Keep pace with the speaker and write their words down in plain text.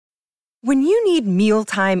When you need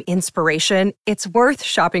mealtime inspiration, it's worth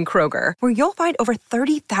shopping Kroger, where you'll find over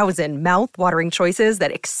 30,000 mouth-watering choices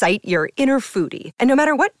that excite your inner foodie. And no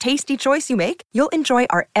matter what tasty choice you make, you'll enjoy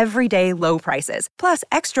our everyday low prices, plus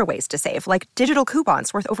extra ways to save, like digital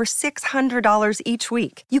coupons worth over $600 each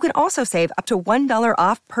week. You can also save up to $1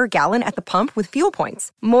 off per gallon at the pump with fuel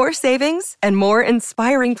points. More savings and more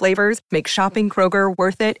inspiring flavors make shopping Kroger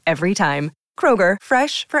worth it every time. Kroger,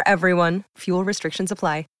 fresh for everyone. Fuel restrictions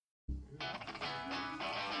apply.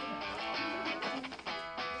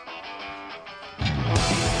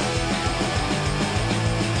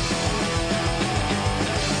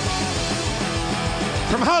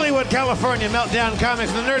 From Hollywood, California, Meltdown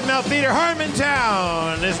Comics and the Nerd Melt Theater,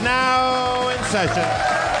 Harmontown is now in session.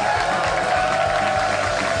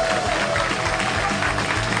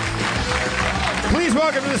 Please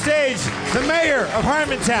welcome to the stage the mayor of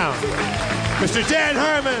Harmontown, Mr. Dan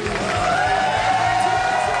Harmon.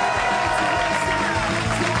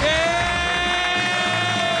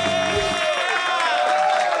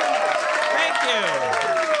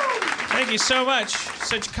 Thank you so much.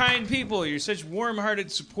 Such kind people. You're such warm-hearted,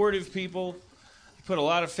 supportive people. You put a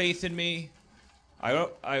lot of faith in me. I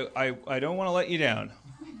don't want to let you down.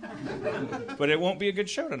 But it won't be a good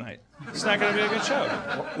show tonight. It's not going to be a good show.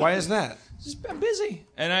 Why is that? I'm busy,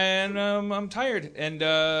 and I'm tired, and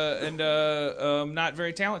not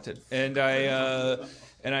very talented, and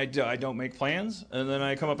I don't make plans, and then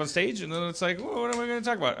I come up on stage, and then it's like, well, what am I going to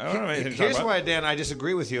talk about? I don't know anything to talk about. Here's why, Dan, I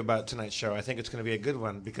disagree with you about tonight's show. I think it's going to be a good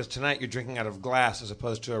one, because tonight you're drinking out of glass as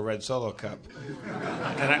opposed to a red Solo cup.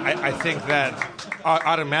 And I think that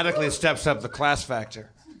automatically steps up the class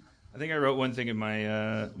factor. I think I wrote one thing in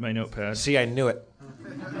my my notepad. See, I knew it.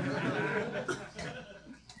 Let's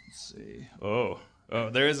see. Oh,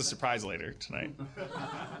 there is a surprise later tonight.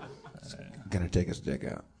 Gonna take his dick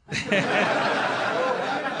out.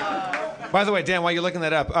 By the way, Dan, while you're looking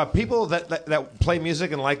that up, people that play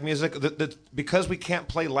music and like music, because we can't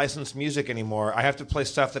play licensed music anymore, I have to play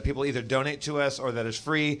stuff that people either donate to us or that is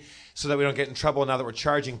free so that we don't get in trouble now that we're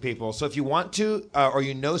charging people. So if you want to, or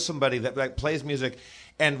you know somebody that plays music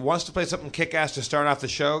and wants to play something kick-ass to start off the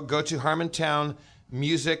show, go to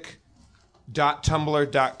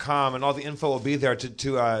harmontownmusic.tumblr.com, and all the info will be there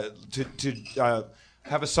to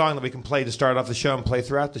have a song that we can play to start off the show and play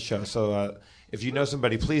throughout the show. So if you know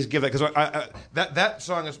somebody, please give that, because that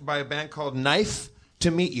song is by a band called Knife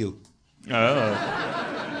to Meet You.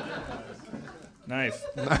 Oh. Knife.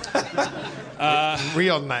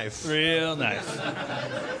 Real knife. Real knife.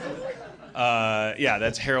 Yeah,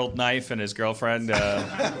 that's Harold Knife and his girlfriend,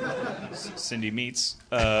 Cindy Meats.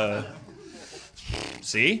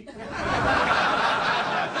 See?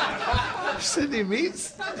 Cindy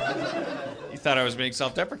Meats? You thought I was being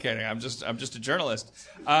self-deprecating. I'm just a journalist.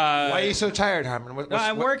 Why are you so tired, Harmon?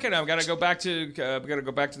 I'm working. I've got to go back to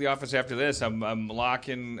the office after this. I'm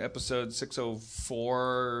locking episode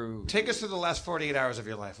 604. Take us through the last 48 hours of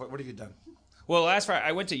your life. What have you done? Well, last Friday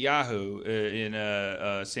I went to Yahoo in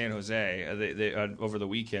San Jose. They over the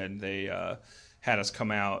weekend they had us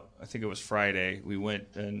come out. I think it was Friday. We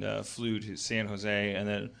went and flew to San Jose and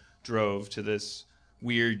then drove to this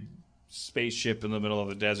weird spaceship in the middle of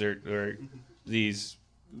the desert where these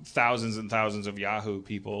thousands and thousands of Yahoo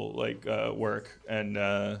people work, and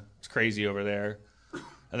it's crazy over there.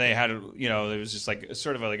 And they had, there was just like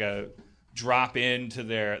sort of like a drop into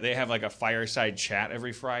they have like a fireside chat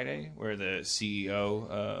every Friday where the CEO,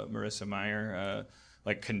 Marissa Mayer,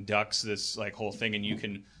 conducts this whole thing, and you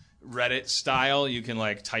can Reddit style, you can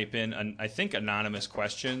type in I think anonymous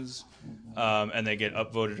questions, and they get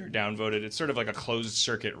upvoted or downvoted. It's sort of like a closed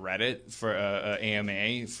circuit Reddit for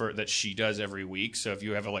AMA that she does every week. So if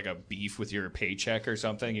you have a beef with your paycheck or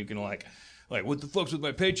something, you can what the fuck's with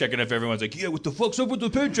my paycheck? And if everyone's like, yeah, what the fuck's up with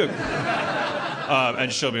the paycheck?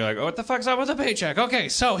 And she'll be like, oh, what the fuck's up with the paycheck? Okay,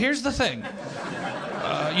 so here's the thing.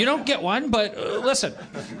 You don't get one, but listen.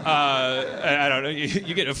 I don't know.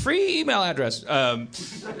 You get a free email address. Look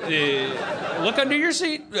under your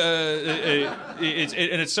seat.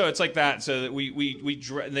 It's like that. So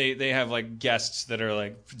that they have guests that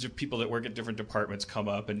are people that work at different departments come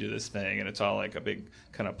up and do this thing, and it's all a big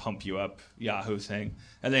kind of pump you up Yahoo thing.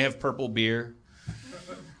 And they have purple beer.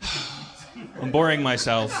 I'm boring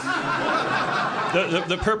myself.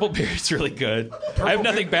 The purple beer is really good. I have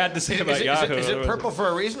nothing bad to say about Yahoo. Is it purple for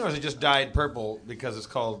a reason, or is it just dyed purple because it's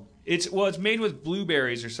called? It's made with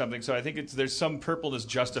blueberries or something, so I think there's some purpleness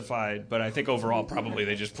justified, but I think overall probably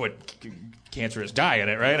they just put cancerous dye in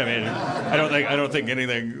it, right? I mean, I don't think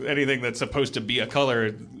anything that's supposed to be a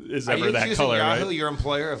color is ever that color, Yahoo, right? your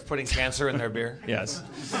employer, of putting cancer in their beer? Yes.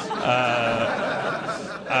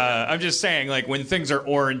 I'm just saying, like, when things are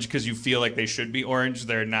orange because you feel like they should be orange,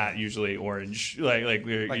 they're not usually orange. Like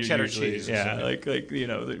cheddar usually, cheese. Yeah, like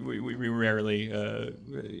we rarely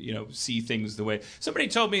see things the way. Somebody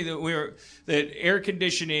told me that air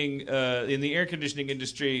conditioning in the air conditioning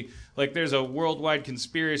industry, like, there's a worldwide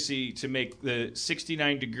conspiracy to make the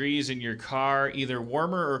 69 degrees in your car either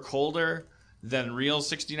warmer or colder than real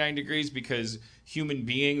 69 degrees because human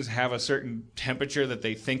beings have a certain temperature that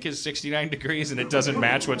they think is 69 degrees and it doesn't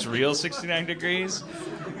match what's real 69 degrees.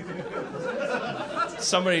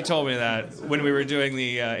 Somebody told me that when we were doing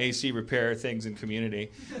the AC repair things in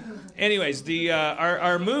Community. Anyways,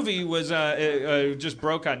 our movie was just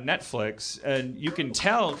broke on Netflix, and you can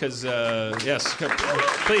tell because yes,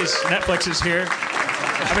 please, Netflix is here.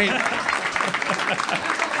 I mean,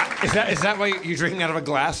 is that why you're drinking out of a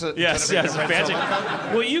glass? Yes.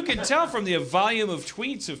 Well, you can tell from the volume of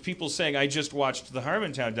tweets of people saying, "I just watched the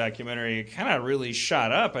Harmontown documentary." It kind of really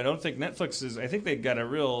shot up. I don't think Netflix is. I think they've got a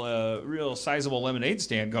real sizable lemonade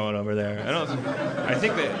stand going over there. I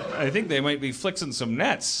think they might be flixing some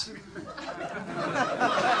nets.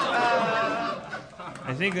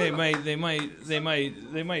 I think they might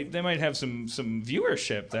have some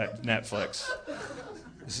viewership, that Netflix.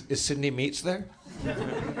 Is Sydney Meats there?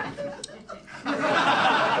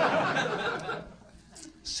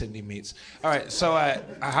 Sydney Meats. All right. So,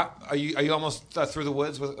 are you almost through the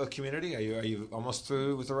woods with a Community? Are you almost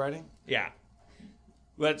through with the writing? Yeah.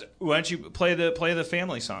 But why don't you play the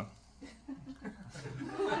family song?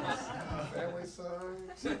 Family song.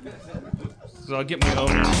 So I'll get my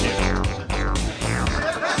own in here.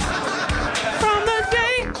 From the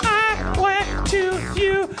day I went to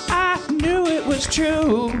you, I knew it was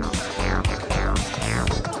true.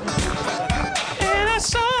 And I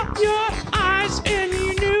saw your eyes, and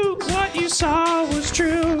you knew what you saw was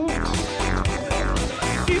true.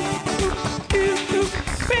 You,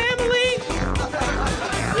 family,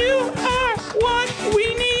 you are what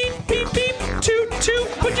we need. Beep, beep, toot, toot.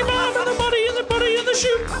 Put your mom in the buddy in the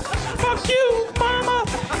chute. Fuck you, mama.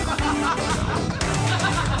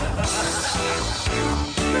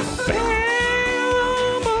 Family,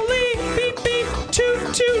 beep, beep,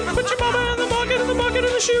 toot, toot. Put your mama in the bucket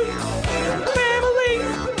in the chute. Family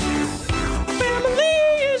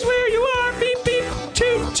is where you are. Beep, beep,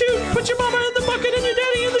 toot, toot. Put your mama in the bucket and your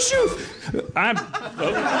daddy in the chute.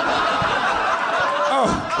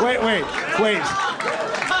 Wait.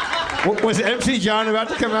 Was MC John about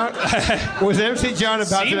to come out? Was MC John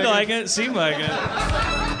about to... Seemed like it.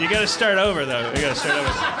 You got to start over, though.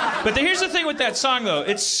 But here's the thing with that song, though.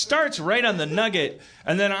 It starts right on the nugget,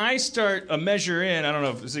 and then I start a measure in. I don't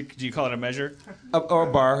know, do you call it a measure? Or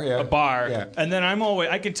a bar, yeah. A bar. Yeah. And then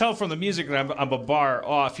I can tell from the music that I'm a bar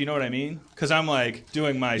off, you know what I mean? Because I'm, like,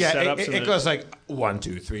 doing my setups. It goes like 1,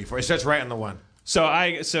 2, 3, 4. It starts right on the one. So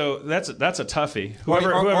that's a toughie. Whoever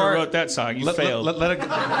wrote that song, you failed.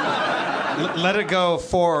 Let it go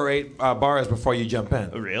 4 or 8 bars before you jump in.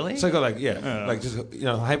 Really? So go like like just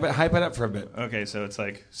hype it up for a bit. Okay, so it's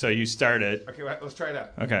like you start it. Okay, let's try it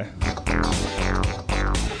out. Okay.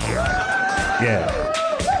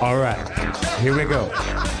 Yeah. All right. Here we go.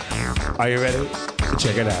 Are you ready?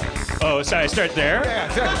 Check it out. Oh, sorry. I start there.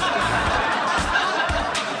 Yeah.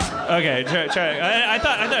 Okay, try. I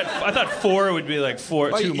thought 4 would be like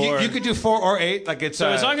 2 more. You could do 4 or 8. Like it's. So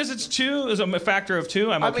as long as it's 2, is a factor of 2,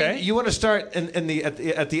 I'm okay. I mean, you want to start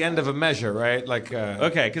at the end of a measure, right? Like.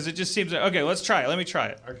 Okay, because it just seems. Okay, let's try it. Let me try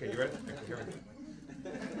it. Okay, you ready? Here we go.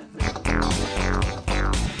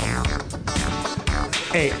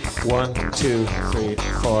 8. 1, 2, 3,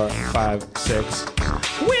 4, 5, 6.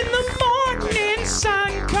 When the morning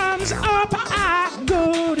sun comes up, I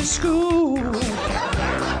go to school.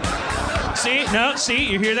 See,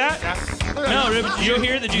 you hear that? No, did you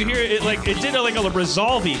hear it? Like it did like a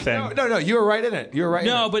resolve-y thing. No, you were right in it.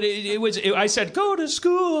 No, but it was. I said go to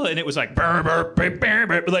school, and it was like burr, burr, burr, burr,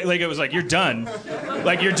 burr. Like it was like you're done.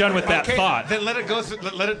 Like you're done with that thought. Then let it go through.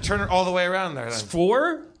 Let it turn it all the way around there. Then.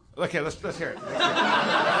 4? Okay, let's hear it.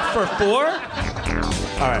 For 4?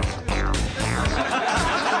 All right.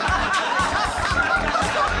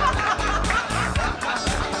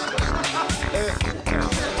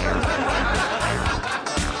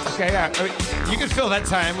 Okay, yeah. I mean, you can fill that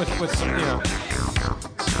time with some,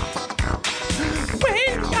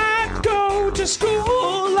 When I go to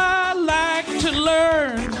school, I like to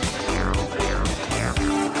learn.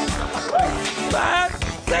 I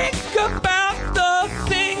think about the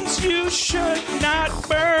things you should not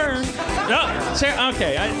burn. No,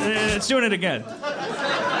 okay, it's doing it again.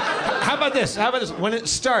 How about this? When it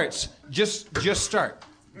starts, just start.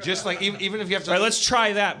 Just like even if you have to. All right, let's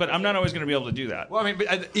try that, but I'm not always going to be able to do that. Well, I mean,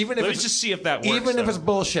 but, even if Let's it's just see if that works. even if though. it's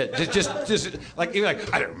bullshit, just like even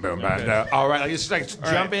like I don't remember that. All right, like just like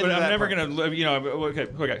jump into But that. I'm never part. going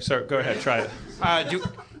to. Okay. So go ahead, try it.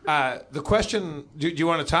 The question: Do you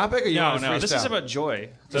want a topic or you want to freestyle? This is about joy.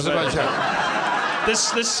 This is about joy.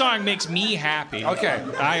 This song makes me happy. Okay.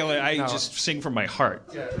 I just sing from my heart.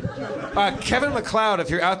 Kevin MacLeod, if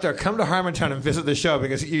you're out there, come to Harmontown and visit the show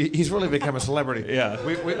because he's really become a celebrity. Yeah.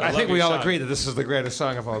 I think your we all song. agree that this is the greatest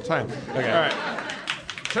song of all time. Okay. All right.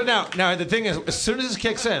 So now the thing is, as soon as this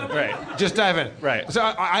kicks in, Right. just dive in. Right. So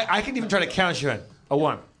I can even try to count you in. A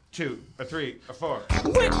 1, 2, a 3, a 4.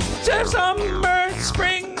 Winter, summer,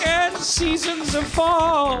 spring, and seasons of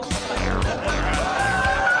fall.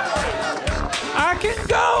 I can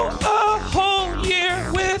go a whole year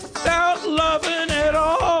without loving at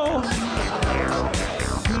all.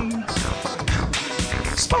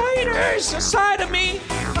 Spiders inside of me,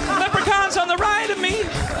 leprechauns on the right of me,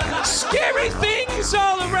 scary things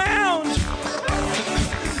all around.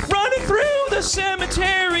 Running through the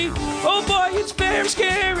cemetery, oh boy, it's very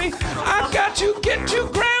scary. I've got to get you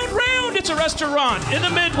ground round. It's a restaurant in the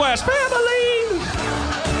Midwest. Family,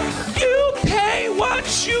 you pay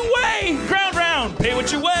what you weigh. Ground round, pay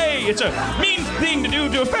what you weigh. It's a mean thing to do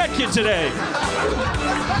to a fat kid today.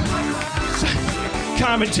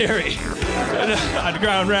 Commentary on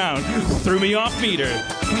ground round. Threw me off meter.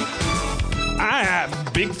 I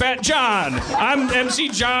have Big Fat John. I'm MC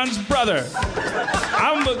John's brother.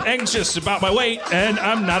 I'm anxious about my weight, and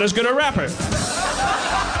I'm not as good a rapper.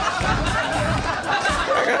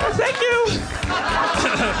 Thank you.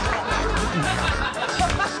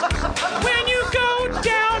 When you go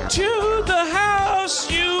down to the house,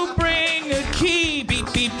 you bring a key.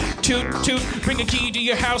 Beep, beep, toot, toot. Bring a key to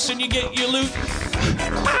your house and you get your loot.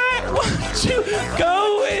 I want to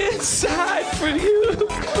go inside for you.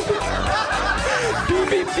 Beep,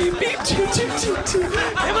 beep, beep, beep, toot, toot, toot, toot.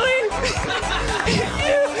 Emily, you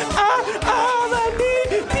are all I need.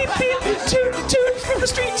 Beep, beep, toot, toot. From the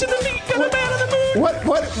street to the beat, got a man on the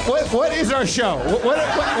moon. What is our show? What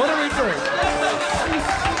are we doing?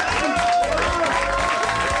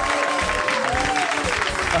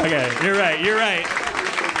 Okay, you're right.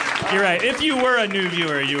 If you were a new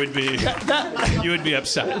viewer, you would be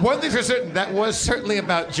upset. One thing's for certain, that was certainly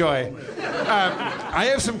about joy. I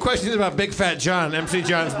have some questions about Big Fat John, MC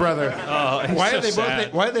John's brother. Oh, he's why so are they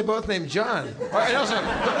sad. why are they both named John? And also,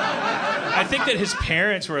 I think that his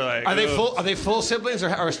parents were like. are they "Oh." full siblings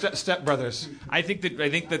or step brothers? I think that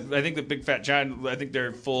Big Fat John. I think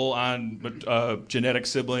they're full on genetic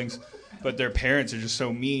siblings, but their parents are just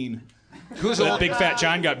so mean. Who's So old? Big Fat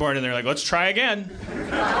John got born, and they're like, "Let's try again." Wait,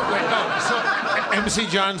 no. So MC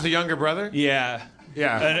John's the younger brother? Yeah.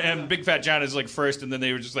 Yeah. And Big Fat John is like first, and then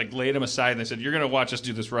they were just like laid him aside, and they said, "You're gonna watch us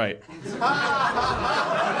do this right." Wait.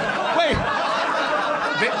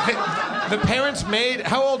 The parents made.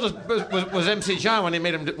 How old was MC John when they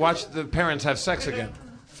made him watch the parents have sex again?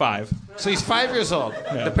 5. So he's 5 years old.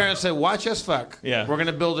 Yeah. The parents said, "Watch us fuck. Yeah. We're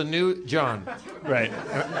gonna build a new John." Right.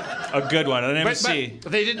 A good one, an MC.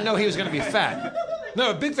 But they didn't know he was going to be fat.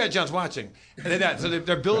 No, Big Fat John's watching. So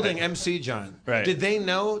they're building MC John. Right. Did they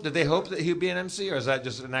know? Did they hope that he'd be an MC, or is that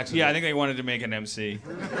just an accident? Yeah, I think they wanted to make an MC.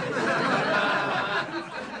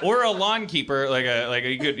 Or a lawn keeper,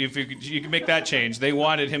 you could make that change. They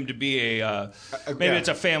wanted him to be maybe it's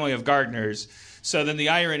a family of gardeners. So then the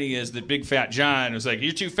irony is that Big Fat John was like,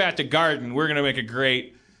 "You're too fat to garden. We're gonna make a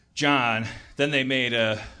great John." Then they made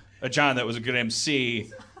a John that was a good MC,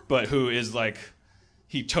 but who is like,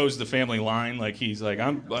 he toes the family line. Like he's like, I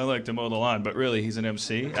like to mow the lawn, but really he's an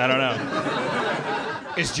MC. I don't know.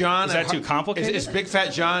 Is that too complicated? Is Big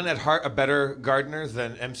Fat John at heart a better gardener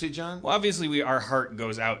than MC John? Well, obviously, our heart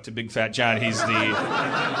goes out to Big Fat John. He's the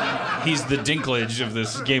Dinklage of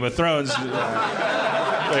this Game of Thrones.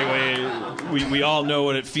 We all know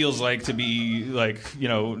what it feels like to be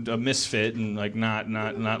a misfit and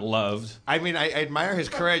not loved. I mean, I admire his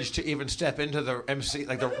courage to even step into the MC,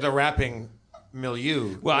 like the rapping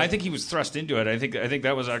milieu. Well, I think he was thrust into it. I think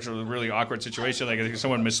that was actually a really awkward situation. Like I think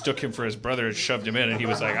someone mistook him for his brother and shoved him in, and he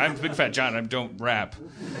was like, "I'm Big Fat John. I don't rap."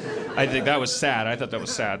 I think that was sad. I thought that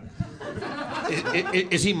was sad.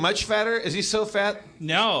 Is he much fatter? Is he so fat?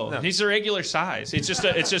 No, he's a regular size. It's just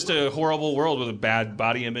a horrible world with a bad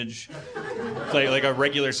body image. Like a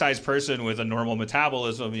regular sized person with a normal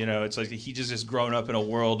metabolism, it's like he just has grown up in a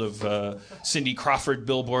world of Cindy Crawford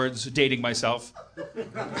billboards, dating myself.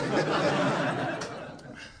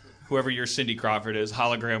 Whoever your Cindy Crawford is,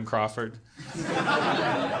 Hologram Crawford.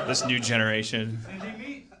 This new generation.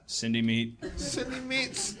 Cindy Meat. Cindy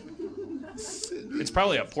Meats. Cindy It's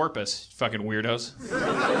probably a porpoise, fucking weirdos.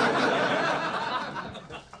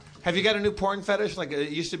 Have you got a new porn fetish? Like, it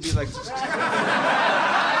used to be like...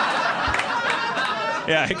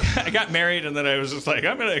 Yeah, I got married, and then I was just like,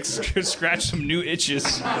 I'm gonna scratch some new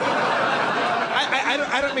itches.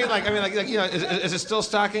 I don't mean like, you know, is it still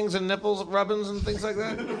stockings and nipples rubbings and things like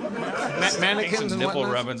that? Mannequins and nipple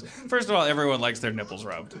whatnot? rubbings. First of all, everyone likes their nipples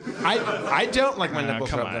rubbed. I don't like my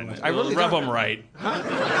nipples rubbed that much. I really rub don't. them right.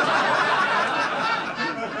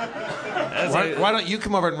 Why don't you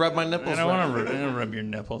come over and rub my nipples? I don't want to rub your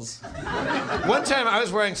nipples. One time I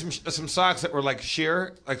was wearing some socks that were like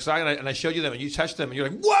sheer, like sock, and I showed you them, and you touched them, and you're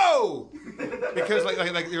like, "Whoa!" Because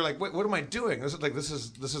like you're like, what am I doing? This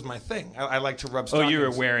is my thing. I like to rub stockings. Oh, you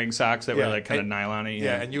were wearing socks that were like kind of nylon-y.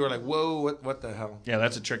 Yeah, and you were like, "Whoa, what the hell?" Yeah,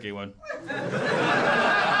 that's a tricky one.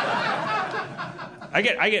 I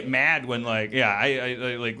get mad when I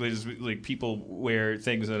like there's like people wear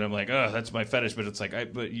things that I'm like, oh, that's my fetish, but it's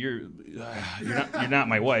like, but you're not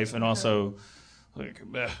my wife, and also like,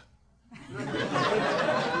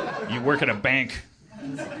 you work at a bank.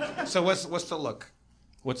 So what's the look?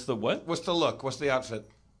 What's the what? What's the look? What's the outfit?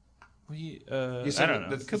 You said I don't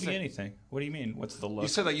know. It could be anything. What do you mean? What's the look? You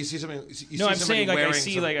said like you see something. No, I'm saying like I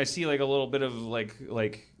see like a little bit of like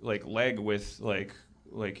leg with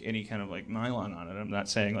like any kind of like nylon on it. I'm not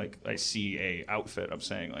saying like I see a outfit. I'm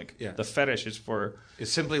saying like the fetish is for...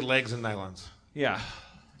 It's simply legs and nylons. Yeah.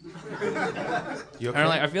 You okay?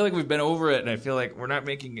 I feel like we've been over it, and I feel like we're not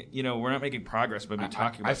making progress by me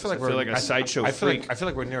talking about this. I feel like a sideshow freak. I feel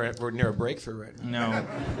like we're near a breakthrough right now.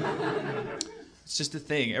 No. It's just a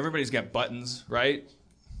thing. Everybody's got buttons, right?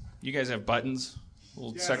 You guys have buttons?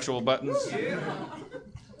 Little sexual buttons? Yeah.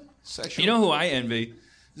 You know who I envy?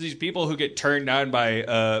 These people who get turned on by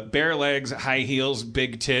bare legs, high heels,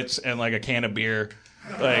 big tits, and like a can of beer,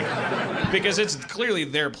 like because it's clearly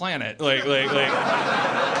their planet. Like you're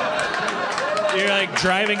like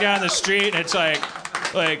driving down the street, and it's like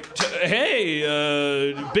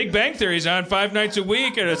hey, Big Bang Theory's on 5 nights a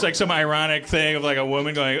week, and it's like some ironic thing of like a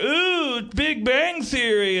woman going, ooh, Big Bang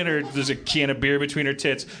Theory, and there's a can of beer between her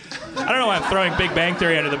tits. I don't know why I'm throwing Big Bang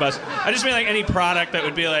Theory under the bus. I just mean like any product that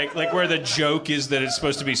would be like where the joke is that it's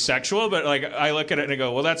supposed to be sexual, but like I look at it and I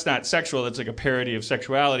go, well, that's not sexual. That's like a parody of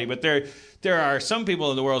sexuality. But there are some people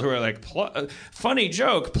in the world who are like, funny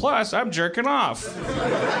joke, plus I'm jerking off.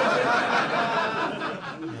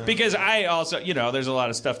 Because I also, there's a lot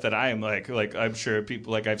of stuff that I am like I'm sure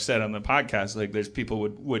people, like I've said on the podcast, like there's people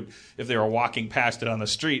would if they were walking past it on the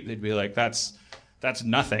street, they'd be like, that's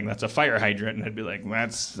nothing. That's a fire hydrant. And I'd be like,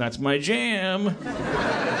 that's my jam.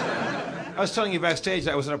 I was telling you backstage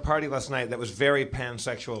that I was at a party last night that was very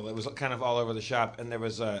pansexual. It was kind of all over the shop, and there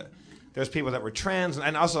was people that were trans,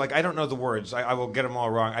 and also like I don't know the words. I will get them all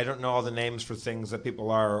wrong. I don't know all the names for things that people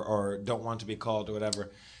are or don't want to be called or whatever.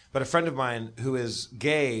 But a friend of mine who is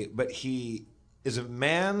gay, but he is a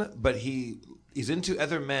man, but he's into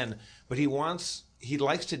other men, but he likes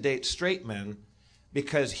to date straight men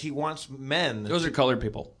because he wants men. Those are colored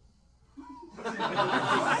people.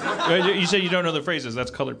 You said you don't know the phrases.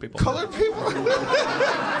 That's colored people. Colored people?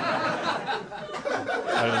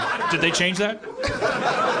 Did they change that?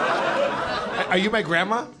 Are you my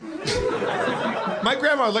grandma? My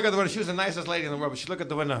grandma would look at the window. She was the nicest lady in the world, but she'd look at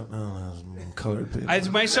the window. Oh, colored people.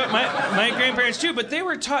 My grandparents too, but they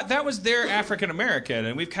were taught that was their African American,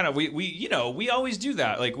 and we always do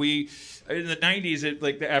that. Like in the 90s,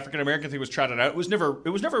 like the African American thing was trotted out. It was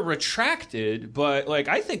never retracted, but like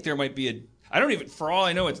I think there might be for all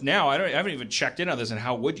I know it's now. I haven't even checked in on this, and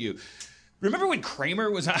how would you? Remember when Kramer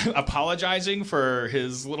was apologizing for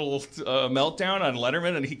his little meltdown on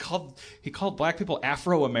Letterman, and he called black people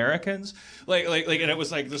Afro-Americans, like, and it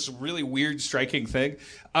was like this really weird, striking thing.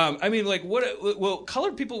 I mean, like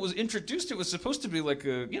colored people was introduced. It was supposed to be like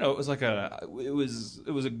supposed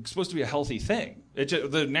to be a healthy thing.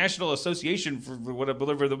 The National Association for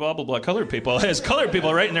whatever the blah blah blah colored people has colored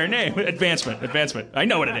people right in their name. Advancement. I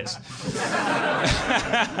know what it is.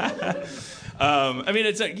 I mean,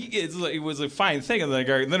 it was a fine thing, and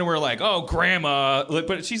then we're like, oh, grandma,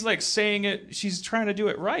 but she's like saying it. She's trying to do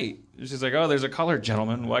it right. She's like, oh, there's a colored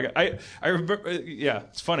gentleman. Well, I remember, yeah,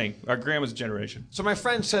 it's funny. Our grandma's generation. So my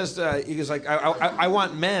friend says he was like, I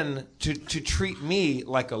want men to treat me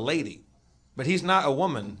like a lady, but he's not a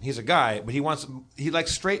woman. He's a guy, but he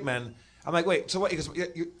likes straight men. I'm like, wait, so what? He goes,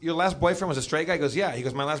 your last boyfriend was a straight guy? He goes, yeah. He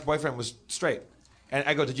goes, my last boyfriend was straight. And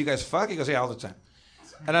I go, did you guys fuck? He goes, yeah, all the time.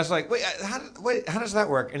 And I was like, wait, how does that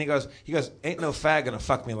work? And he goes, ain't no fag gonna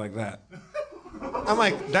fuck me like that. I'm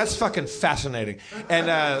like, that's fucking fascinating.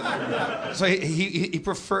 And so he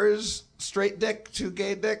prefers straight dick to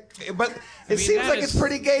gay dick, but it seems like it's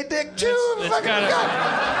pretty gay dick too.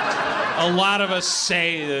 A lot of us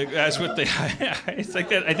say, as with the, it's like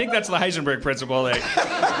that. I think that's the Heisenberg principle. Like,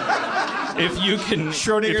 if you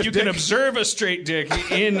can observe a straight dick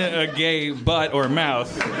in a gay butt or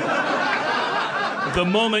mouth, the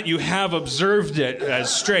moment you have observed it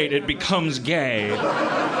as straight, it becomes gay.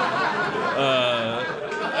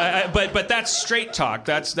 But that's straight talk.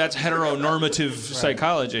 That's heteronormative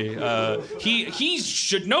psychology. He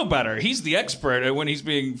should know better. He's the expert when he's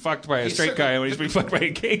being fucked by a straight guy and when he's being fucked by a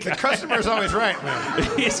gay guy. The customer's always right, man.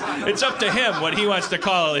 It's up to him what he wants to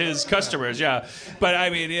call his customers. Yeah, but I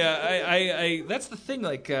mean, yeah, I that's the thing.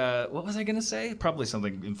 Like, what was I gonna say? Probably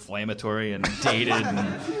something inflammatory and dated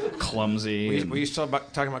and clumsy. Were you still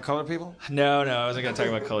talking about colored people? No, I wasn't gonna talk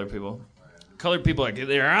about colored people. Colored people,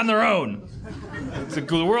 they're on their own.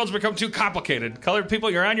 The world's become too complicated. Colored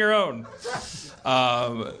people, you're on your own.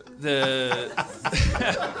 What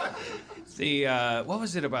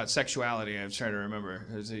was it about sexuality? I was trying to remember.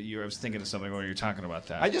 I was thinking of something when you were talking about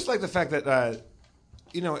that. I just like the fact that, as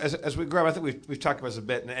we grow up, I think we've talked about this a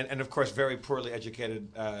bit, and of course, very poorly educated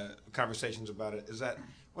conversations about it, is that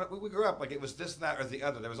when we grew up, like, it was this, that, or the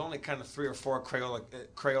other. There was only kind of 3 or 4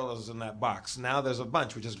 Crayolas in that box. Now there's a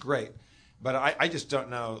bunch, which is great. But I just don't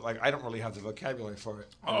know. Like, I don't really have the vocabulary for it.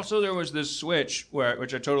 Also, there was this switch,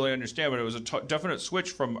 which I totally understand, but it was a definite switch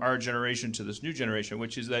from our generation to this new generation,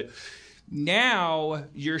 which is that now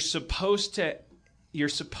you're supposed to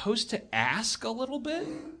ask a little bit,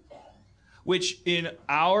 which in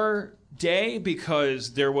our day,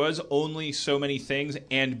 because there was only so many things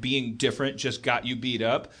and being different just got you beat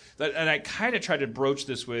up. And I kind of tried to broach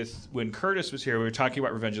this with when Curtis was here. We were talking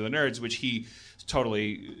about Revenge of the Nerds, which he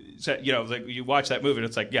totally said, like, you watch that movie and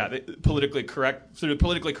it's like, yeah, politically correct, through the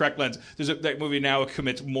politically correct lens, that movie now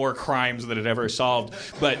commits more crimes than it ever solved.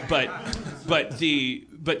 But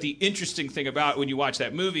the interesting thing about when you watch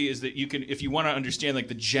that movie is that you can, if you want to understand like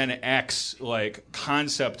the Gen X like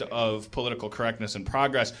concept of political correctness and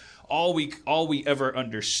progress, all we ever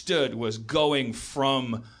understood was going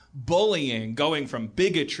from bullying, going from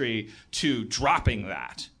bigotry to dropping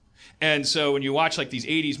that. And so when you watch like these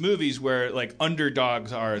 80s movies where like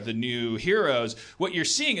underdogs are the new heroes, what you're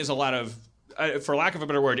seeing is a lot of, for lack of a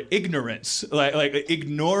better word, ignorance, like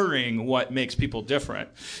ignoring what makes people different.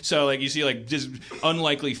 So like you see like just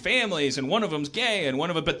unlikely families, and one of them's gay, and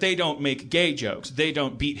but they don't make gay jokes. They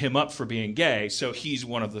don't beat him up for being gay, so he's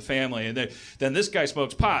one of the family. And then this guy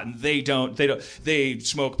smokes pot, and they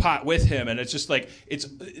smoke pot with him, and it's just like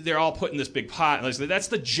they're all put in this big pot. And that's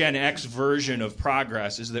the Gen X version of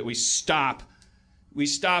progress, is that we stop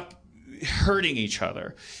hurting each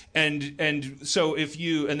other. And so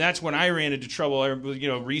that's when I ran into trouble,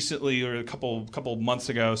 recently, or a couple months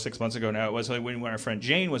ago, 6 months ago now, it was like when our friend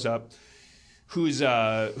Jane was up, whose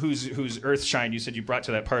Earthshine you said you brought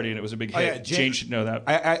to that party, and it was a big hit. Oh, yeah, Jane should know that.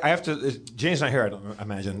 I have to, Jane's not here, I don't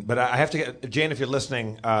imagine, but I have to get, Jane, if you're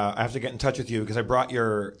listening, I have to get in touch with you, because I brought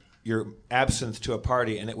your absinthe to a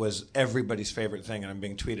party, and it was everybody's favorite thing, and I'm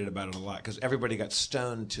being tweeted about it a lot, because everybody got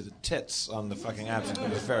stoned to the tits on the fucking absinthe. It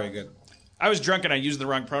was very good. I was drunk and I used the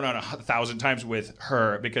wrong pronoun 1,000 times with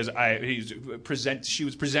her because she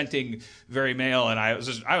was presenting very male, and I was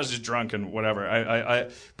just drunk and whatever.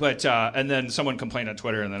 And then someone complained on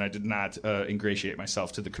Twitter, and then I did not ingratiate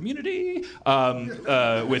myself to the community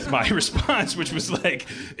with my response, which was like,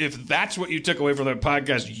 if that's what you took away from the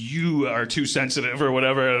podcast, you are too sensitive or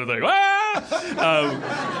whatever. And I was like, ah!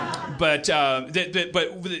 But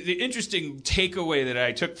the interesting takeaway that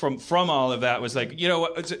I took from all of that was like, you know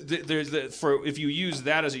what? If you use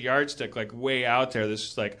that as a yardstick, like way out there,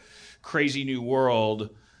 this like crazy new world.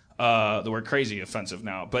 The word "crazy" offensive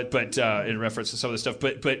now, but in reference to some of the stuff.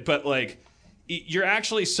 But like, you're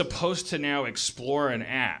actually supposed to now explore and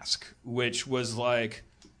ask, which was like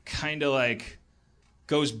kind of like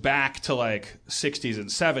goes back to like 60s and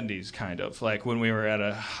 70s, kind of like when we were at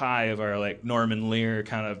a high of our like Norman Lear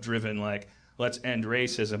kind of driven like let's end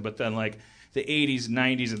racism, but then like the 80s,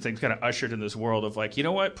 90s, and things kind of ushered in this world of like, you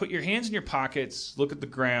know what? Put your hands in your pockets, look at the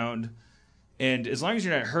ground, and as long as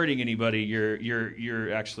you're not hurting anybody,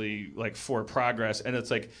 you're actually like for progress. And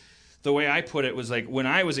it's like the way I put it was like when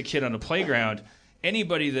I was a kid on the playground,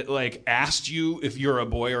 anybody that like asked you if you're a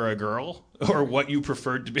boy or a girl or what you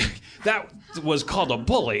preferred to be, that was called a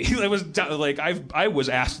bully. It was like I was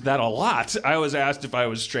asked that a lot. I was asked if I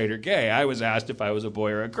was straight or gay. I was asked if I was a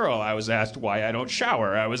boy or a girl. I was asked why I don't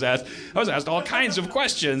shower. I was asked all kinds of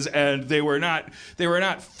questions, and they were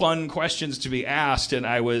not fun questions to be asked, and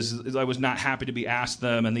I was not happy to be asked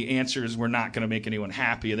them, and the answers were not going to make anyone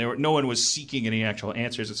happy, and no one was seeking any actual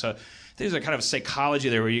answers. And so there's a kind of psychology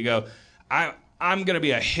there where you go, I'm gonna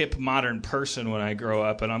be a hip modern person when I grow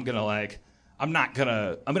up, and I'm gonna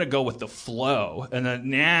go with the flow. And then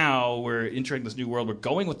now we're entering this new world. We're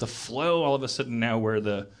going with the flow. All of a sudden now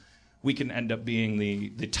we can end up being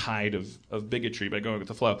the tide of bigotry by going with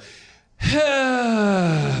the flow.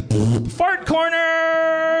 Fart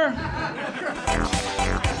corner.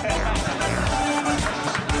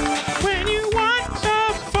 When you want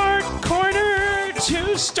the fart corner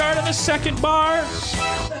to start on the second bar.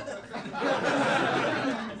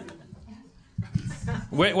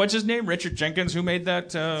 Wait, what's his name? Richard Jenkins, who made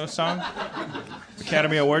that song?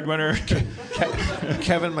 Academy Award winner.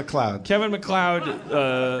 Kevin MacLeod. Kevin MacLeod,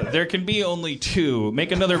 there can be only two.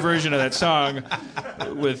 Make another version of that song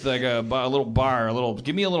with like a little bar,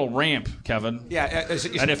 give me a little ramp, Kevin. Yeah.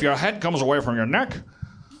 And if your head comes away from your neck,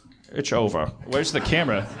 it's over. Where's the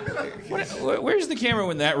camera? Where's the camera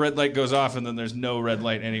when that red light goes off and then there's no red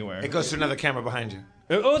light anywhere? It goes to another camera behind you.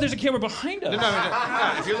 Oh, there's a camera behind us.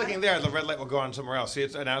 No. If you're looking there, the red light will go on somewhere else. See,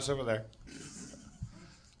 now it's over there.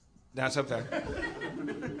 Now it's up there.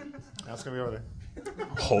 Now it's going to be over there.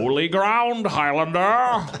 Holy ground, Highlander.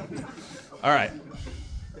 All right.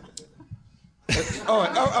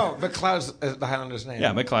 MacLeod's the Highlander's name.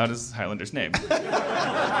 Yeah, MacLeod is Highlander's name.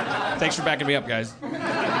 Thanks for backing me up, guys.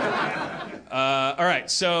 All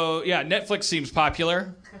right, so yeah, Netflix seems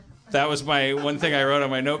popular. That was my one thing I wrote on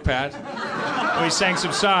my notepad. We sang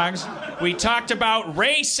some songs. We talked about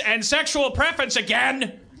race and sexual preference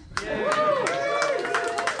again.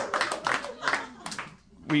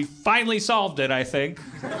 We finally solved it, I think.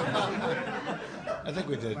 I think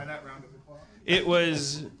we did. It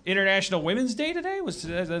was International Women's Day today? Was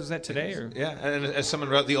that today? Or? Yeah, and as someone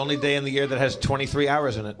wrote, the only day in the year that has 23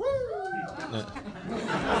 hours in it.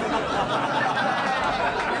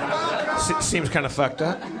 Seems kind of fucked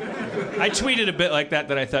up. I tweeted a bit like that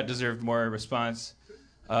I thought deserved more response.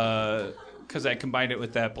 Because I combined it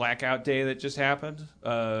with that blackout day that just happened,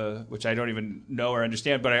 which I don't even know or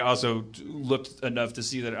understand. But I also looked enough to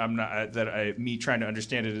see that me trying to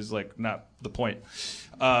understand it is like not the point.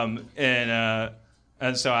 And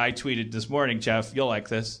so I tweeted this morning, Jeff, you'll like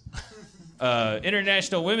this.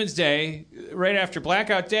 International Women's Day, right after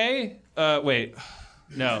Blackout Day. Wait,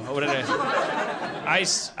 no, what did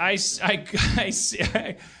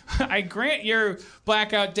I grant your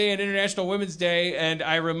Blackout Day and International Women's Day, and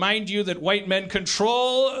I remind you that white men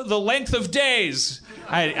control the length of days.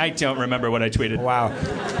 I don't remember what I tweeted. Wow.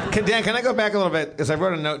 Dan, can I go back a little bit? Because I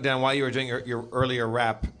wrote a note down while you were doing your earlier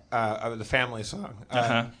rap of the family song.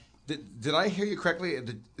 Did I hear you correctly?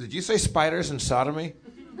 Did you say spiders and sodomy?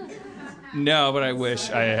 No, but I wish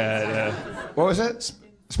I had. What was it?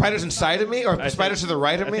 Spiders inside of me, or spiders to the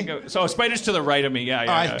right of me? Spiders to the right of me.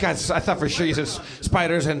 Yeah. I thought for sure you said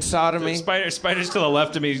spiders and sodomy. Spiders to the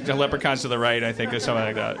left of me, the leprechauns to the right. I think or something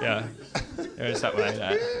like that. Yeah, or something like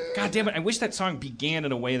that. God damn it! I wish that song began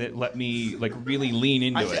in a way that let me like really lean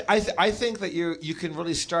into it. I think that you can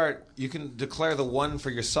really start. You can declare the one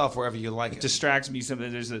for yourself wherever you like it. It distracts me.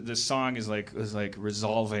 Something. This song is like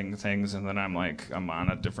resolving things, and then I'm on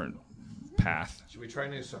a different path. Should we try a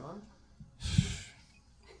new song?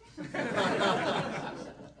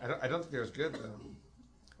 I don't think it was good though.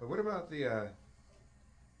 But what about the?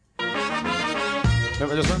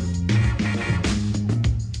 Remember this one?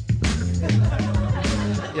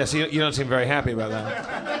 Yeah, so you don't seem very happy about that.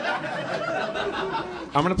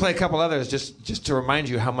 I'm going to play a couple others just to remind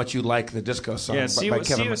you how much you like the disco song. Yeah, by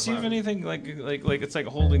Kevin MacLeod. See if anything like it's like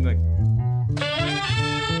holding like.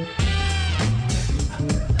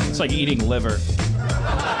 It's like eating liver.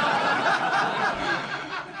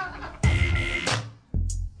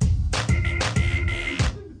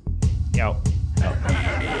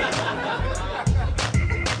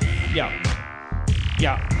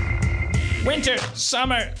 Yo. Winter,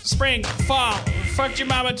 summer, spring, fall. Fucked your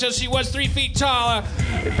mama till she was 3 feet tall.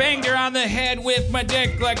 Banged her on the head with my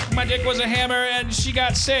dick like my dick was a hammer and she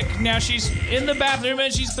got sick. Now she's in the bathroom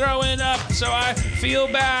and she's throwing up. So I feel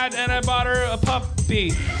bad and I bought her a puppy.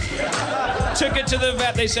 Took it to the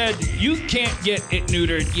vet. They said, you can't get it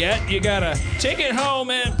neutered yet. You gotta take it home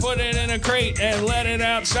and put it in a crate and let it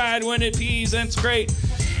outside when it pees. That's great.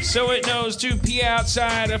 So it knows to pee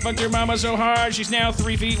outside. I fucked your mama so hard, she's now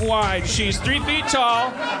 3 feet wide. She's 3 feet tall,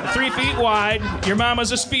 3 feet wide. Your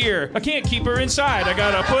mama's a spear. I can't keep her inside. I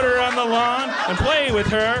gotta put her on the lawn and play with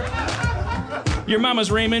her. Your mama's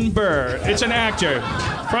Raymond Burr. It's an actor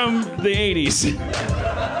from the 80s.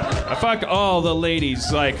 I fuck all the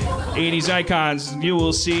ladies, like 80s icons. You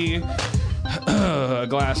will see a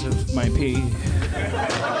glass of my pee.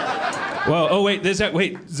 Whoa, oh wait, is that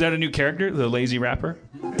a new character? The lazy rapper?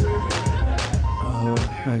 Oh,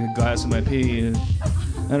 a glass of my pee.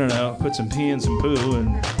 I don't know, put some pee in some poo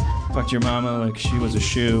and fucked your mama like she was a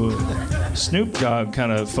shoe. Snoop Dogg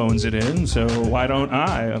kind of phones it in, so why don't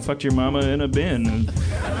I? I fucked your mama in a bin.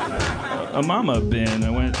 A mama bin. I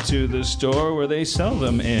went to the store where they sell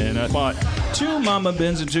them in. I bought 2 mama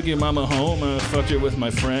bins and took your mama home. I fucked her with my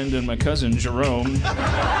friend and my cousin Jerome.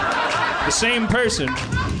 The same person.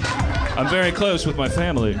 I'm very close with my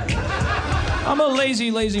family. I'm a lazy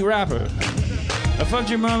rapper. I fucked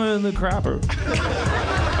your mama in the crapper.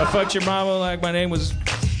 I fucked your mama like my name was...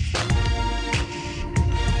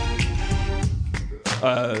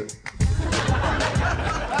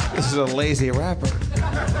 This is a lazy rapper.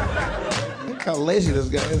 Look how lazy this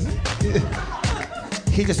guy is.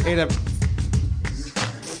 He just ate up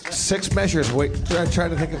 6 measures. Wait,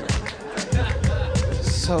 trying to think of...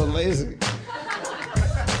 So lazy.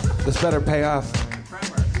 This better pay off.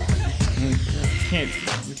 You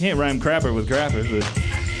can't rhyme crapper with crapper,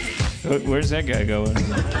 but where's that guy going?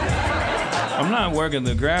 I'm not working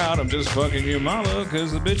the crowd, I'm just fucking your mama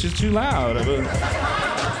because the bitch is too loud.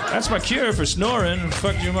 That's my cure for snoring.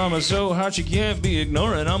 Fucked your mama so hot you can't be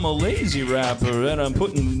ignoring. I'm a lazy rapper and I'm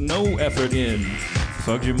putting no effort in.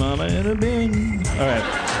 Fucked your mama in a bin. All right.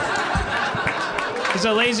 He's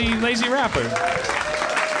a lazy rapper.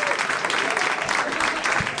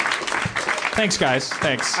 Thanks, guys.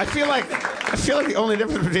 Thanks. I feel like the only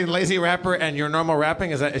difference between lazy rapper and your normal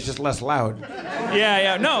rapping is that it's just less loud.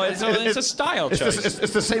 Yeah. No, it's a style choice.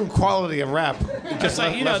 It's the same quality of rap. It's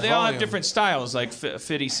like, you know, they all have different styles. Like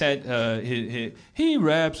 50 Cent, he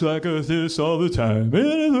raps like this all the time.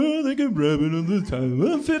 And I can rap it all the time.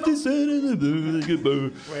 I'm 50 Cent in the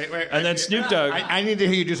blue. Wait. And then Snoop Dogg. I need to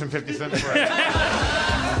hear you do some 50 Cent for it.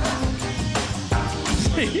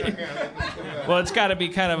 Well, it's got to be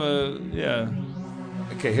kind of a, yeah.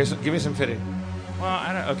 Okay, give me some 50. Well,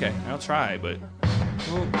 I don't. Okay, I'll try, but.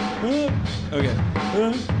 Okay.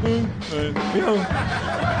 Yo,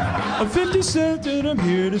 I'm 50 Cent and I'm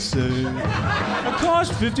here to say I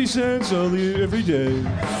cost 50 cents every day.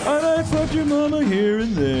 And I fucked your mama here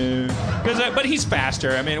and there. But he's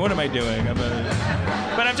faster. I mean, what am I doing?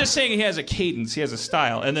 But I'm just saying he has a cadence. He has a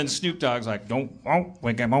style. And then Snoop Dogg's like, you know?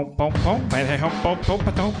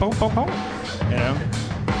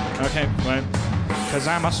 Okay, fine. Cause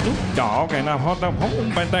I'm a Snoop Dogg and I hold the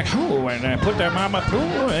home and the hoo and I put the mama poo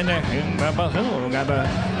and the hoo. Gotta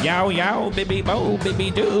yow baby bo baby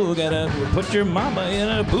do. Gotta put your mama in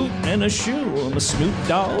a boot and a shoe. I'm a Snoop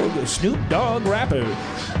Dogg rapper.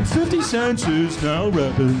 50 Cent is now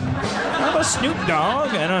rapping. I'm a Snoop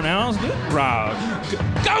Dogg and I'm now Snoop Dogg.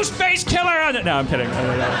 Ghostface Killer. No, I'm kidding.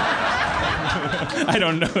 I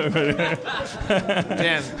don't know.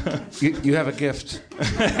 Dan, you have a gift.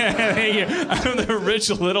 Thank you. I'm the Rich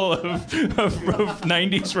Little of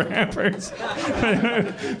 90s rappers.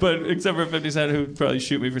 But except for 50 Cent, who'd probably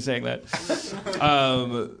shoot me for saying that.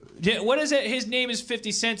 What is it? His name is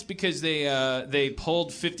 50 Cents because they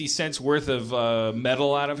pulled 50 cents worth of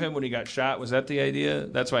metal out of him when he got shot. Was that the idea?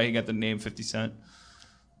 That's why he got the name 50 Cent?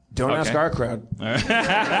 Don't ask our crowd.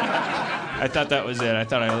 I thought that was it.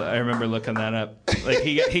 I remember looking that up. Like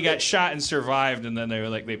he got shot and survived, and then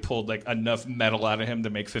they pulled like enough metal out of him to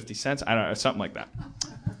make 50 cents. I don't know, something like that.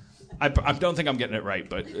 I don't think I'm getting it right,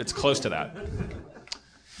 but it's close to that.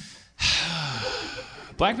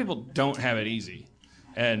 Black people don't have it easy,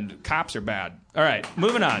 and cops are bad. All right,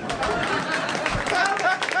 moving on.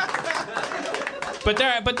 But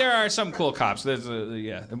there are some cool cops. But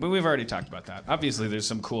we've already talked about that. Obviously, there's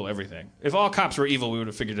some cool everything. If all cops were evil, we would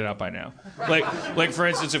have figured it out by now. Like for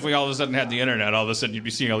instance, if we all of a sudden had the internet, all of a sudden you'd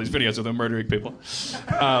be seeing all these videos of them murdering people.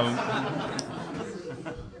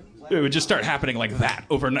 It would just start happening like that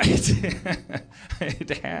overnight.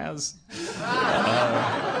 It has.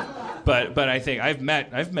 But I think I've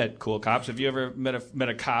met cool cops. Have you ever met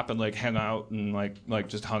a cop and like hung out and like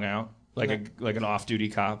just hung out like an off-duty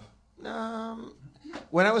cop?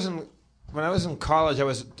 When I was in college, I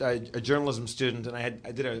was a journalism student, and I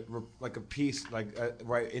did a piece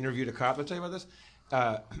where I interviewed a cop. I'll tell you about this.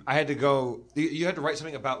 I had to go. You had to write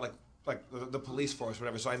something about like the police force,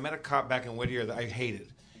 whatever. So I met a cop back in Whittier that I hated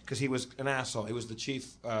because he was an asshole. He was the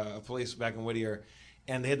chief of police back in Whittier,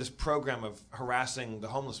 and they had this program of harassing the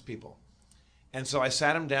homeless people. And so I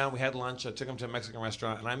sat him down. We had lunch. I took him to a Mexican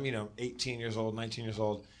restaurant, and I'm 18 years old, 19 years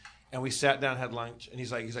old. And we sat down, had lunch, and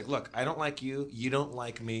he's like, look, I don't like you. You don't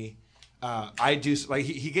like me. I do. Like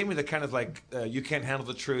he gave me the kind of you can't handle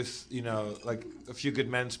the truth, like a few good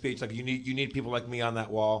men speech. Like you need people like me on that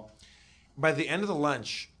wall. By the end of the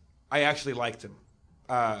lunch, I actually liked him.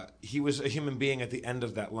 He was a human being at the end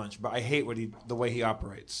of that lunch, but I hate the way he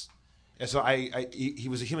operates. And so he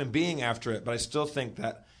was a human being after it, but I still think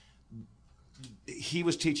that he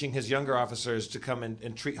was teaching his younger officers to come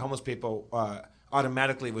and treat homeless people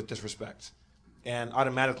automatically with disrespect, and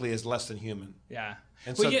automatically as less than human. Yeah.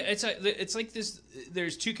 And well, so, yeah, it's like this.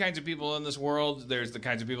 There's two kinds of people in this world. There's the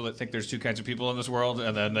kinds of people that think there's two kinds of people in this world,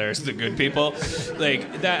 and then there's the good people,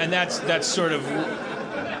 like that. And that's sort of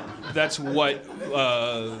that's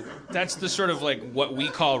the sort of like what we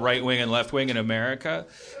call right wing and left wing in America.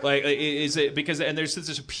 Like, is it because and there's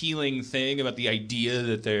this appealing thing about the idea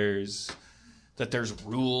that there's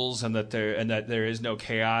rules and that there is no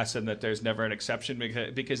chaos and that there's never an exception,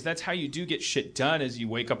 because that's how you do get shit done, is you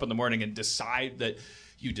wake up in the morning and decide that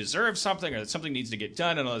you deserve something or that something needs to get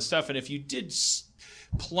done and all this stuff. And if you did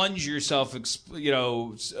plunge yourself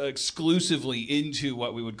exclusively into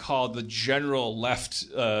what we would call the general left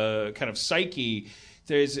kind of psyche,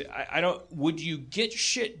 would you get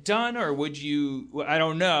shit done, or would you, I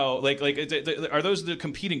don't know, like are those the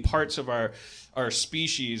competing parts of our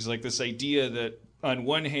species, like this idea that on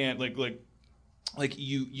one hand, like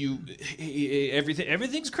you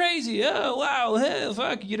everything's crazy. Oh wow, hey,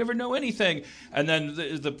 fuck, you never know anything. And then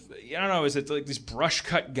the I don't know, is it like these brush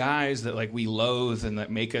cut guys that like we loathe and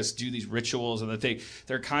that make us do these rituals, and that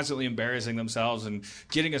they're constantly embarrassing themselves and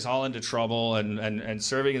getting us all into trouble and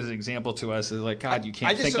serving as an example to us. Is like, God, you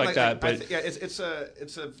can't think like that. But it's a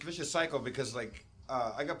vicious cycle, because like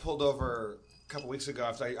I got pulled over a couple weeks ago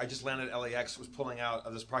after I just landed at LAX, was pulling out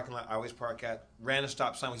of this parking lot I always park at, ran a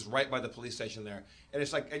stop sign, was right by the police station there. And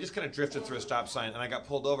it's like I just kind of drifted through a stop sign and I got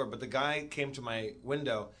pulled over, but the guy came to my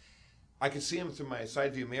window. I could see him through my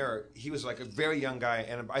side view mirror. He was like a very young guy,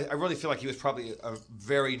 and I really feel like he was probably a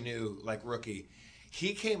very new like rookie.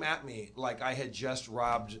 He came at me like I had just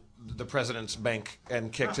robbed the president's bank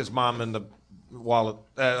and kicked his mom in the wallet.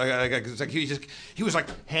 He was like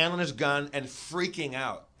handling his gun and freaking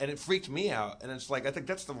out, and it freaked me out. And it's like, I think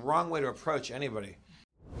that's the wrong way to approach anybody.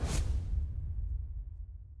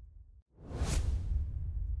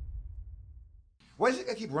 Why does the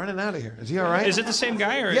guy keep running out of here? Is he all right? Is it the same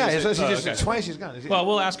guy? Or yeah, okay. Twice he's gone. Well,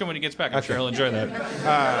 we'll ask him when he gets back. I'm sure he'll enjoy that.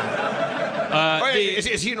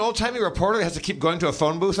 Is he an old-timey reporter that has to keep going to a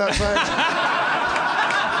phone booth outside?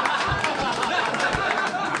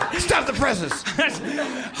 Stop the presses!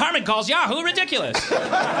 Harmon calls Yahoo ridiculous.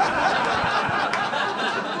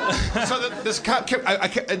 So this cop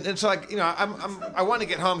kept, and so like, you know, I want to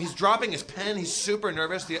get home. He's dropping his pen. He's super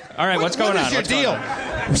nervous. All right, what's going on? What is your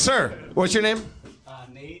deal, sir? What's your name?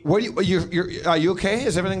 Nate. What are you okay?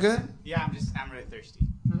 Is everything good? Yeah, I'm really thirsty.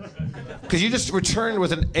 Because you just returned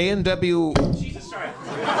with an A&W. Jesus, sorry.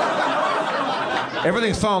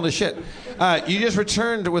 Everything's falling to shit. You just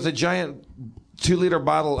returned with a giant 2-liter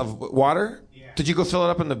bottle of water. Yeah. Did you go fill it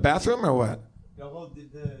up in the bathroom or what? No, well,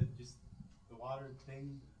 just the water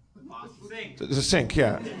thing. The sink. The sink,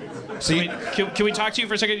 yeah. So can we talk to you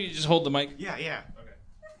for a second? You just hold the mic. Yeah.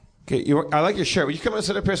 Okay, I like your shirt. Will you come and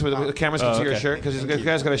sit up here so the cameras can see your shirt? Because this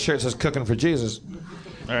guy's got a shirt that says "Cooking for Jesus."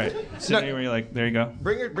 All right. Sit anywhere you like. There you go.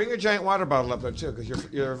 Bring your giant water bottle up there too, because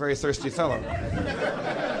you're a very thirsty fellow.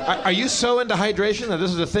 Are you so into hydration that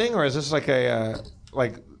this is a thing, or is this like a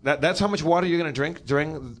that's how much water you're going to drink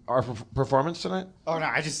during our performance tonight? Oh no,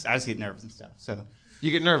 I just get nervous and stuff. So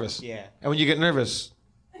you get nervous. Yeah. And when you get nervous,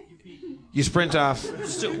 you sprint off.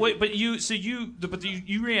 So wait, but you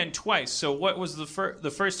ran twice. So what was the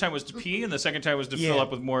first time was to pee, and the second time was to fill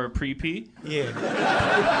up with more pre-pee? Yeah.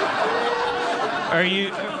 Are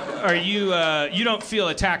you you don't feel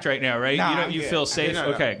attacked right now, right? No, you feel safe.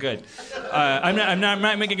 No. Okay, good. I'm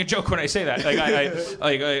not making a joke when I say that.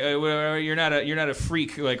 You're not a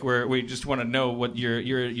freak. Like we just want to know what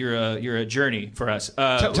you're a journey for us.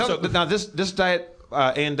 Now this diet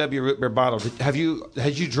A&W root beer bottle. Had you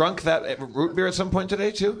drunk that root beer at some point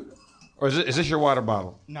today too, or is this your water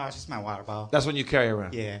bottle? No, it's just my water bottle. That's what you carry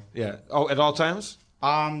around. Yeah. Yeah. Oh, at all times.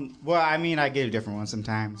 Well, I mean, I get a different one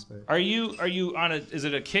sometimes, but. Are you on is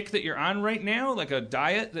it a kick that you're on right now, like a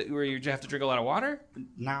diet where you have to drink a lot of water?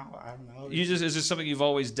 No, I don't know. Is this something you've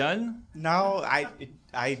always done? No,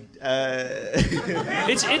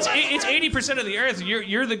 It's 80% of the earth.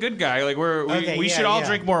 You're the good guy. Like we should all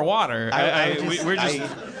drink more water. I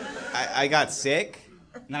got sick,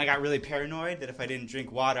 and then I got really paranoid that if I didn't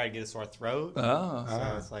drink water, I'd get a sore throat. Oh.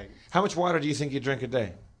 So it's like. How much water do you think you drink a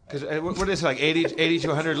day? Because what is it, like 80 to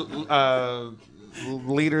 100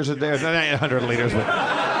 liters a day? Not 100 liters, but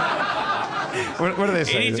what do they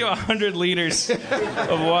say? 80 to 100 liters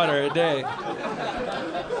of water a day.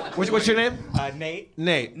 What's your name? Nate.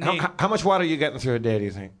 Nate. How much water are you getting through a day, do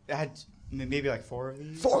you think? maybe like 4 of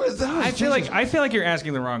these. 4 of those. I feel like you're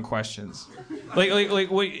asking the wrong questions. Wait,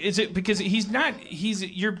 is it because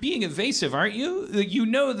you're being evasive, aren't you? Like, you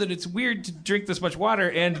know that it's weird to drink this much water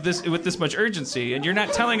and with this much urgency, and you're not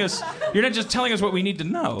just telling us what we need to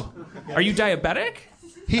know. Are you diabetic?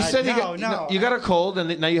 He said no. You got a cold,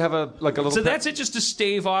 and now you have a little. So that's it, just to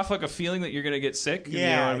stave off like a feeling that you're going to get sick.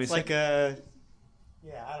 Yeah, it's like a.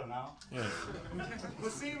 Yeah, I don't know. Yeah.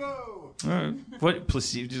 Placebo. What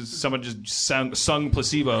placebo? Someone just sung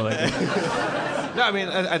placebo. Like No, I mean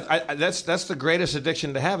that's the greatest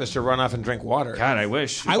addiction to have is to run off and drink water. God, I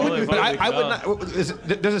wish. I would not.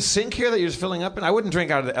 Does it sink here that you're just filling up? And I wouldn't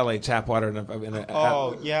drink out of the LA tap water.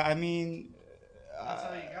 Yeah, I mean. That's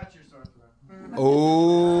how you got your sore throat.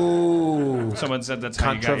 Oh. Someone said that's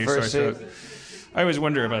how you got your sore throat. I always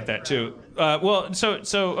wonder about that too.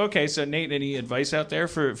 Okay. So Nate, any advice out there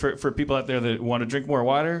for people out there that want to drink more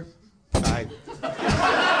water? I'm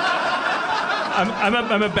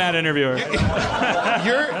a bad interviewer.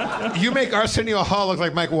 You make Arsenio Hall look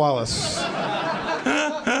like Mike Wallace.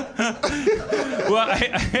 Well,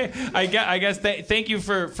 I guess thank you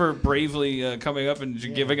for bravely coming up and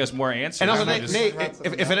giving us more answers. And also, Nate,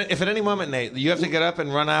 if at any moment, Nate, you have to get up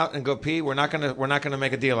and run out and go pee, we're not gonna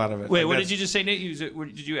make a deal out of it. Wait, what did you just say, Nate?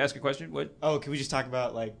 Did you ask a question? What? Oh, can we just talk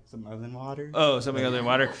about like something other than water? Oh, something other than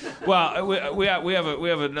water. Well, we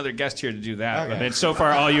have another guest here to do that. Okay. And so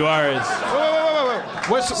far, all you are is.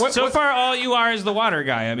 Wait. So far, all you are is the water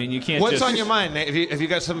guy. I mean, you can't. What's on your mind, Nate? Have you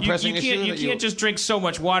got some pressing issue? You can't just drink so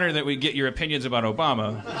much water that we get your opinions about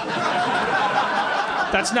Obama.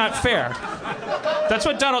 That's not fair. That's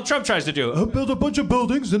what Donald Trump tries to do. I'll build a bunch of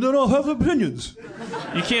buildings and then I'll have opinions.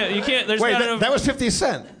 You can't. There's Wait, not enough. that was 50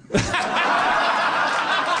 Cent.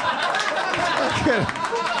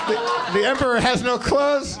 The emperor has no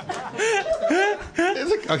clothes.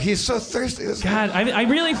 He's so thirsty. God, I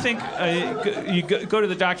really think you go to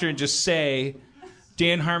the doctor and just say,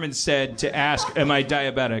 Dan Harmon said to ask, am I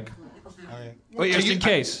diabetic? Wait, just in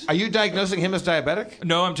case. Are you diagnosing him as diabetic?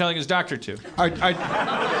 No, I'm telling his doctor to. Are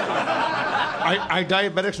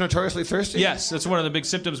diabetics notoriously thirsty? Yes, that's one of the big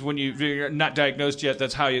symptoms when you're not diagnosed yet.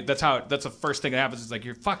 That's the first thing that happens. It's like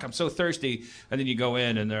I'm so thirsty, and then you go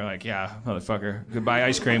in and they're like, yeah, motherfucker, goodbye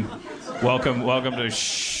ice cream, welcome to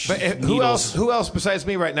who else besides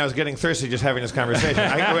me right now is getting thirsty just having this conversation?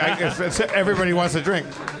 Everybody wants a drink.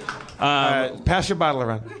 Pass your bottle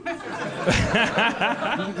around.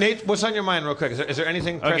 Nate, what's on your mind, real quick? Is there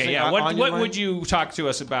anything pressing? Okay, yeah. On What your mind? would you talk to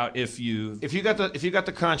us about if you got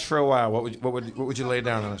the conch for a while? What would you lay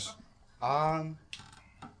down on us?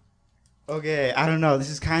 Okay, I don't know.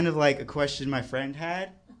 This is kind of like a question my friend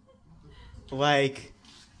had. Like,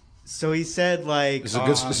 so he said like. This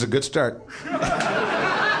is a good start.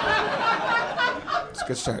 It's a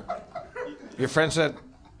good start. Your friend said.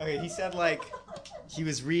 Okay, he said like he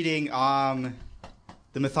was reading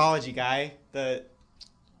the mythology guy, the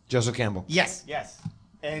Joseph Campbell. Yes.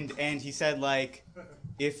 And he said like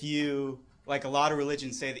if you like a lot of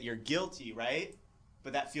religions say that you're guilty, right?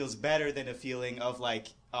 But that feels better than a feeling of like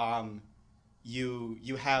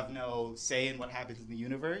you have no say in what happens in the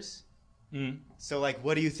universe. Mm. So like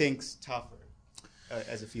what do you think's tougher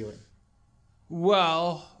as a feeling?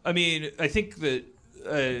 Well, I mean, I think that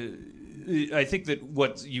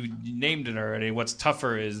what you named it already. What's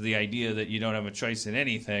tougher is the idea that you don't have a choice in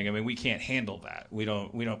anything. I mean, we can't handle that. We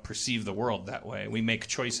don't perceive the world that way. We make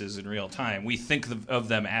choices in real time. We think of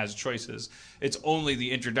them as choices. It's only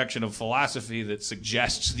the introduction of philosophy that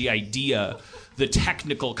suggests the idea, the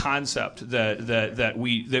technical concept that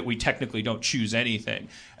we technically don't choose anything.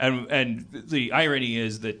 And the irony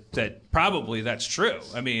is that probably that's true.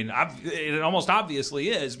 I mean, it almost obviously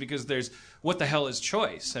is, because there's. What the hell is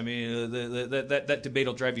choice? I mean, that debate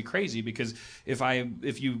will drive you crazy, because if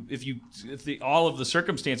all of the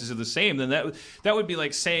circumstances are the same, then that would be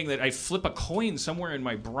like saying that I flip a coin somewhere in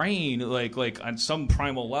my brain, like on some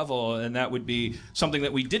primal level, and that would be something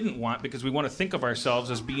that we didn't want, because we want to think of ourselves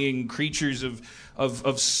as being creatures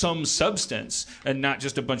of some substance and not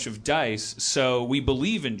just a bunch of dice. So we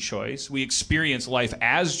believe in choice. We experience life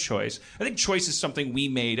as choice. I think choice is something we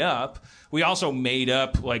made up. We also made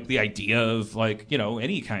up like the idea of like,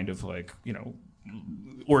 any kind of like,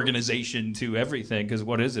 organization to everything, because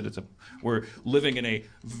what is it? We're living in a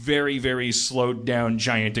very, very slowed down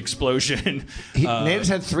giant explosion. Nate's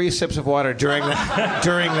had 3 sips of water during that.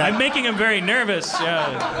 I'm making him very nervous.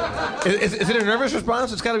 Yeah. Is it a nervous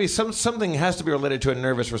response? It's got to be something has to be related to a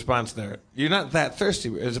nervous response there. You're not that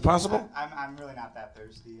thirsty. Is it possible? I'm really not that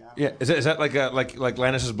thirsty. Yeah. Is that like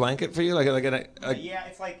Lannis's blanket for you? Yeah,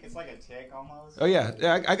 it's like a tick almost. Oh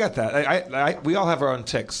yeah, I got that. We all have our own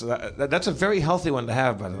ticks. That's a very healthy one to have.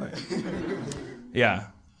 have, by the way. Yeah.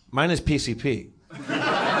 Mine is PCP.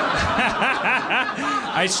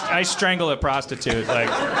 I strangle a prostitute. Like,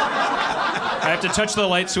 I have to touch the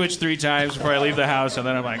light switch 3 times before I leave the house, and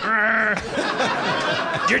then I'm like,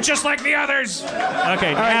 you're just like the others.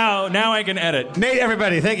 Okay, now I can edit. Nate,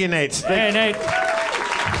 everybody. Thank you, Nate. Hey, Nate.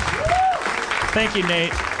 Thank you,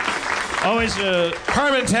 Nate. Always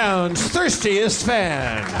Harmontown's thirstiest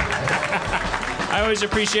fan. I always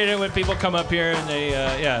appreciate it when people come up here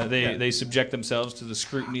and they subject themselves to the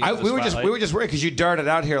scrutiny of the spotlight. We were just worried because you darted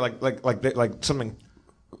out here like something.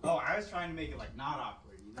 Oh, I was trying to make it like not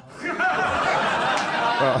awkward, you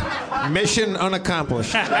know? Mission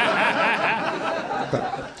unaccomplished.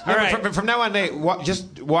 All right. From now on, Nate,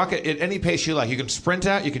 just walk at any pace you like. You can sprint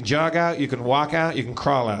out, you can jog out, you can walk out, you can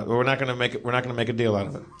crawl out. We're not going to make it. We're not going to make a deal out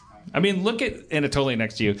of it. I mean, look at Anatoly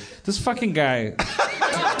next to you. This fucking guy.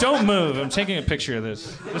 Don't move. I'm taking a picture of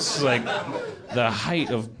this. This is like the height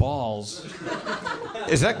of balls.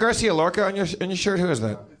 Is that Garcia Lorca on your shirt? Who is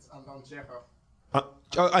that? It's Anton Chekhov.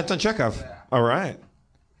 Anton Chekhov. Yeah. All right.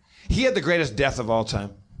 He had the greatest death of all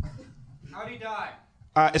time. How'd he die?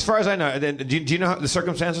 As far as I know, do you know the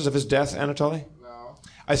circumstances of his death, Anatoly? No.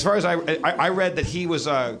 As far as I read that he was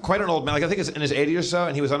quite an old man. Like I think it's in his 80s or so,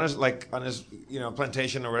 and he was on his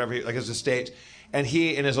plantation or whatever, like his estate, and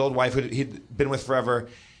he and his old wife, who he'd been with forever,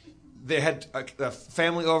 they had a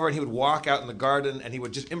family over, and he would walk out in the garden, and he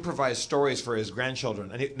would just improvise stories for his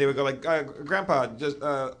grandchildren, and they would go like, "Grandpa, just,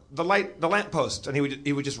 the lamppost," and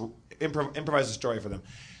he would just improvise a story for them.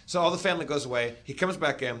 So all the family goes away. He comes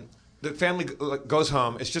back in. The family goes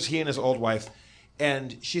home. It's just he and his old wife,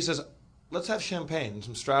 and she says, "Let's have champagne,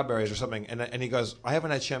 some strawberries or something." And he goes, "I haven't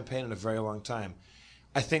had champagne in a very long time.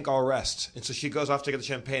 I think I'll rest." And so she goes off to get the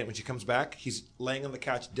champagne. When she comes back, he's laying on the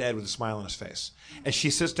couch dead with a smile on his face. And she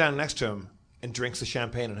sits down next to him and drinks the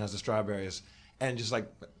champagne and has the strawberries. And just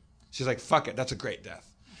like, she's like, "Fuck it, that's a great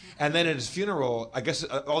death." And then at his funeral, I guess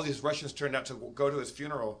all these Russians turned out to go to his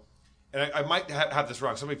funeral. And I might have this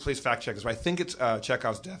wrong. Somebody please fact check this. But I think it's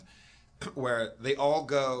Chekhov's death, where they all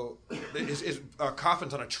go, his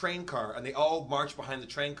coffin's on a train car, and they all march behind the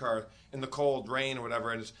train car in the cold rain or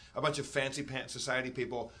whatever, and it's a bunch of fancy pants society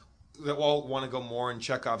people that all want to go mourn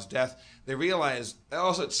Chekhov's death. They realize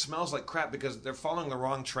also it smells like crap because they're following the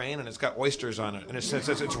wrong train, and it's got oysters on it, and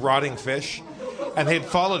it's rotting fish, and they had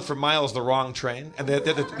followed for miles the wrong train, and they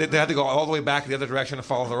had to go all the way back the other direction to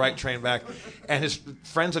follow the right train back. And his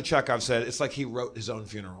friends of Chekhov said it's like he wrote his own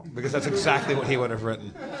funeral, because that's exactly what he would have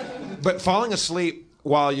written. But falling asleep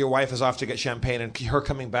while your wife is off to get champagne and her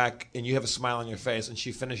coming back and you have a smile on your face and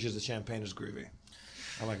she finishes the champagne is groovy.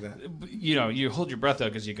 I like that. You know, you hold your breath though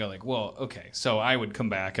because you go like, well, okay. So I would come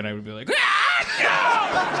back and I would be like, no!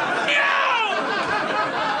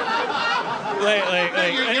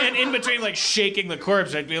 And in between like shaking the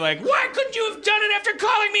corpse, I'd be like, why couldn't you have done it after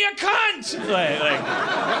calling me a cunt?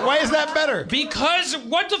 Why is that better? Because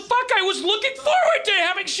what the fuck? I was looking forward to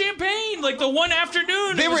having champagne like the one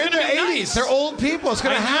afternoon. They were in their 80s. Nice. They're old people. It's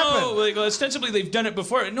gonna happen. Like, ostensibly they've done it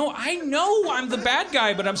before. No, I know I'm the bad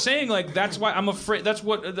guy, but I'm saying like that's why I'm afraid.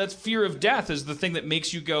 That's fear of death is the thing that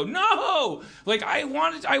makes you go no. Like I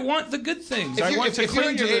want the good things. If I want to if you're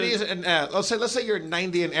in your cling to 80s and let's say you're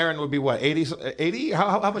 90 and Aaron would be what 80?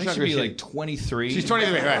 How much younger is she? Like 23. She's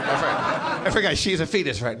 23, right? That's right. I forgot she's a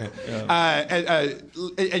fetus right now. Yeah.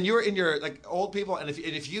 And you're in your like old people, and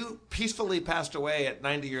if you peacefully passed away at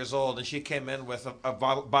 90 years old, and she came in with a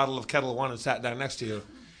bottle of Kettle One and sat down next to you,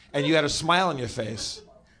 and you had a smile on your face.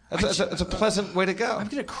 That's a pleasant way to go. I'm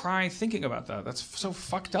gonna cry thinking about that. That's so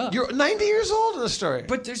fucked up. You're 90 years old in the story.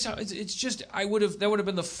 But it's just that would have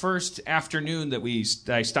been the first afternoon that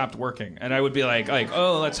I stopped working, and I would be like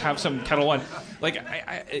oh let's have some Kettle One, like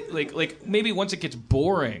I maybe once it gets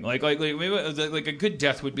boring, like maybe like a good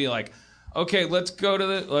death would be like, okay, let's go to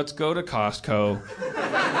Costco,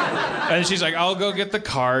 and she's like, I'll go get the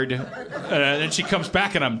card, and then she comes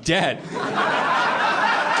back and I'm dead.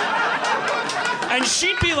 And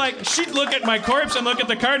she'd be like, she'd look at my corpse and look at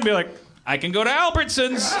the card and be like, I can go to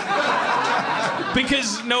Albertsons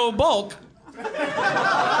because no bulk.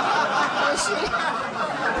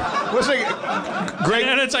 Greg,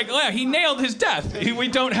 and it's like, yeah, he nailed his death. We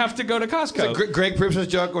don't have to go to Costco. So Greg Proops'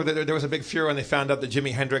 joke where there was a big furor when they found out that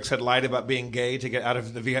Jimi Hendrix had lied about being gay to get out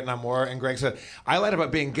of the Vietnam War, and Greg said, I lied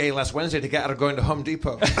about being gay last Wednesday to get out of going to Home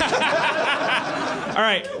Depot. All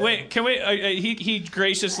right, wait, can we? He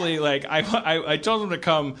graciously, like, I told him to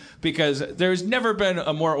come because there's never been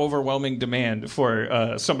a more overwhelming demand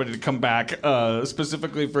for somebody to come back,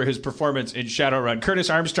 specifically for his performance in Shadowrun. Curtis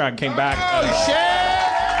Armstrong came back. Oh, shit!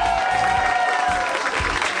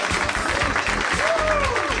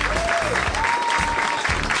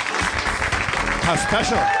 How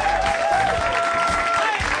special.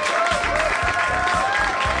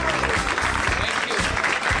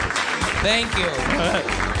 Thank you.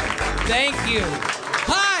 Thank you.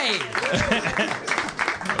 Hi.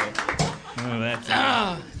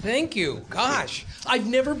 Thank you. Gosh, I've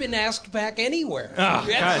never been asked back anywhere. Oh,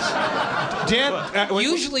 gosh. Dan,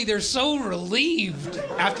 usually they're so relieved.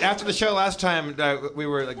 After the show last time, we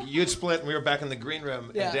were like, you'd split and we were back in the green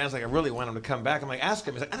room. Yeah. And Dan's like, I really want him to come back. I'm like, ask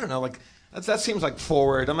him. He's like, I don't know. Like, that seems like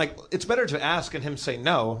forward. I'm like, it's better to ask and him say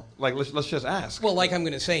no. Like, let's just ask. Well, like I'm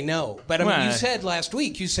going to say no. But I mean, you said last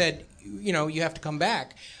week, you said, you know, you have to come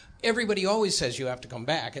back. Everybody always says you have to come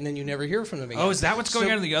back, and then you never hear from them again. Oh, is that what's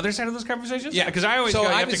going on the other side of those conversations? Yeah. Because I always go, you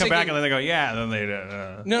have to come back, thinking, and then they go, yeah, then they...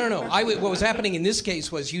 No. What was happening in this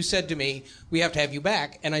case was you said to me, we have to have you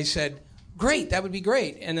back, and I said, great, that would be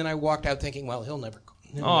great. And then I walked out thinking, well, he'll never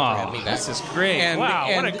have me back. This is great.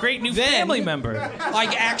 Wow, what a great new family member.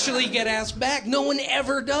 I actually get asked back. No one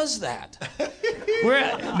ever does that.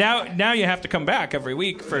 Now you have to come back every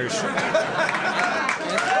week for sure.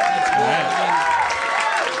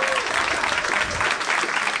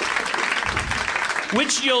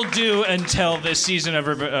 Which you'll do until this season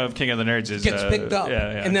of King of the Nerds gets picked up,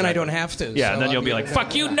 and then I don't have to. Yeah, and then you'll be like,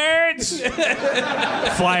 "Fuck you, nerds!"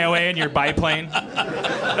 Fly away in your biplane.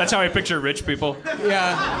 That's how I picture rich people.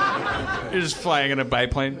 Yeah, you're just flying in a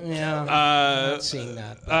biplane. Yeah, not seeing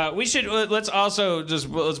that. We should let's also just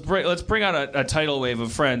let's bring out a tidal wave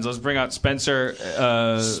of friends. Let's bring out Spencer.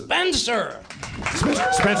 Spencer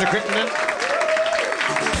Crittenden.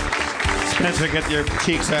 Spencer, get your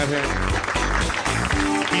cheeks out here.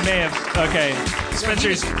 He may have. Okay,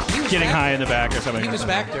 Spencer's getting high in the back or something. He was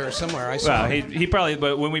back there somewhere. I saw. Well, he probably.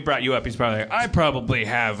 But when we brought you up, he's probably like, I probably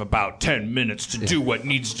have about 10 minutes to do what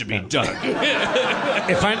needs to be done.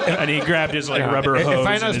 And he grabbed his rubber hose if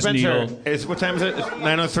I know and his Spencer, needle. what time is it? It's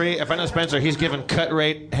 9:03. If I know Spencer, he's giving cut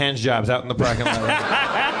rate hand jobs out in the parking lot.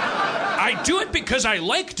 I do it because I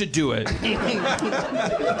like to do it.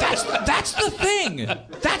 That's the thing.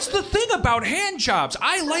 That's the thing about hand jobs.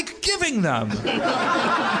 I like giving them. But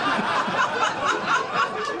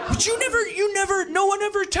no one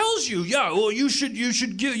ever tells you. Yeah, well, you should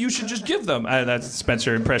just give them. That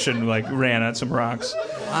Spencer impression ran on some rocks.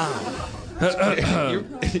 Wow.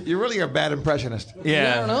 You really are a bad impressionist.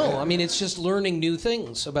 Yeah. I don't know. I mean, it's just learning new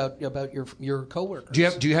things about your coworkers. Do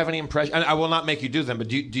you have any impressions? I will not make you do them,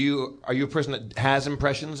 but are you a person that has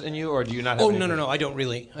impressions in you, or do you not have? Oh, no. I don't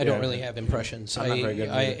really. I don't really have impressions. I'm not very good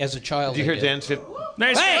as a child. Did you hear Dan's?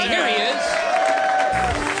 Nice. Hey, here he is.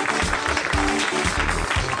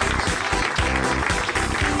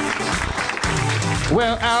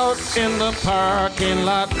 Well, out in the parking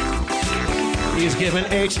lot, he's giving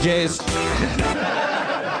HJs.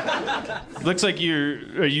 Looks like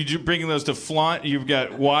are you bringing those to flaunt? You've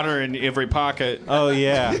got water in every pocket. Oh,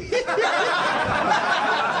 yeah.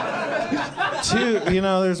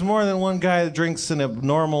 There's more than one guy that drinks an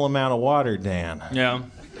abnormal amount of water, Dan. Yeah.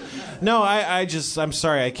 No, I'm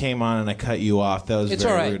sorry I came on and I cut you off. That was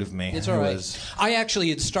very rude of me. It's all right. I actually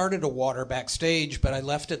had started a water backstage, but I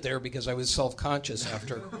left it there because I was self-conscious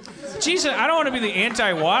after. Jesus, I don't want to be the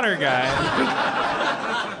anti-water guy.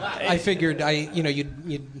 I figured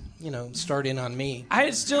you'd start in on me. I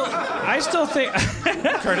still think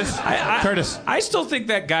Curtis. I still think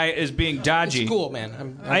that guy is being dodgy. It's cool,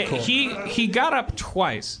 man. I'm cool. He got up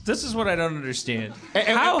twice. This is what I don't understand.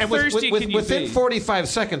 How thirsty can you be? Within 45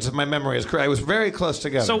 seconds, if my memory is correct, I was very close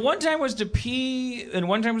together. So one time was to pee, and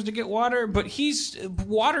one time was to get water. But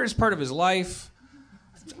water is part of his life.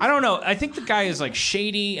 I don't know. I think the guy is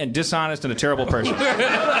shady and dishonest and a terrible person.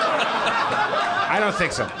 I don't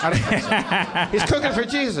think so. He's cooking for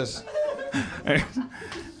Jesus.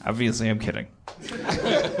 Obviously, I'm kidding.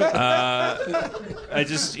 I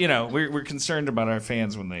just, we're concerned about our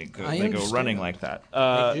fans when they go running like that.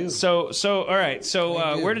 So, all right.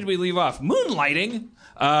 So, where did we leave off? Moonlighting.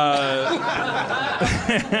 That's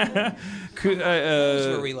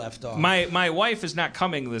where we left off. My wife is not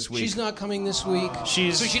coming this week. She's not coming this week.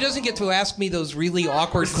 So she doesn't get to ask me those really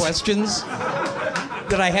awkward questions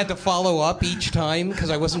that I had to follow up each time because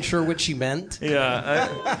I wasn't sure what she meant. Yeah.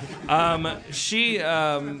 She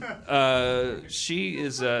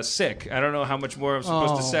is sick. I don't know how much more I'm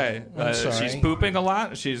supposed to say. I'm sorry. She's pooping a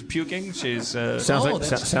lot. She's puking. She's sounds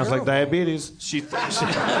like diabetes. She thought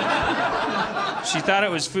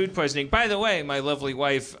it was food poisoning. By the way, my lovely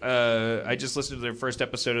wife, I just listened to their first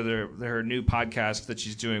episode of her new podcast that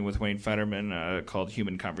she's doing with Wayne Fetterman called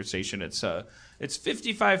Human Conversation. It's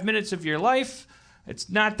 55 minutes of your life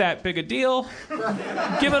It's not that big a deal.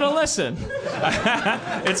 Give it a listen.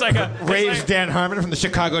 It's like a Raves Dan Harmon from the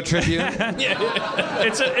Chicago Tribune.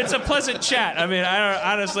 It's a pleasant chat. I mean,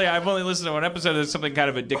 honestly, I've only listened to one episode. There's something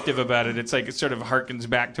kind of addictive about it. It's like it sort of harkens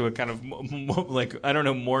back to a kind of like, I don't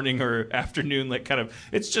know, morning or afternoon, like kind of.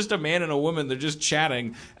 It's just a man and a woman. They're just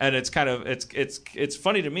chatting, and it's kind of it's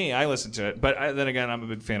funny to me. I listen to it, but then again, I'm a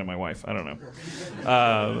big fan of my wife. I don't know.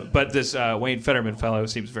 But this Wayne Fetterman fellow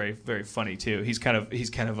seems very, very funny too. He's kind of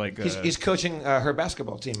like he's coaching her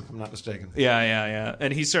basketball team, if I'm not mistaken. Yeah.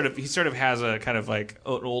 And he sort of has a kind of like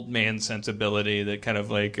an old man sensibility that kind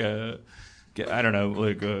of like I don't know,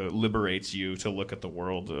 like liberates you to look at the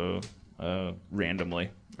world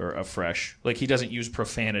randomly or afresh. Like he doesn't use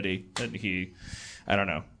profanity, and I don't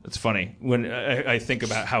know. It's funny when I think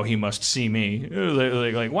about how he must see me.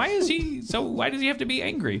 Like why does he have to be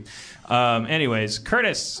angry? Anyways,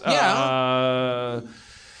 Curtis. Yeah.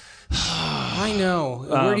 I know.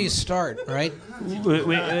 Where do you start, right?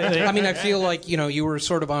 I mean, I feel like, you were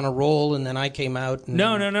sort of on a roll, and then I came out. And...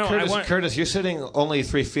 No. Curtis, you're sitting only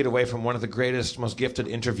 3 feet away from one of the greatest, most gifted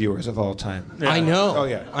interviewers of all time. Yeah. I know. Oh,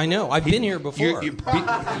 yeah. I know. I've been here before. Be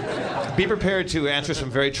prepared to answer some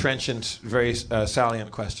very trenchant, very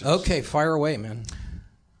salient questions. Okay, fire away, man.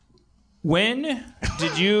 When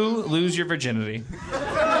did you lose your virginity?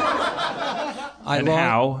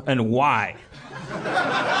 How and why?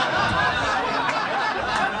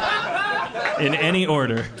 In any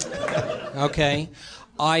order. Okay.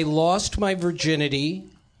 I lost my virginity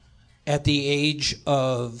at the age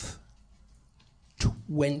of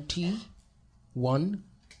 21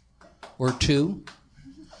 or 2.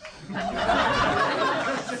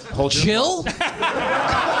 Hold Jill?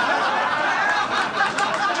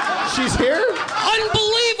 She's here?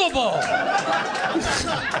 Unbelievable!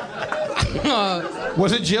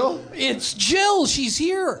 Was it Jill? It's Jill. She's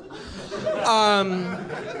here.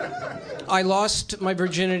 I lost my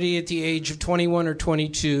virginity at the age of 21 or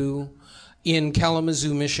 22 in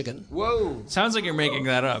Kalamazoo, Michigan. Whoa. Sounds like you're making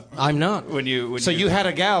that up. I'm not. So you had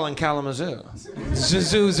a gal in Kalamazoo.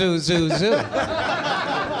 Zoo.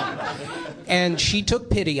 And she took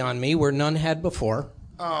pity on me where none had before.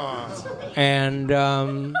 Oh.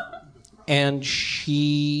 And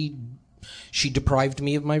she deprived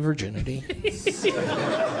me of my virginity.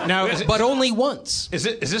 Now, but only once. Is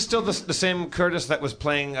this still the same Curtis that was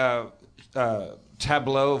playing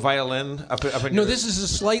tableau violin up in No, this is a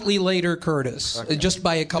slightly later Curtis, just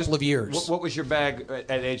by a couple of years. What was your bag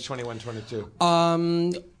at age 21, 22?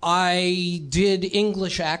 I did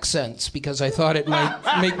English accents because I thought it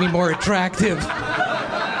might make me more attractive.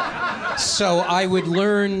 So I would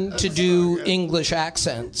learn to do English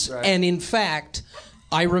accents. Right. And in fact,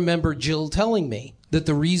 I remember Jill telling me that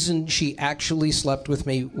the reason she actually slept with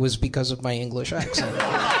me was because of my English accent.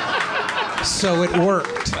 So it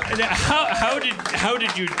worked. How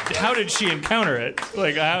did she encounter it?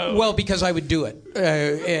 Like how? Well, because I would do it.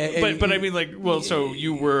 But I mean, like, well, so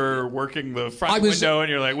you were working the front window, and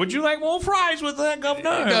you're like, "Would you like more fries with that,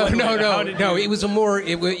 governor?" No. It was a more.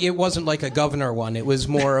 It wasn't like a governor one. It was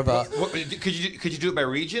more of a. Could you do it by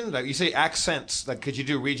region? Like you say accents. Like could you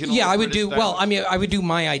do regional? Yeah, I would do. Well, I mean, I would do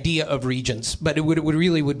my idea of regions, but it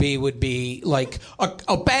would be like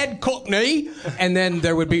a bad Cockney, and then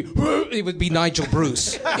there would be it would be Nigel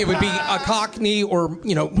Bruce. It would be a Cockney or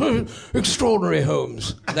extraordinary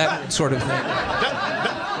Holmes, that sort of thing.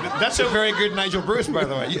 That's a very good Nigel Bruce, by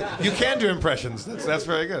the way. You can do impressions. That's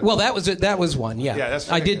very good. Well, that was it. That was one. Yeah.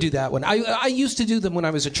 That's I did do that one. I used to do them when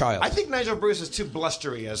I was a child. I think Nigel Bruce is too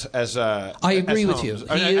blustery as I agree with you.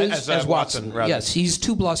 He is as Watson. Rather. Yes, he's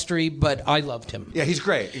too blustery, but I loved him. Yeah, he's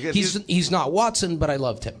great. He's not Watson, but I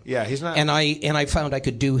loved him. Yeah, he's not. And I found I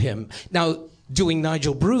could do him. Now, doing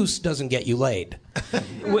Nigel Bruce doesn't get you laid.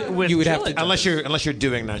 You would have to, unless you're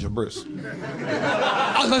doing Nigel Bruce.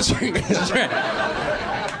 Unless you're that's right.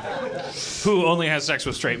 Who only has sex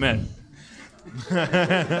with straight men.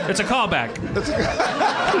 It's a callback.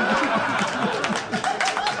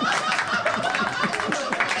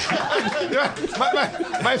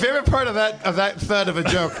 My favorite part of that thud of a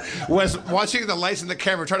joke was watching the lights and the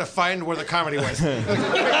camera trying to find where the comedy was.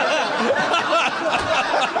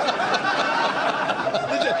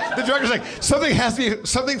 The director's like, something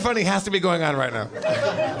funny has to be going on right now.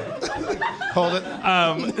 Hold it.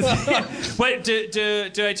 But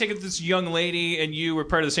did I take it this young lady and you were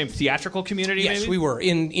part of the same theatrical community? Yes, maybe? we were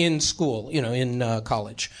in school, in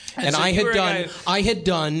college, and so I had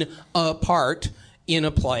done a part in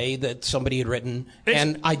a play that somebody had written,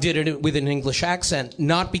 and I did it with an English accent,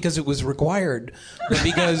 not because it was required, but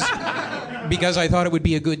because I thought it would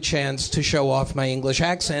be a good chance to show off my English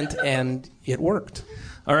accent, and it worked.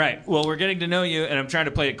 All right. Well, we're getting to know you, and I'm trying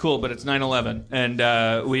to play it cool, but it's 9/11, and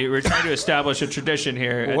we're trying to establish a tradition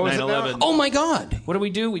here at 9/11. Oh my God! What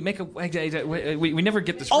do? We make a we never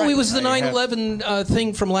get this. Oh, right. it was the 9/11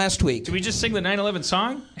 thing from last week. Did we just sing the 9/11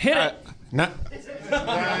 song? Hit it.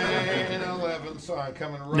 9/11 song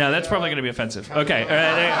coming right. No, that's probably going to be offensive. Okay.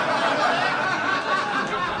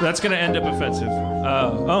 That's going to end up offensive.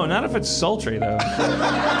 Oh, not if it's sultry though.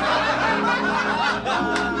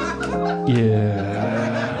 Yeah.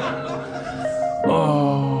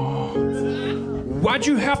 Oh. Why'd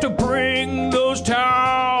you have to bring those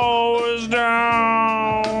towers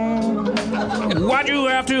down? Why'd you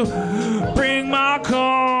have to bring my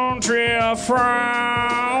country a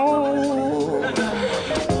frown?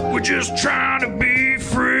 We're just trying to be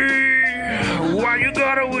free. Why you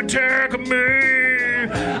gotta attack me?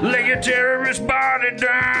 Lay your terrorist body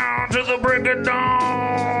down to the break of dawn.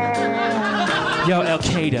 Yo,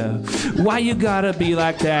 Al-Qaeda, why you gotta be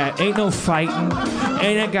like that? Ain't no fighting.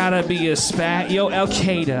 Ain't it gotta be a spat? Yo,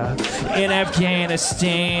 Al-Qaeda in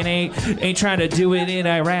Afghanistan ain't trying to do it in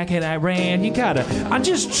Iraq and Iran. I'm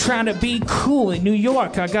just trying to be cool in New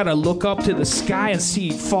York. I gotta look up to the sky and see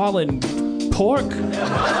fallen pork.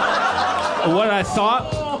 What I thought,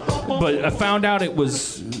 but I found out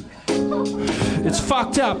it's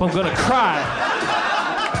fucked up. I'm gonna cry.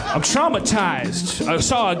 I'm traumatized. I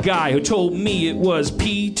saw a guy who told me it was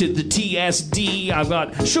P to the TSD. I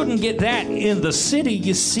thought, shouldn't get that in the city,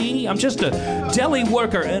 you see. I'm just a deli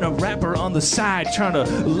worker and a rapper on the side, trying to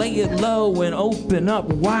lay it low and open up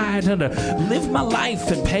wide, trying to live my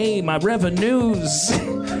life and pay my revenues.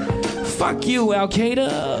 Fuck you, Al-Qaeda.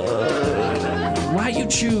 Why you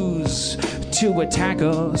choose to attack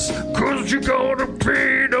us? 'Cause you gotta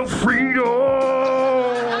pay the freedom.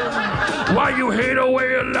 Why you hate a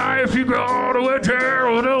way of life? You gotta attack.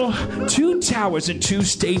 2 towers and 2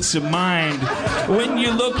 states of mind. When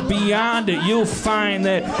you look beyond it, you'll find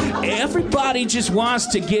that everybody just wants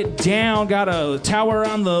to get down. Got a tower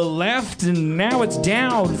on the left and now it's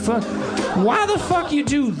down. Why the fuck you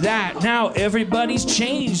do that? Now everybody's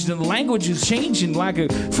changed and the language is changing like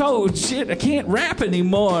oh shit, I can't rap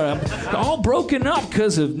anymore. I'm all broken up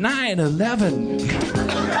because of 9/11.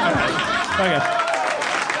 Okay.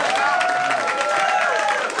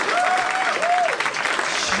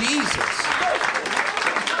 Jesus.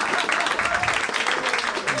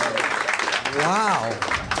 Wow.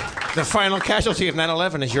 The final casualty of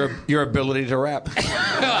 9/11 is your ability to rap.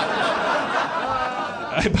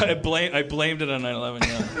 I blamed it on 9/11.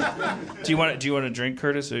 Yeah. Do you want a drink,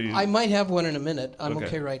 Curtis? Or I might have one in a minute. I'm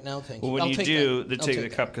okay right now, thank you. Well, when you do, take the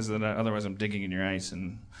that. cup because otherwise I'm digging in your ice,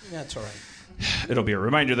 and That's all right. it'll be a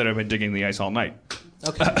reminder that I've been digging the ice all night.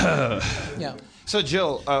 Okay. Yeah. So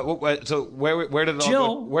Jill, where did it all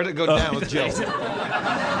go? Where did it go down with Jill?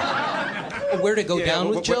 Where to go down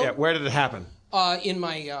with Jill? Where did it happen? In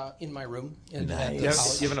my room. At the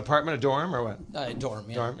You have an apartment, a dorm, or what? Dorm.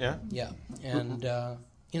 Yeah. Dorm, yeah. Yeah. And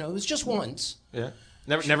it was just once. Yeah.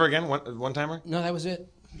 Never again. One timer. No, that was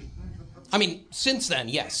it. I mean, since then,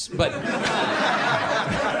 yes, but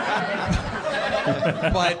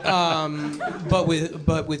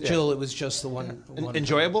with Jill, it was just the one.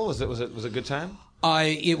 Enjoyable? Was it a good time?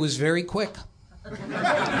 It was very quick.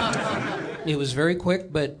 It was very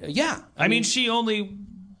quick, but yeah. I mean, she only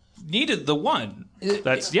needed the one. It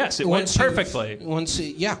went perfectly. Once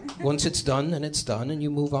it's done, then it's done, and you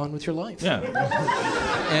move on with your life. Yeah.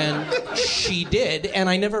 And she did, and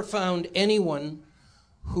I never found anyone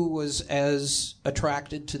who was as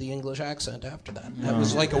attracted to the English accent after that. That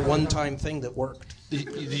was like a one-time thing that worked.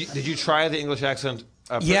 Did you try the English accent?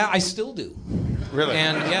 Yeah, I still do. Really?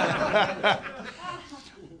 And yeah.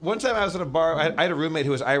 One time I was at a bar. I had a roommate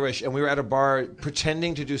who was Irish, and we were at a bar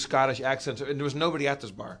pretending to do Scottish accents, and there was nobody at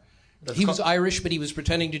this bar. He was Irish, but he was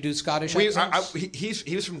pretending to do Scottish accents?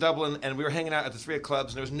 He was from Dublin, and we were hanging out at the 3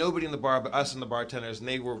 clubs, and there was nobody in the bar but us and the bartenders, and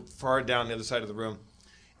they were far down the other side of the room.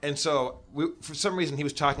 And so, for some reason, he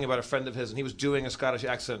was talking about a friend of his, and he was doing a Scottish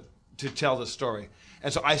accent to tell the story.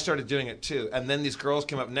 And so I started doing it too. And then these girls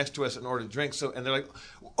came up next to us and ordered drinks. And they're like,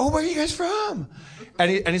 "Oh, where are you guys from?" And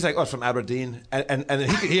he's like, "Oh, it's from Aberdeen." And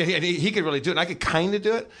he could really do it, and I could kind of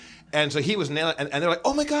do it. And so he was nailing it. And they're like,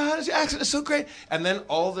 "Oh my God, his accent is so great." And then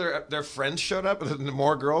all their friends showed up, and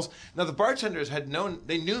more girls. Now the bartenders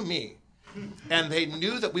they knew me. And they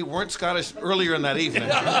knew that we weren't Scottish earlier in that evening.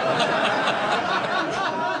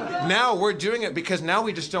 Now we're doing it because now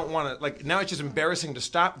we just don't want to, now it's just embarrassing to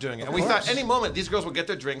stop doing it. And we thought any moment these girls will get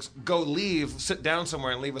their drinks, go leave, sit down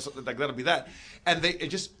somewhere and leave us, that'll be that. And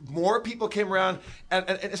more people came around, and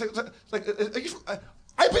it's like are you from,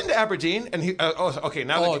 I've been to Aberdeen, and he. Okay,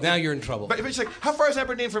 now. Oh, now you're in trouble. But he's like, how far is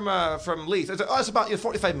Aberdeen from Leith? I was like, it's about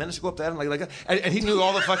 45 minutes to go up there, and and he knew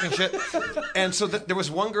all the fucking shit. And so there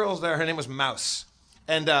was one girl there. Her name was Mouse,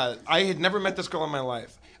 and I had never met this girl in my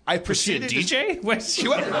life. I proceeded. Was she a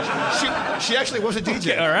DJ? She actually was a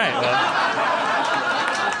DJ. Okay, all right.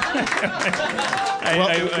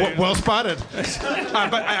 Well spotted.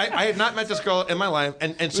 But I had not met this girl in my life,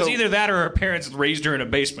 and so it was either that or her parents raised her in a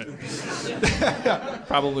basement.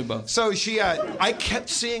 Probably both. So I kept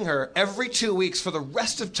seeing her every 2 weeks for the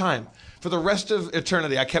rest of time. For the rest of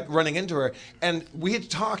eternity, I kept running into her, and we had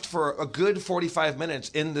talked for a good 45 minutes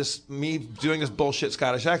in me doing this bullshit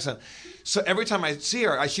Scottish accent. So every time I'd see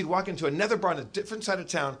her, she'd walk into another bar on a different side of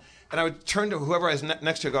town, and I would turn to whoever I was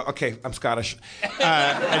next to and go, okay, I'm Scottish. And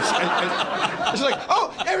she's like,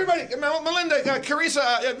 oh, everybody, Melinda,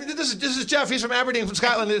 Carissa, this is Jeff. He's from Aberdeen, from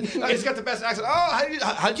Scotland. He's got the best accent. Oh,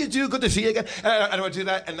 how do you do? Good to see you again. And I would do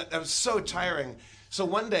that, and that was so tiring. So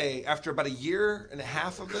one day, after about a year and a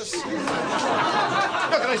half of this,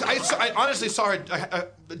 I honestly saw her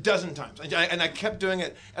a dozen times, and I kept doing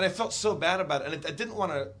it, and I felt so bad about it, and I didn't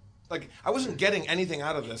want to. I wasn't getting anything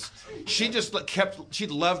out of this. She just she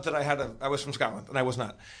loved that I was from Scotland, and I was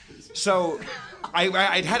not. So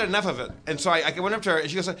I'd had enough of it. And so I went up to her, and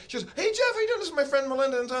she goes, hey, Jeff, how you doing? This is my friend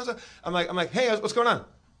Melinda. And so I'm like, hey, what's going on?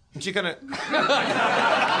 And she kind of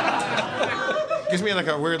gives me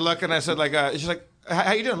a weird look, and I said, she's like,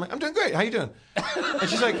 how you doing? I'm like, I'm doing great. How you doing? And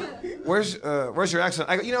she's like, where's your accent?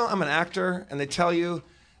 I go, I'm an actor, and they tell you,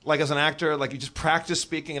 as an actor, you just practice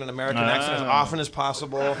speaking in an American accent as often as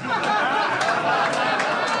possible, just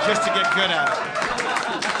to get good at it.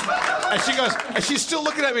 And she goes, and she's still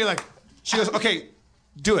looking at me she goes, okay,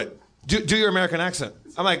 do it. Do your American accent.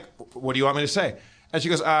 I'm like, what do you want me to say? And she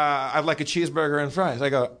goes, I'd like a cheeseburger and fries. I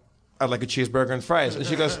go, I'd like a cheeseburger and fries. And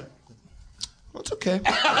she goes, well, it's okay.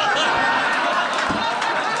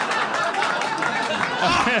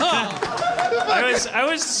 I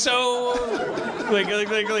was so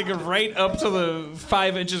right up to the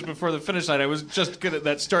 5 inches before the finish line. I was just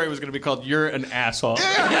that story was gonna be called "You're an Asshole."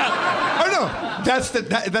 Yeah. Oh no,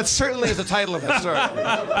 that certainly is the title of that story.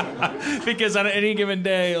 Because on any given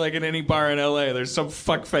day, in any bar in LA, there's some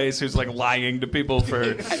fuckface who's lying to people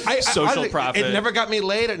for social profit. It never got me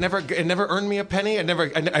laid. It never earned me a penny.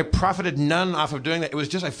 I profited none off of doing that. It was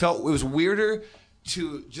just I felt it was weirder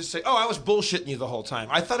to just say, oh, I was bullshitting you the whole time.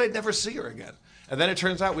 I thought I'd never see her again. And then it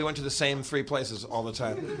turns out we went to the same 3 places all the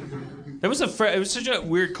time. It was such a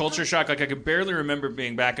weird culture shock. I could barely remember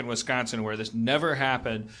being back in Wisconsin where this never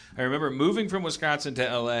happened. I remember moving from Wisconsin to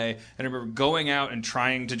LA, and I remember going out and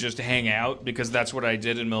trying to just hang out because that's what I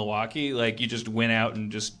did in Milwaukee. You just went out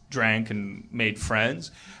and just drank and made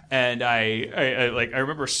friends. And I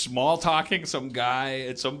remember small talking some guy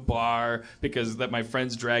at some bar because that my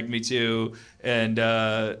friends dragged me to, and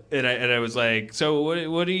I was like, so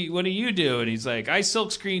what do you do? And he's like, I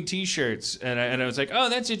silk screen T-shirts, and I was like, oh,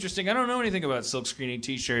 that's interesting. I don't know anything about silk screening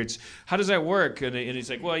T-shirts. How does that work? And he's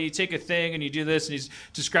like, well, you take a thing and you do this, and he's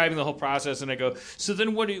describing the whole process. And I go, so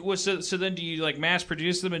then so then do you mass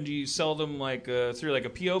produce them and do you sell them through a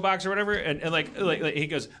PO box or whatever? And he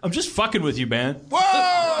goes, I'm just fucking with you, man.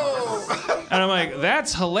 Whoa! And I'm like,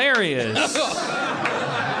 that's hilarious.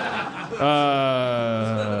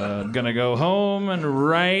 I'm gonna go home and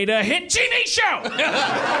write a hit TV show.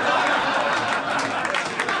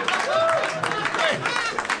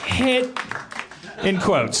 Hit in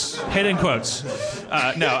quotes. Hit in quotes.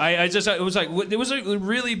 No, it was a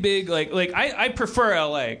really big I prefer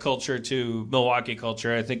LA culture to Milwaukee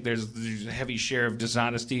culture. I think there's a heavy share of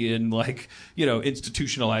dishonesty and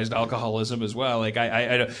institutionalized alcoholism as well.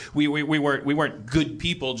 We weren't good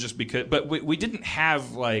people just because, but we didn't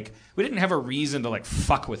have a reason to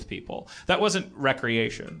fuck with people. That wasn't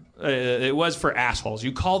recreation. It was for assholes.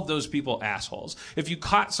 You called those people assholes. If you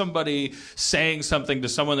caught somebody saying something to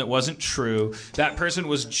someone that wasn't true, that person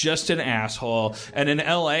was just an asshole. And in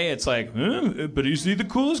LA, it's but is he the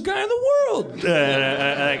coolest guy in the world?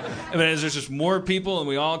 There's just more people, and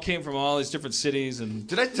we all came from all these different cities. And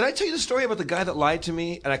did I tell you the story about the guy that lied to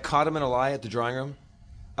me, and I caught him in a lie at the drawing room?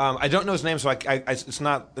 I don't know his name, so it's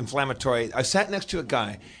not inflammatory. I sat next to a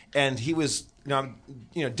guy, and he was,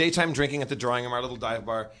 daytime drinking at the drawing room, our little dive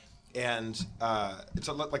bar, and it's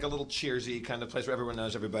like a little cheersy kind of place where everyone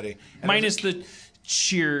knows everybody. And minus the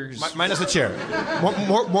cheers. Minus the cheer.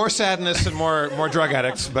 More sadness and more drug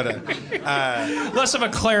addicts, but less of a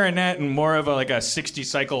clarinet and more of a 60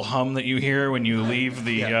 cycle hum that you hear when you leave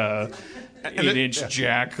the 8-inch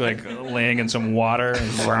jack like laying in some water.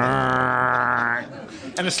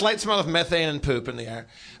 And a slight smell of methane and poop in the air.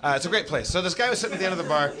 It's a great place. So this guy was sitting at the end of the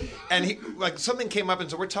bar, and he something came up,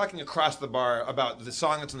 and so we're talking across the bar about the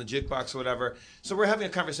song that's in the jukebox or whatever. So we're having a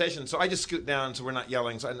conversation. So I just scoot down so we're not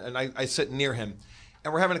yelling. So and I sit near him,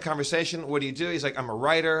 and we're having a conversation. What do you do? He's like, I'm a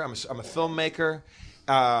writer. I'm a filmmaker.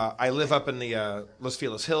 I live up in the Los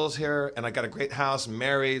Feliz Hills here, and I got a great house. I'm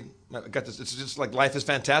married. I got this. It's just like life is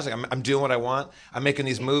fantastic. I'm doing what I want. I'm making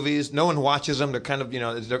these movies. No one watches them. They're kind of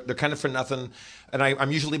they're kind of for nothing. And I'm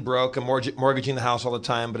usually broke. I'm mortgaging the house all the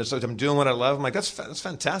time. But I'm doing what I love. I'm like that's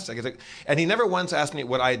fantastic. And he never once asked me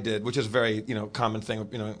what I did, which is a very common thing.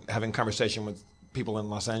 Having conversation with people in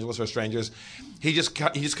Los Angeles or strangers. He just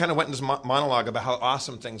kind of went in this monologue about how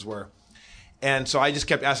awesome things were. And so I just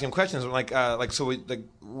kept asking him questions. I'm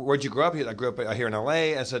where'd you grow up? I grew up here in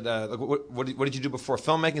L.A. I said, what did you do before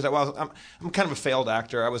filmmaking? He's like, well, I'm kind of a failed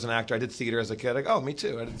actor. I was an actor. I did theater as a kid. Oh, me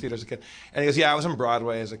too. I did theater as a kid. And he goes, yeah, I was on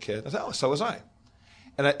Broadway as a kid. I said, oh, so was I.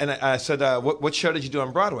 And I said, what show did you do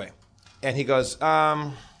on Broadway? And he goes,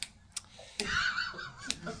 I'm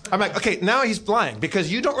like, okay, now he's lying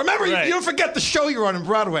because you don't remember. Right. You don't forget the show you were on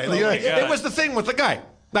Broadway. It was the thing with the guy.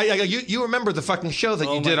 You remember the fucking show that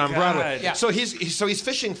you did on Broadway. Yeah. So he's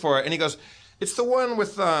fishing for it, and he goes, it's the one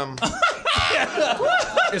with it's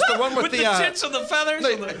the one with the tits and the feathers.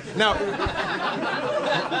 Now,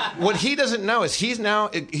 what he doesn't know is he's now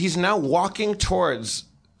walking towards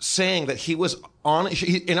saying that he was on.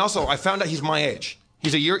 And also, I found out he's my age.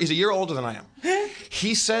 He's a year older than I am.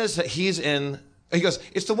 He says that he's in. He goes,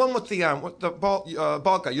 it's the one with the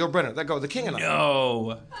bald guy, Yul Brynner. That go, The King and I.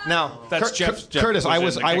 No. Now, that's Jeff Curtis. I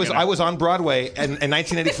was on Broadway in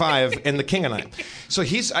 1985 in The King and I. So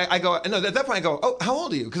I go, at that point I go, oh, how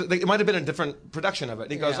old are you? Because it might have been a different production of it.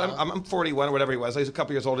 And he goes, I'm 41 or whatever he was. He's a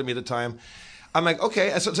couple years older than me at the time. I'm like,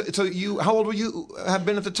 okay. So you, how old were you have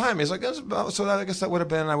been at the time? He's like, I guess I would have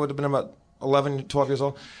been about 11, 12 years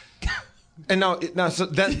old. And now so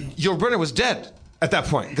then Yul Brynner was dead. At that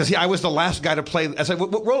point, because I was the last guy to play. I said,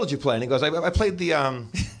 "What role did you play?" And he goes, "I played the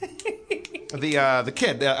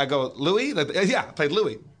kid." I go, "Louis?" Yeah, I played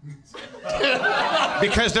Louis.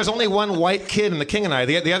 Because there's only one white kid in The King and I.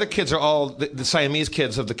 The other kids are all the Siamese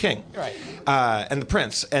kids of the king, right? And the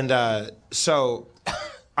prince. And so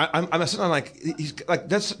I'm sitting there like, he's like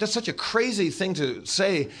that's such a crazy thing to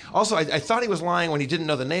say. Also, I thought he was lying when he didn't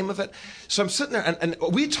know the name of it. So I'm sitting there, and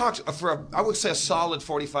we talked for I would say a solid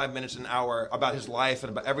 45 minutes, an hour about his life and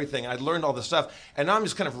about everything. And I learned all this stuff, and now I'm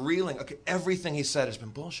just kind of reeling. Okay, everything he said has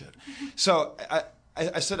been bullshit. So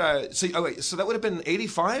I said, so that would have been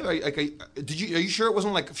 85. Are you sure it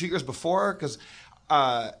wasn't like a few years before? Because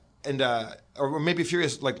or maybe a few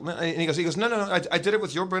years like. And he goes, no. I did it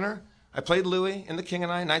with Yul Brynner. I played Louis in The King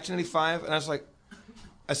and I, 1985, and I was like,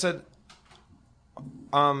 I said,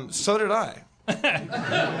 so did I.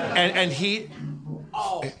 and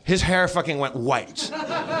his hair fucking went white.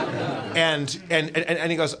 And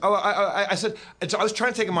he goes, I said, and so I was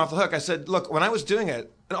trying to take him off the hook. I said, look, when I was doing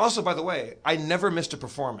it, and also, by the way, I never missed a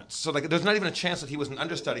performance. So there's not even a chance that he was an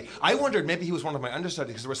understudy. I wondered maybe he was one of my understudies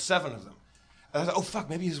because there were 7 of them. And I thought, oh, fuck,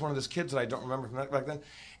 maybe he's one of those kids that I don't remember from back then.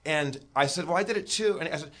 And I said, well, I did it too. And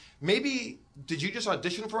I said, maybe, did you just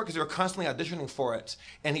audition for it? Because they were constantly auditioning for it.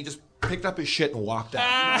 And he just picked up his shit and walked out.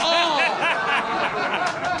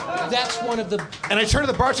 That's one of the... And I turned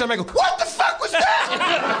to the bartender and I go, what the fuck was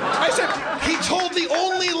that? I said, he told the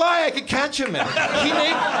only lie I could catch him in.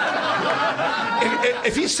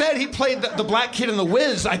 If he said he played the black kid in The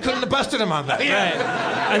Wiz, I couldn't have busted him on that.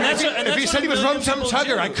 Yeah. Right. If he said he was Rum Tum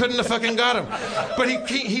Tugger, I couldn't have fucking got him. But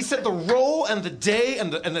he said the role and the day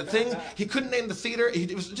and the thing. He couldn't name the theater.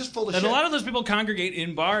 It was just full of shit. And a lot of those people congregate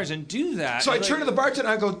in bars and do that. So I turned to the bartender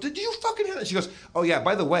and I go, did you fucking hear that? She goes, oh yeah,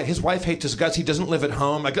 by the way, his wife hates his guts. He doesn't live at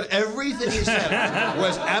home. Like everything he said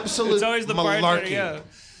was absolute it's always the malarkey. Bartender, yeah.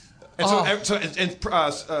 And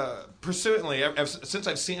pursuantly, since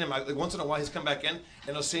I've seen him, once in a while he's come back in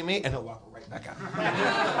and he'll see me and he'll walk right back out.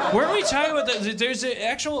 Weren't we talking about that? There's an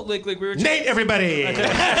actual like we were. Nate, everybody. We're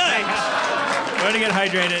gonna get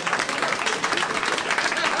hydrated.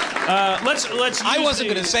 Let's. I wasn't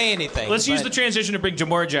going to say anything. Let's use the transition to bring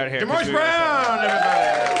Demorge out here. Demorge Brown,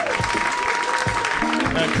 everybody.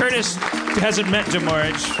 Curtis hasn't met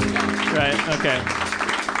Demorge. Right. Okay.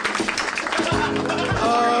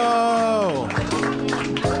 Oh.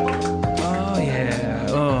 Oh yeah.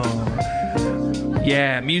 Oh.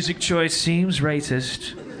 Yeah. Music choice seems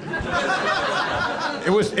racist.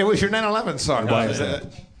 It was your 9/11 song.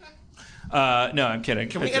 Oh, No, I'm kidding.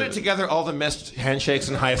 Can we edit together all the missed handshakes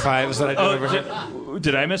and high fives that I did over here?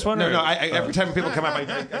 Did I miss one? No. Every time people come up, I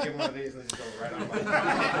give them one of these and they just go right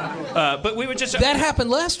on. But we would just. That happened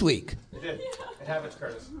last week. It did. It happens,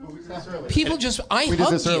 Curtis. People just. I We hugged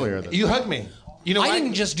did this earlier. You hugged me. You know I why?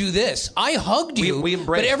 didn't just do this. I hugged you. We but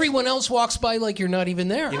embraced. everyone else walks by like you're not even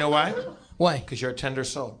there. You know why? Why? Because you're a tender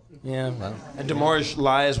soul. Yeah, well. And Demorge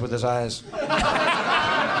lies with his eyes.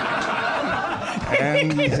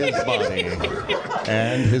 And his body.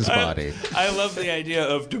 And his body. I love the idea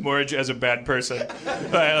of Demorge as a bad person. Like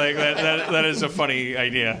that is a funny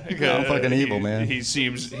idea. Yeah, I'm fucking evil, man. He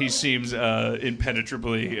seems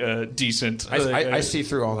impenetrably decent. I see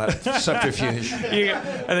through all that subterfuge.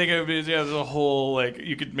 I think there's a whole, like,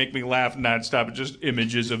 you could make me laugh nonstop with just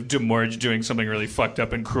images of Demorge doing something really fucked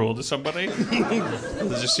up and cruel to somebody. It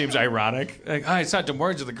just seems ironic. Like, I saw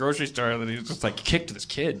Demorge at the grocery store and he was just like kicked this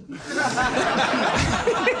kid.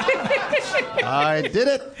 I did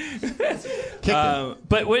it.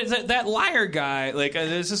 But with that liar guy, like,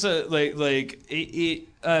 this is a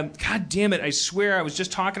God damn it! I swear I was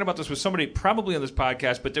just talking about this with somebody probably on this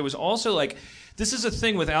podcast, but there was also like, this is a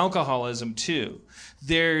thing with alcoholism too.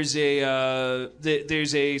 There's a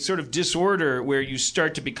sort of disorder where you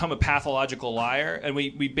start to become a pathological liar, and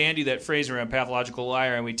we bandy that phrase around pathological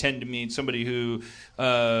liar, and we tend to mean somebody who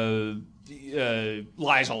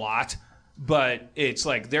lies a lot. But it's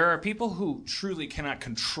like there are people who truly cannot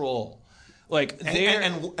control. Like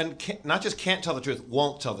and can't, not just can't tell the truth,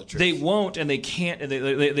 won't tell the truth. They won't, and they can't, and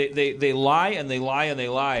they lie and they lie and they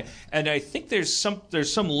lie. And I think there's some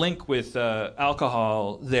link with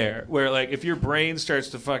alcohol there, where like if your brain starts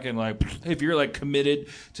to fucking like, if you're like committed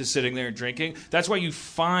to sitting there and drinking, that's why you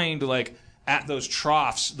find like at those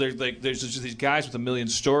troughs, there's just these guys with a million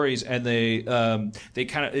stories, and they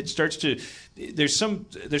kind of, it starts to, there's some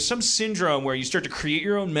syndrome where you start to create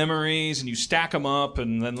your own memories and you stack them up,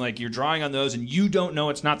 and then like you're drawing on those, and you don't know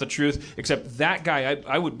it's not the truth. Except that guy,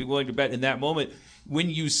 I would be willing to bet in that moment when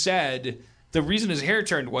you said the reason his hair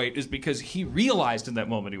turned white is because he realized in that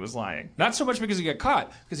moment he was lying, not so much because he got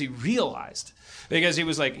caught, because he realized. Because he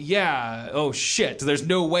was like, yeah, oh shit, there's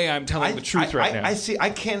no way I'm telling the truth right now.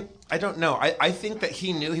 I don't know. I think that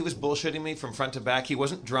he knew he was bullshitting me from front to back. He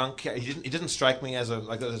wasn't drunk. He didn't strike me as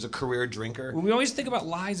a career drinker. We always think about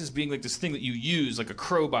lies as being like this thing that you use, like a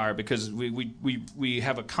crowbar, because we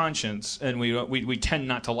have a conscience, and we tend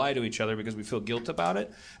not to lie to each other because we feel guilt about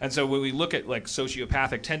it. And so when we look at like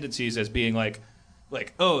sociopathic tendencies as being like,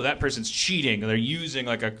 oh, that person's cheating, and they're using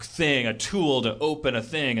like a tool to open a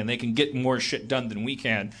thing, and they can get more shit done than we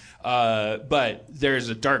can. But there's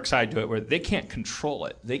a dark side to it where they can't control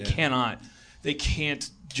it. They can't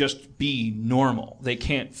just be normal. They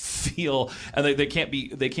can't feel, and they can't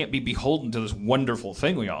be beholden to this wonderful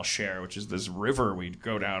thing we all share, which is this river we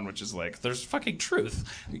go down, which is like, there's fucking truth.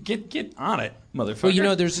 Get on it, motherfucker. Well, you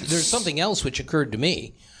know, there's something else which occurred to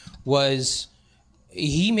me, was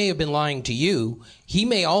he may have been lying to you. He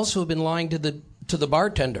may also have been lying to the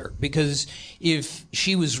bartender, because if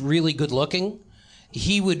she was really good looking,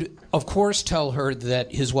 he would, of course, tell her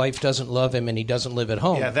that his wife doesn't love him and he doesn't live at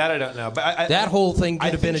home. Yeah, that I don't know. But that whole thing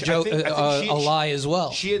could have been a joke, a lie as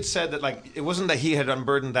well. She had said that, like, it wasn't that he had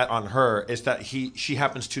unburdened that on her. It's that she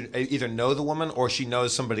happens to either know the woman or she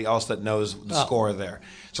knows somebody else that knows the score there.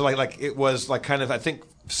 So like it was like kind of, I think,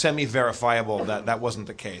 semi-verifiable that wasn't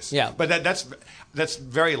the case. Yeah. But that's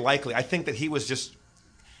very likely. I think that he was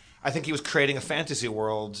creating a fantasy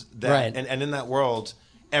world that, right. and in that world,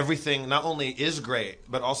 everything not only is great,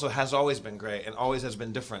 but also has always been great and always has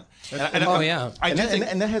been different. And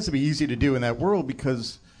that has to be easy to do in that world,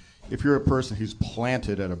 because if you're a person who's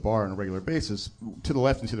planted at a bar on a regular basis, to the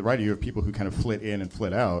left and to the right, you have people who kind of flit in and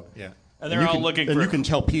flit out. Yeah. And they're all looking for... And you can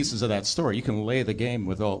tell pieces of that story. You can lay the game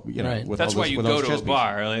with all, you know... Right. With That's all why those, you with go those to a chess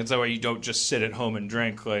bar. Like, that's why you don't just sit at home and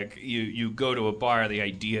drink. Like, you go to a bar, the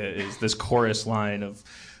idea is this chorus line of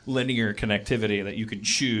linear connectivity that you can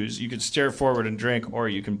choose. You can stare forward and drink, or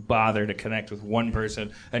you can bother to connect with one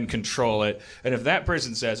person and control it. And if that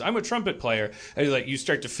person says, I'm a trumpet player, and like, you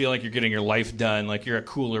start to feel like you're getting your life done, like you're a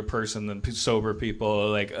cooler person than sober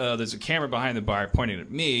people. Like, there's a camera behind the bar pointing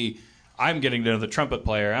at me. I'm getting to know the trumpet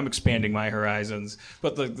player. I'm expanding my horizons.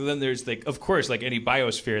 But then there's, like, of course, like any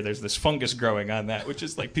biosphere, there's this fungus growing on that, which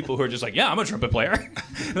is like people who are just like, yeah, I'm a trumpet player.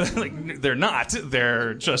 Like, they're not.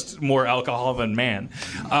 They're just more alcohol than man.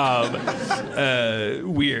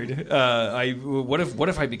 Weird. What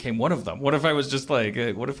if I became one of them? What if I was just like,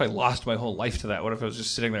 what if I lost my whole life to that? What if I was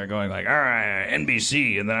just sitting there going like, all right,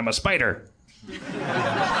 NBC, and then I'm a spider.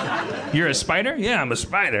 You're a spider? Yeah, I'm a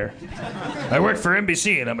spider. I work for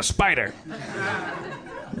NBC and I'm a spider.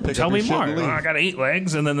 Tell me more. Oh, I got 8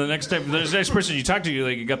 legs, and then the next person you talk to,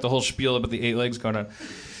 you got the whole spiel about the 8 legs going on,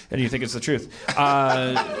 and you think it's the truth.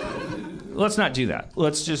 Let's not do that.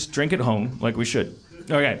 Let's just drink at home like we should.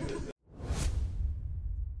 Okay.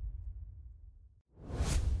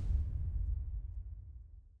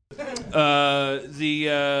 We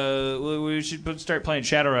should start playing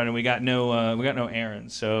Shadowrun, and we got no Aaron,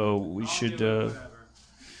 so we should. Oh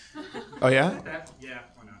yeah. Yeah.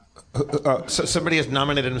 Why not? So somebody has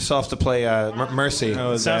nominated himself to play Mercy.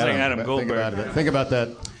 Oh, sounds like Adam Goldberg. Think about that.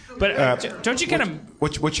 But don't you kind of?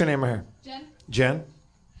 What's your name right here? Jen. Jen.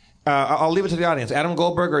 I'll leave it to the audience. Adam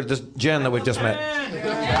Goldberg or just Jen that we just met?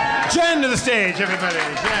 Jen to the stage, everybody.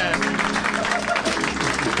 Jen.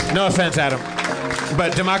 No offense, Adam,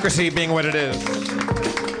 but democracy being what it is.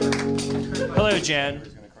 Hello, Jen.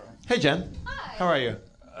 Hey, Jen. Hi. How are you?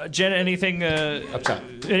 Jen, anything? Up top.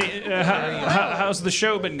 How's the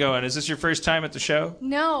show been going? Is this your first time at the show?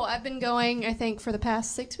 No, I've been going, I think, for the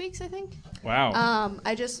past 6 weeks, I think. Wow.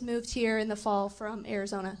 I just moved here in the fall from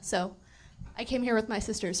Arizona, so I came here with my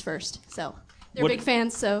sisters first. So they're big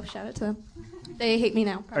fans, so shout out to them. They hate me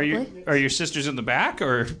now, probably. Are your sisters in the back,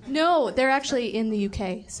 or? No, they're actually in the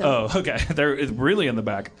UK. So. Oh, okay. They're really in the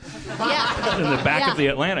back. Yeah. In the back Yeah. of the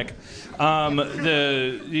Atlantic.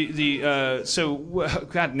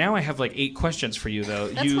 God, now I have like 8 questions for you though.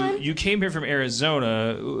 That's fine. You came here from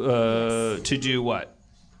Arizona to do what?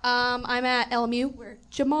 I'm at LMU where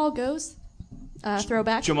Jamal goes.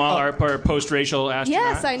 Throwback. Jamal, our post-racial astronaut.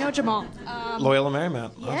 Yes, I know Jamal. Loyola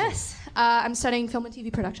Marymount. Yes, I'm studying film and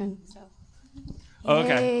TV production. So. Oh,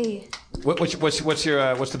 okay. Yay. What's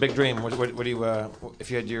the big dream? What do you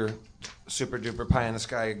if you had your super duper pie in the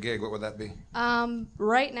sky gig, what would that be?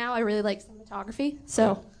 Right now, I really like cinematography.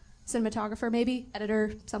 So, cinematographer maybe,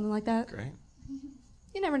 editor, something like that. Great.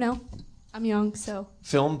 You never know. I'm young, so.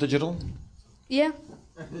 Film, digital? Yeah.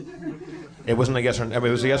 It wasn't a yes or no.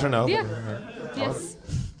 It was a yes or no. Yeah. Yes.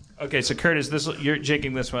 Okay, so Curtis, you're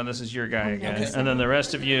taking this one. This is your guy again, Okay. and then the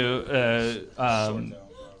rest of you.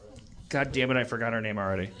 God damn it! I forgot her name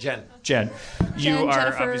already. Jen. You are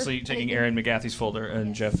Jennifer, obviously taking Aaron McGathy's folder,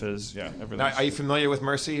 and Jeff is everything. Now, are you familiar with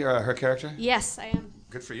Mercy, her character? Yes, I am.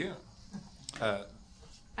 Good for you.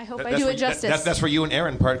 I hope I do it justice. That's where you and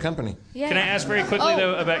Aaron part company. Yeah. Can I ask very quickly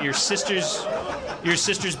though about your sisters? Your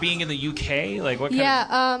sisters being in the UK, like what? Kind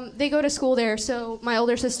Yeah, they go to school there. So my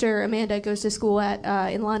older sister Amanda goes to school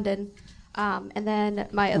at in London, and then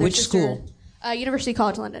my other Which sister, school? University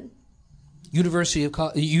College London. University of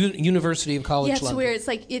College Yeah, it's London. weird. It's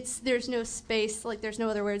like there's no space. Like there's no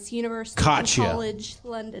other words. University Gotcha. College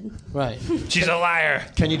London. Right. She's a liar.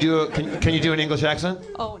 Can you do an English accent?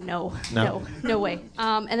 Oh no No? no way.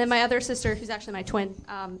 And then my other sister, who's actually my twin,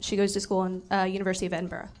 she goes to school in University of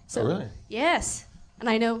Edinburgh. So, Oh, really? Yes, and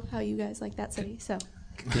I know how you guys like that city. So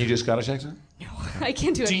Can you do a Scottish accent? no, I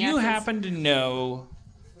can't do it. Do you happen to know?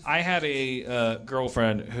 I had a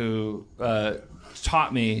girlfriend who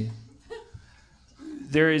taught me.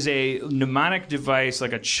 There is a mnemonic device,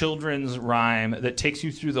 like a children's rhyme, that takes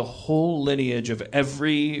you through the whole lineage of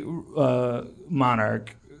every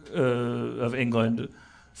monarch of England,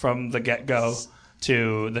 from the get-go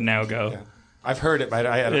to the now-go. Yeah. I've heard it, but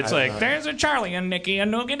It's like there's a Charlie and Nicky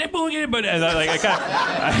and Noogie and Boogie, but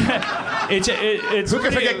it's who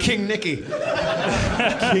can forget King Nicky?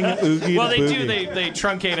 King Oogie Well, the they Boogie. do. They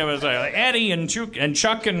truncate him as like Eddie and Chuck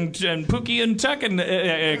and Pookie and Tuck and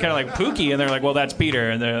kind of like Pookie, and they're like, well, that's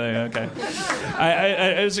Peter, and they're like, okay.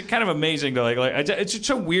 It's kind of amazing to it's just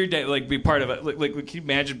so weird to be part of it. Like, can you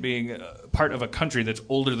imagine being part of a country that's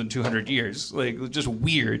older than 200 years? Like, just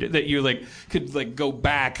weird that you could go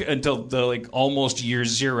back until the almost year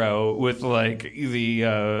zero with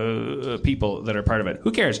the people that are part of it.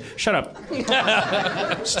 Who cares? Shut up.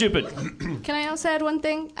 Stupid. Can I also add one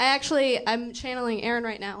thing? I'm channeling Aaron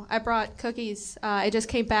right now. I brought cookies. I just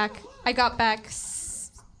came back. I got back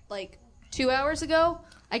 2 hours ago.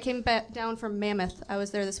 I came back down from Mammoth. I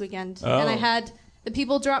was there this weekend, and I had the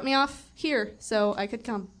people drop me off here so I could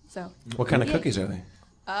come. So. What kind of cookies are they?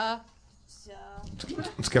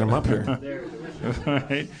 Let's get them up here.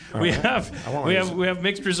 Right. All We right. have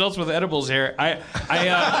mixed results with edibles here.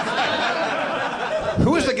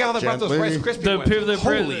 Who is the gal that brought those Rice Krispie ones?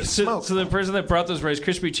 Holy smoke! So the person that brought those Rice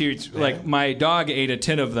Krispie treats, my dog ate a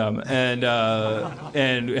tin of them and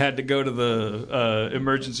had to go to the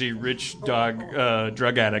emergency rich dog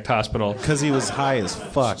drug addict hospital Because he was high as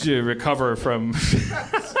fuck. to recover from.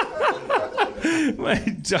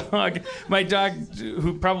 My dog,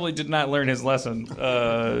 who probably did not learn his lesson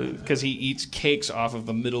because he eats cakes off of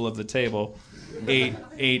the middle of the table, ate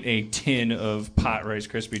a tin of pot Rice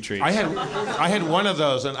Krispie treats. I had one of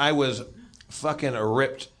those, and I was fucking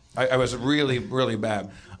ripped. I was really, really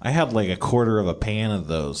bad. I had like a quarter of a pan of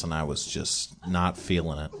those, and I was just not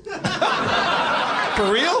feeling it.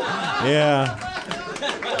 For real? Yeah.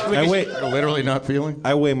 I weigh literally not feeling.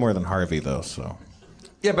 I weigh more than Harvey though, so.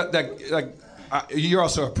 Yeah, but you're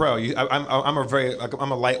also a pro.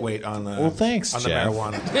 I'm a lightweight on the. Well, thanks, on the Jeff.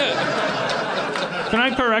 marijuana. Can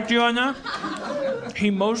I correct you on that? He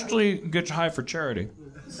mostly gets high for charity.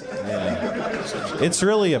 Yeah. It's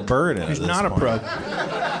really a burden. He's not a pro.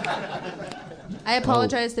 I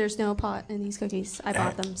apologize. There's no pot in these cookies. I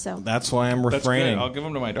bought them, so. That's why I'm refraining. That's good. I'll give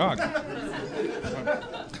them to my dog.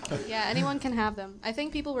 Yeah, anyone can have them. I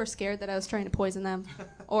think people were scared that I was trying to poison them,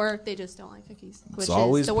 or they just don't like cookies, which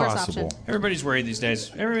always is the worst possible. option. Everybody's worried these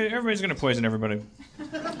days. Everybody's going to poison everybody.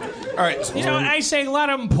 All right. You know, I say let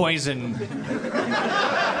them poison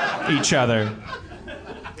each other.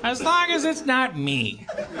 As long as it's not me.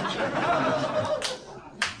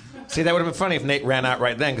 See, that would have been funny if Nate ran out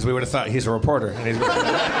right then, because we would have thought he's a reporter. And he's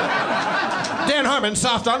Dan Harmon,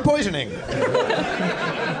 soft on poisoning.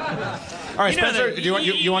 All right, Spencer, do you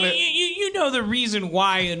want to... You know the reason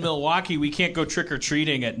why in Milwaukee we can't go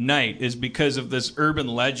trick-or-treating at night is because of this urban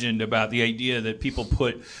legend about the idea that people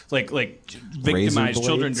put, like victimize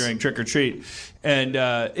children during trick-or-treat. And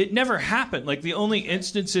it never happened. Like, the only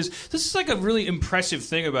instances... This is, like, a really impressive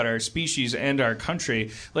thing about our species and our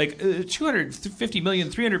country. Like, 250 million,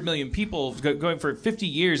 300 million people going for 50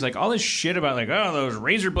 years. Like, all this shit about, like, oh, those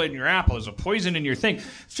razor blade in your apple is a poison in your thing.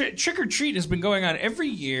 Trick-or-treat has been going on every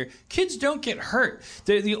year. Kids don't get hurt.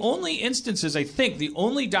 The only instances, I think, the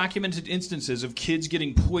only documented instances of kids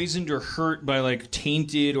getting poisoned or hurt by, like,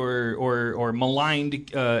 tainted or maligned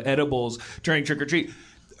edibles during trick-or-treat...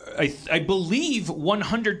 I believe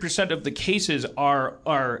 100% of the cases are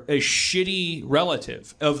a shitty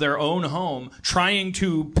relative of their own home trying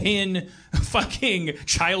to pin fucking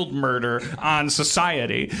child murder on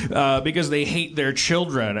society because they hate their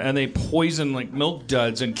children and they poison like milk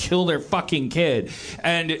duds and kill their fucking kid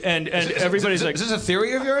and everybody's like, is this a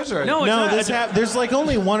theory of yours or no? There's like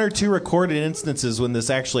only one or two recorded instances when this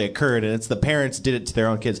actually occurred, and it's the parents did it to their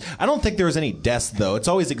own kids. I don't think there was any deaths though. It's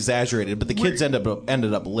always exaggerated, but the kids ended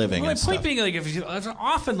up living. Well, and my point stuff. being, like, if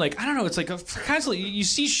often, like, I don't know, it's like constantly you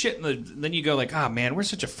see shit, then you go like, ah, man, we're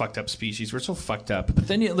such a fucked up species. We're so fucked up. But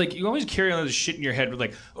then you always carry on this shit in your head with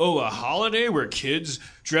like, oh, a holiday where kids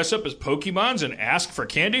dress up as Pokemons and ask for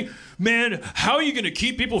candy. Man, how are you going to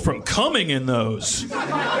keep people from coming in those?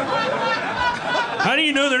 How do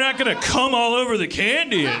you know they're not going to come all over the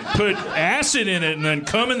candy and put acid in it and then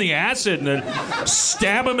come in the acid and then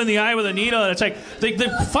stab them in the eye with a needle? And it's like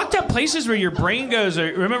the fucked up places where your brain goes.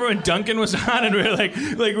 Remember when Duncan was on and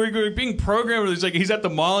we're being programmed? It's like he's at the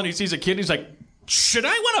mall and he sees a kid and he's like, should I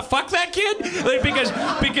want to fuck that kid? Like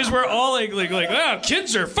because we're all like oh,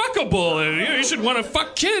 kids are fuckable and you should want to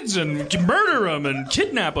fuck kids and murder them and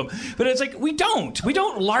kidnap them. But it's like we don't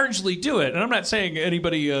largely do it. And I'm not saying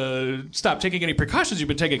anybody stop taking any precautions you've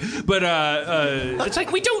been taking, but it's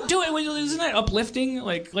like we don't do it. Isn't that uplifting?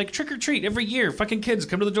 Like trick or treat every year. Fucking kids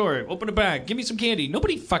come to the door, open a bag, give me some candy.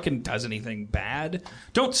 Nobody fucking does anything bad.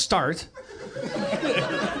 Don't start.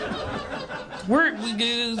 We're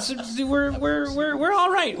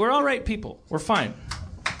all right. We're all right people. We're fine.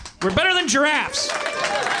 We're better than giraffes.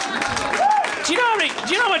 Do you know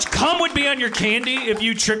how much cum would be on your candy if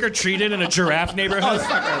you trick or treated in a giraffe neighborhood?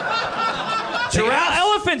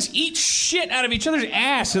 Elephants eat shit out of each other's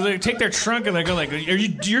ass. So they take their trunk and they go like, you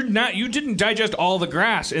didn't digest all the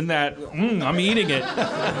grass in that. I'm eating it.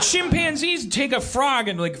 Chimpanzees take a frog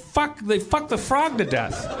and fuck the frog to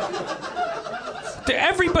death. To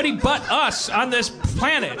everybody but us on this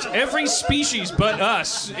planet, every species but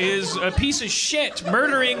us is a piece of shit,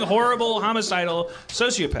 murdering, horrible, homicidal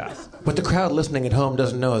sociopath. What the crowd listening at home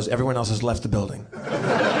doesn't know is everyone else has left the building.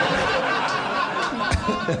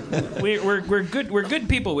 We're good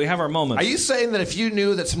people. We have our moments. Are you saying that if you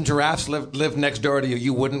knew that some giraffes lived next door to you,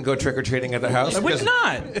 you wouldn't go trick-or-treating at their house? I would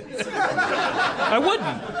not. I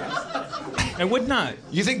wouldn't. I would not.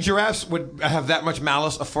 You think giraffes would have that much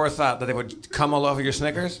malice aforethought that they would come all over your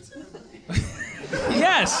Snickers?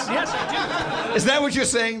 Yes, I do. Is that what you're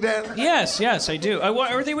saying, Dan? Yes, I do.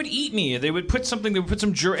 Or they would eat me. They would put some.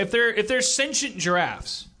 If they're sentient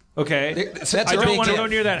giraffes. Okay, I don't want to go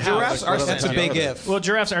near that house. That's a big if. Well,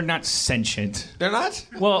 giraffes are not sentient. They're not?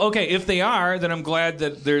 Well, okay, if they are, then I'm glad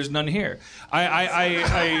that there's none here.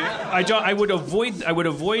 I would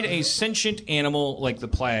avoid a sentient animal like the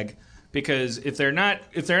plague. Because if they're not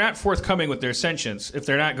forthcoming with their sentience, if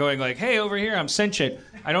they're not going like, hey, over here, I'm sentient,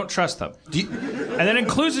 I don't trust them. And that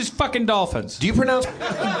includes these fucking dolphins. Do you pronounce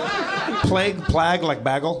plague like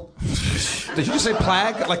bagel? Did you just say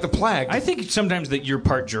plague? Like the plague? I think sometimes that you're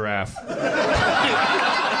part giraffe. I'm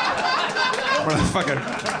gonna fucking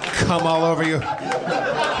come all over you.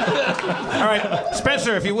 All right,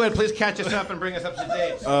 Spencer, if you would, please catch us up and bring us up to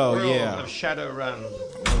date. Oh, World yeah. of Shadowrun.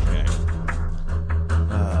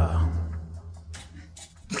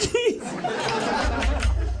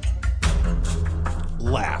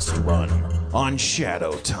 Last run on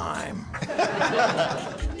Shadow Time.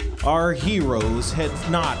 Our heroes had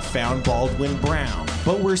not found Baldwin Brown,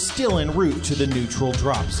 but were still en route to the neutral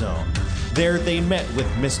drop zone. There they met with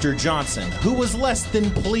Mr. Johnson, who was less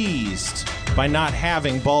than pleased by not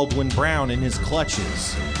having Baldwin Brown in his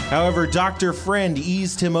clutches. However, Dr. Friend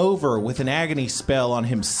eased him over with an agony spell on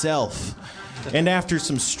himself. And after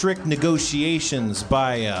some strict negotiations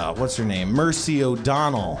by, what's her name, Mercy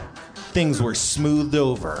O'Donnell, things were smoothed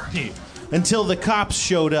over. Until the cops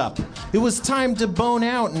showed up. It was time to bone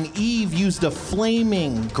out, and Eve used a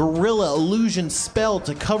flaming gorilla illusion spell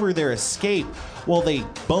to cover their escape while they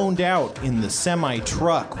boned out in the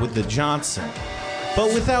semi-truck with the Johnson.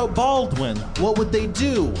 But without Baldwin, what would they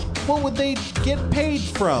do? What would they get paid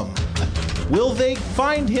from? Will they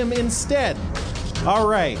find him instead? All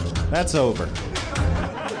right, that's over.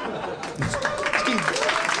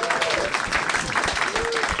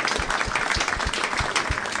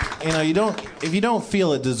 You know, if you don't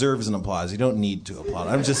feel it deserves an applause, you don't need to applaud.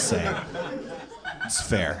 I'm just saying. It's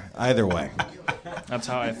fair. Either way. That's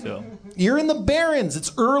how I feel. You're in the Barrens.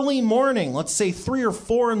 It's early morning. Let's say 3 or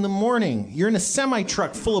 4 in the morning. You're in a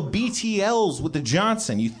semi-truck full of BTLs with the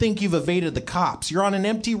Johnson. You think you've evaded the cops. You're on an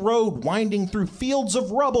empty road winding through fields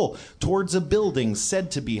of rubble towards a building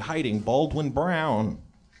said to be hiding Baldwin Brown.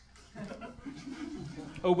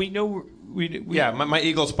 Oh, we know... Yeah, my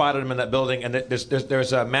eagle spotted him in that building, and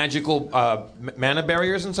there's magical mana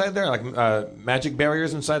barriers inside there, like magic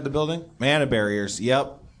barriers inside the building. Mana barriers,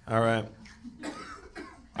 yep. All right.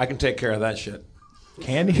 I can take care of that shit.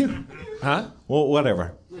 Can you? Huh? Well,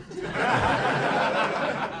 whatever.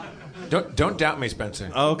 Don't doubt me, Spencer.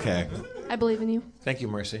 Okay. I believe in you. Thank you,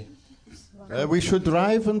 Mercy. We should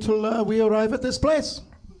drive until we arrive at this place.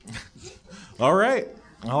 All right.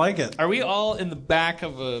 I like it. Are we all in the back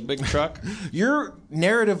of a big truck? You're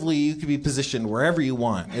narratively, you can be positioned wherever you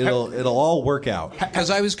want. It'll all work out.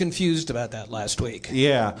 Because I was confused about that last week.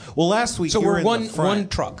 Yeah. Well, last week So you were we're in one the front. one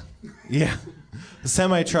truck. Yeah. The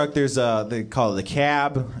semi-truck, there's they call it the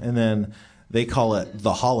cab, and then they call it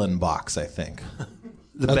the Holland box, I think.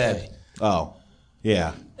 The bed. Oh.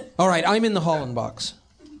 Yeah. All right, I'm in the Holland box.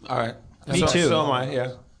 All right. Me so, too. So am I,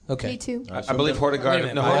 yeah. Okay. Me too. I believe Hordegard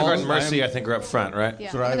and Mercy, I think, are up front, right?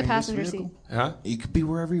 Yeah, I'm in the passenger seat. Huh? You could be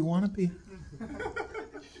wherever you want to be.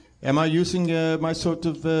 Am I using my sort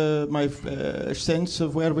of my sense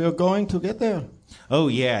of where we are going to get there? Oh,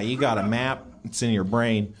 yeah. You got a map. It's in your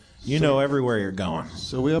brain. You know everywhere you're going.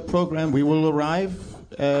 So we are programmed. We will arrive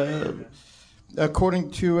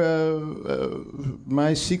according to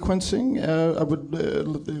my sequencing. I would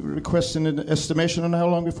request an estimation on how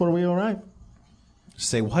long before we arrive.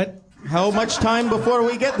 Say what? How much time before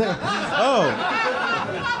we get there? Oh.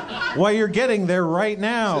 Well, you're getting there right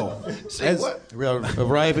now. Say what? We are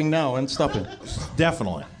arriving now and stopping.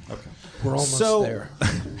 Definitely. Okay. We're almost there.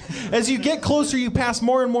 As you get closer, you pass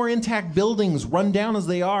more and more intact buildings, run down as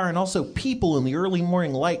they are, and also people in the early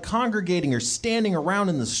morning light congregating or standing around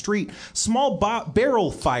in the street. Small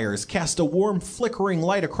barrel fires cast a warm, flickering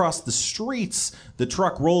light across the streets. The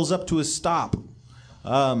truck rolls up to a stop.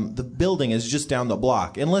 The building is just down the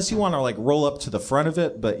block, unless you want to like roll up to the front of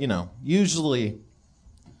it. But you know, usually,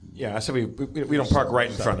 yeah. I said we don't park right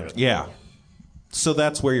in front of it. Yeah, so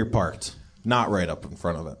that's where you're parked, not right up in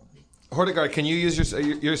front of it. Hordegard, can you use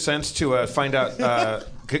your sense to find out?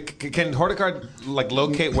 Can Hordegard like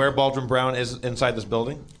locate where Baldwin Brown is inside this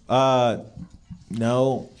building?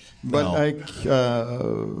 No. But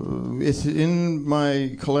no. It's in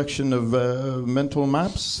my collection of mental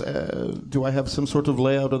maps. Do I have some sort of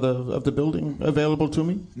layout of the building available to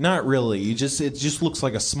me? Not really. It just looks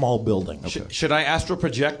like a small building. Okay. Should I astral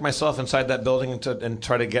project myself inside that building and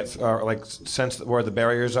try to get like sense where the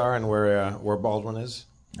barriers are and where Baldwin is?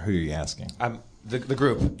 Who are you asking? The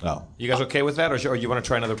group. Oh, you guys okay with that, or you want to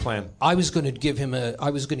try another plan? I was going to give him a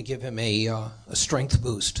strength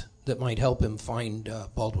boost that might help him find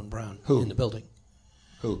Baldwin Brown in the building.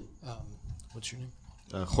 Who? What's your name?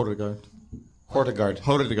 Hordegard. Hordegard.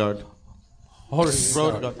 Hordegard. Hordegard.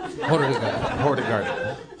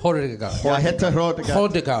 Jag heter Hordegard.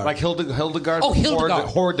 Hordegard. Like Hildegard? Oh, Hildegard.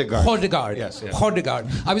 Hordegard. Hordegard. Yes. Hordegard.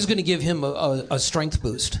 I was going to give him a strength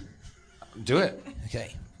boost. Do it.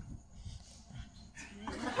 Okay.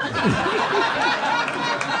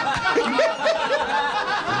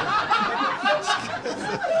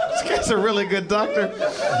 That's a really good doctor.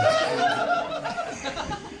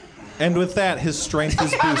 And with that, his strength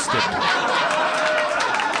is boosted.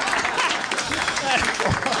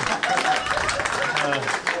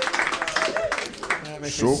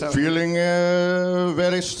 So feeling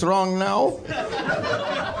very strong now?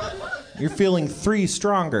 You're feeling 3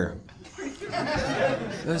 stronger.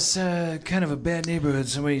 That's kind of a bad neighborhood.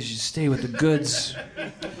 Somebody should stay with the goods.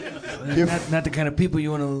 Not the kind of people you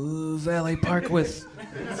want to valet park with.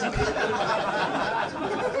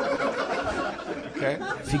 Okay.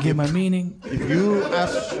 If you get my meaning. If you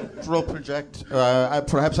astral project,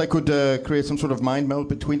 perhaps I could create some sort of mind meld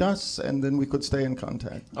between us, and then we could stay in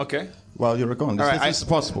contact. Okay. While you're gone. This is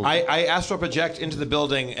possible. I astral project into the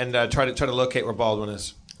building and try to locate where Baldwin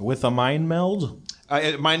is. With a mind meld?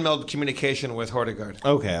 Mind meld communication with Hordegard.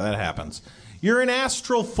 Okay, that happens. You're in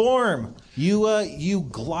astral form. You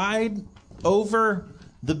glide over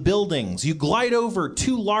the buildings. You glide over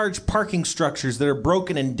 2 large parking structures that are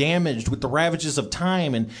broken and damaged with the ravages of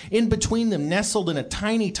time, and in between them, nestled in a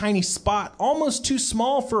tiny, tiny spot, almost too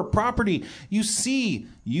small for a property, you see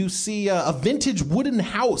a vintage wooden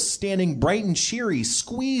house standing bright and cheery,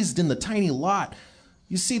 squeezed in the tiny lot.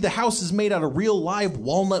 You see the house is made out of real live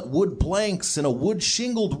walnut wood planks and a wood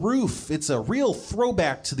shingled roof. It's a real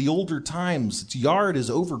throwback to the older times. Its yard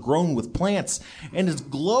is overgrown with plants and it's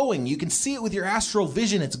glowing. You can see it with your astral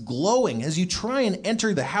vision. It's glowing. As you try and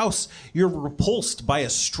enter the house, you're repulsed by a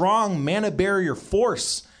strong mana barrier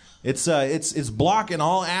force. It's blocking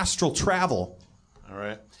all astral travel. All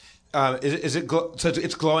right. Is it so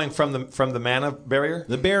it's glowing from the mana barrier?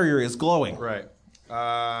 The barrier is glowing. Right.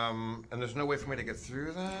 And there's no way for me to get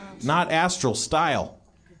through that? Not astral style.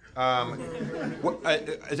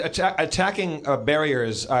 Attacking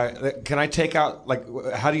barriers, can I take out, like,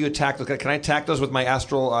 how do you attack? Can I attack those with my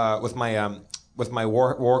astral, with my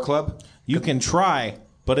war club? You can try,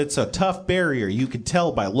 but it's a tough barrier. You can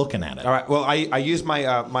tell by looking at it. All right, well, I use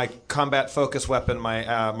my my combat focus weapon,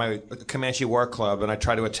 my Comanche war club, and I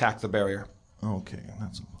try to attack the barrier. Okay.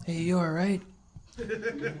 Hey, you all right?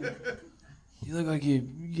 You look like you're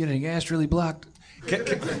getting astrally blocked. Can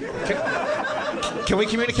we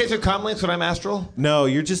communicate through comlinks when I'm astral? No,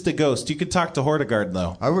 you're just a ghost. You could talk to Hordegard,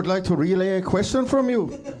 though. I would like to relay a question from you.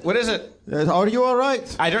 What is it? Are you all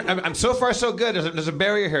right? I'm so far so good. There's a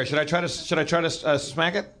barrier here. Should I try to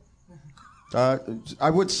smack it?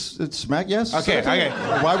 I would smack, yes. Okay.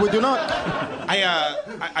 Why would you not?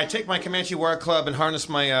 I take my Comanche war club and harness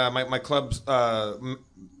my club's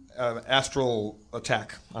astral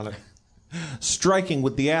attack on it. Striking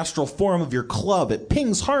with the astral form of your club, it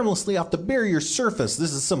pings harmlessly off the barrier surface.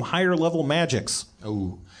 This is some higher level magics.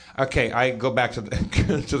 Ooh. Okay, I go back to the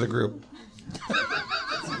to the group.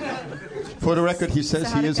 For the record, he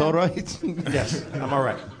says he is all right. Yes, I'm all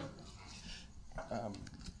right.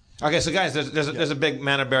 Okay, so guys, there's a big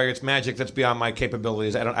mana barrier. It's magic that's beyond my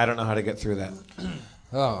capabilities. I don't know how to get through that.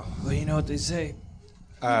 Oh, well, you know what they say.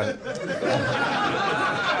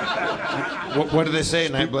 What do they say,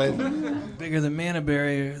 Nightblade? Bigger the mana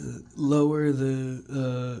barrier, the lower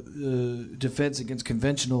the defense against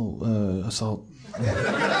conventional assault.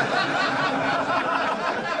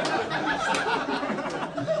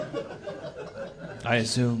 I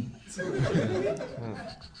assume.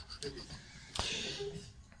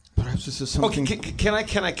 Perhaps this is something. Can I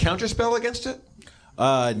counterspell against it?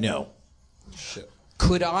 No. Shit.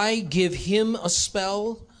 Could I give him a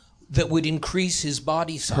spell that would increase his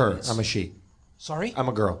body size? Her. I'm a she. Sorry? I'm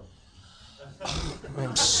a girl.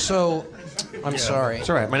 I'm sorry. It's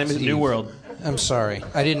all right. My name is Eve. New World. I'm sorry.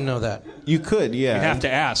 I didn't know that. You could, yeah. You have to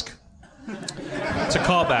ask. It's a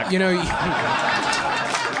callback. You know,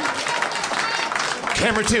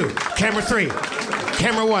 Camera 2, camera 3,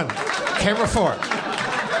 camera 1, camera 4.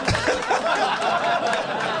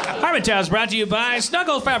 Harmontown is brought to you by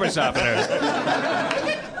Snuggle Fabric Softener.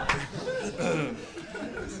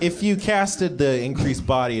 If you casted the increased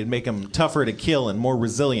body, it'd make him tougher to kill and more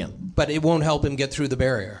resilient. but it won't help him get through the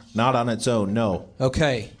barrier. Not on its own, no.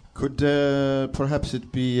 Okay. Could perhaps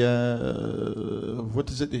it be what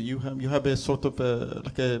is it? You have a sort of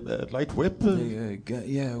like a light whip?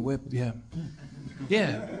 Yeah, whip.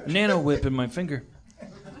 Yeah, nano whip in my finger.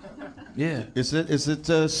 Yeah. Is it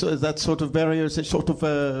that sort of barrier? Is it sort of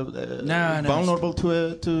no, vulnerable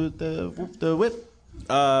to the whip?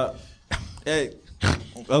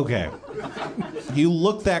 Okay. You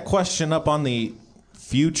look that question up on the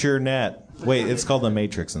future net. Wait, it's called the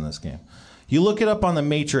Matrix in this game. You look it up on the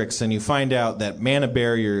Matrix and you find out that mana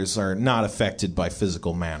barriers are not affected by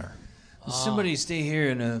physical matter. Somebody stay here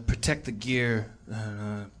and protect the gear.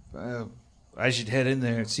 I should head in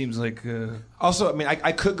there. It seems like. Also, I mean,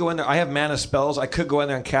 I could go in there. I have mana spells. I could go in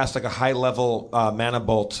there and cast like a high level mana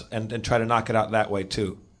bolt and try to knock it out that way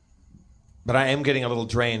too. But I am getting a little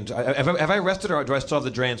drained. Have I rested, or do I still have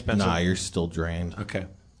the drain, Spencer? Nah, you're still drained. Okay.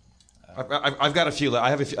 I've got a few. I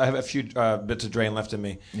have a few bits of drain left in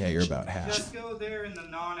me. Yeah, you're about half. Just go there in the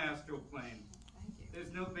non-astral plane.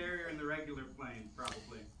 There's no barrier in the regular plane,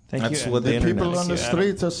 probably. That's what the people on the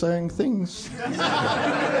street are saying things.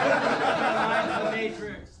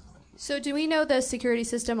 So do we know the security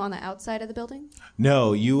system on the outside of the building?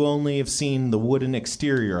 No, you only have seen the wooden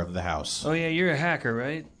exterior of the house. Oh yeah, you're a hacker,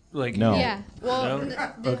 right? Like no. Yeah. Well,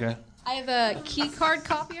 No? Okay. I have a key card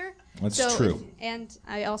copier. That's so true. And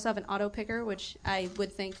I also have an auto picker, which I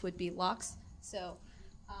would think would be locks. So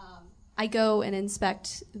I go and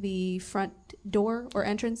inspect the front door or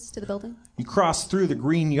entrance to the building. You cross through the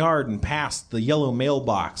green yard and past the yellow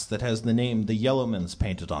mailbox that has the name The Yellowmans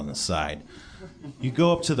painted on the side. You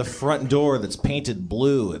go up to the front door that's painted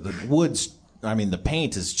blue. The the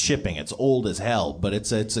paint is chipping. It's old as hell, but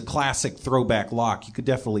it's a classic throwback lock. You could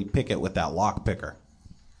definitely pick it with that lock picker.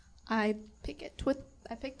 I pick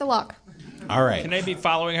the lock. All right. Can I be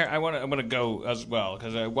following her? I'm gonna go as well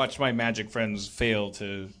because I watched my magic friends fail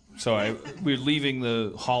to. So we're leaving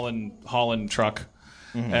the Holland truck,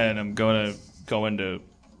 and I'm gonna go in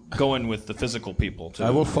with the physical people. I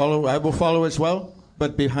will follow as well,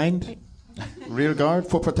 but behind, rear guard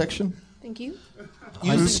for protection. Thank you.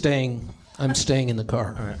 I'm staying in the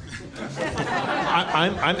car. All right.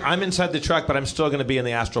 I'm inside the truck, but I'm still going to be in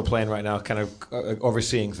the astral plane right now, kind of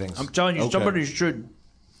overseeing things. I'm telling you, Okay. somebody should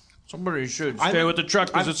stay with the truck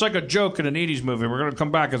because it's like a joke in an 80s movie. We're going to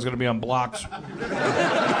come back. It's going to be on blocks.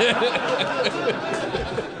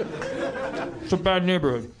 It's a bad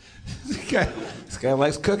neighborhood. This guy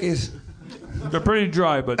likes cookies. They're pretty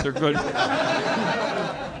dry, but they're good.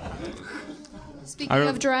 Speaking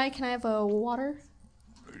of dry, can I have a water?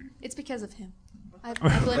 It's because of him. I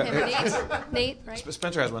blame him. Nate, right?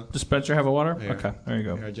 Spencer has one. Does Spencer have a water? Here. Okay, there you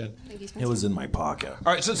go. Here, Jen. Thank you, Spencer. It was in my pocket.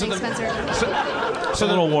 All right, so Thanks, Spencer. It's a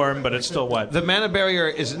little warm, but it's still wet. The mana barrier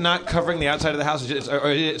is not covering the outside of the house.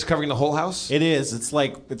 It's covering the whole house. It is. It's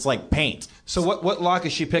like paint. So what lock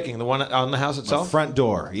is she picking? The one on the house itself? The front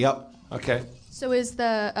door. Yep. Okay. So is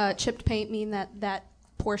the chipped paint mean that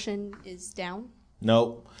portion is down?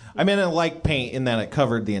 Nope. I mean, I like paint in that it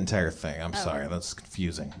covered the entire thing. I'm sorry, that's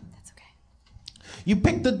confusing. That's okay. You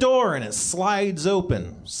pick the door and it slides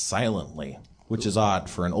open silently, which is odd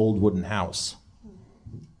for an old wooden house.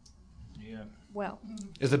 Yeah. Well.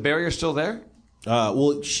 Is the barrier still there?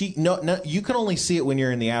 No, you can only see it when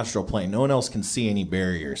you're in the astral plane. No one else can see any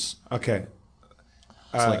barriers. Okay.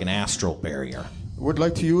 It's like an astral barrier. Would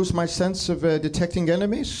like to use my sense of detecting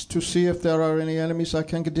enemies to see if there are any enemies I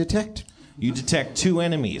can detect. You detect 2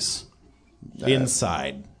 enemies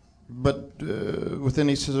inside. But with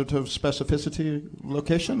any sort of specificity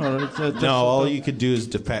location? Or is it just No, all you could do is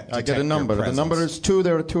detect I get a number. their The number presence. is 2.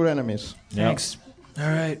 There are 2 enemies. Thanks. All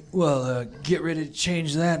right. Well, get ready to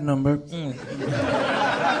change that number.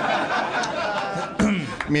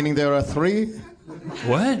 Meaning there are 3?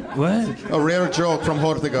 What? A rare joke from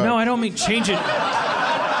Hortegard. No, I don't mean change it.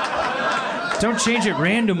 Don't change it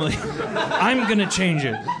randomly. I'm gonna change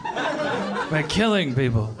it by killing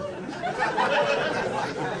people.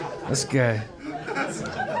 This guy.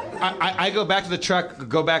 I go back to the truck,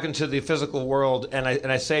 go back into the physical world, and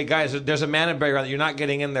I say, guys, there's a mana barrier. You're not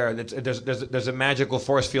getting in there. There's a magical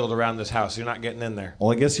force field around this house. You're not getting in there.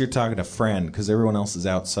 Well, I guess you're talking to friend because everyone else is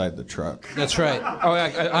outside the truck. That's right. Oh,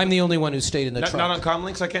 I'm the only one who stayed in the truck. Not on comm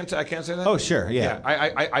links. I can't say that. Oh, sure, yeah.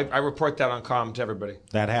 I report that on comm to everybody.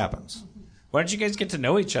 That happens. Why don't you guys get to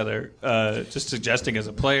know each other? Just suggesting as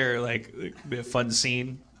a player, like it'd be a fun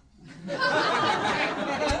scene.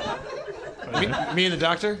 Me and the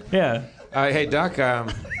doctor? Yeah. Hey, Doc.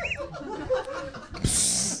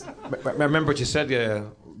 Remember what you said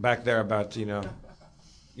back there about me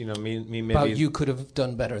maybe. About you could have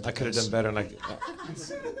done better than I could have this. done better, and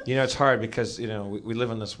it's hard because we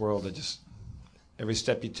live in this world that just every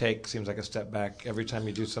step you take seems like a step back. Every time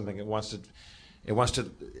you do something, it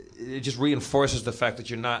just reinforces the fact that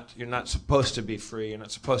you're not supposed to be free. You're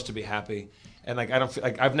not supposed to be happy. And I don't feel,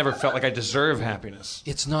 I've never felt like I deserve happiness.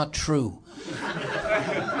 It's not true.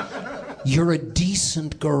 You're a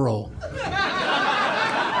decent girl.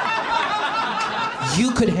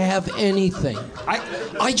 You could have anything.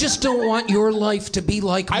 I just don't want your life to be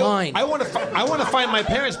like mine. I want to find my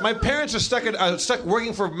parents. My parents are stuck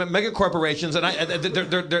working for mega corporations, and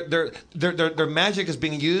their magic is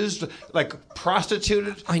being used like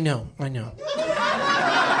prostituted. I know.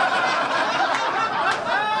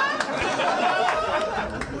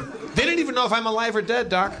 They didn't even know if I'm alive or dead,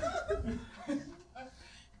 Doc.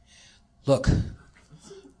 Look,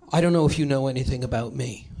 I don't know if you know anything about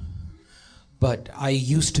me, but I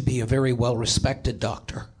used to be a very well-respected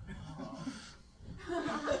doctor.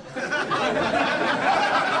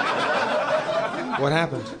 What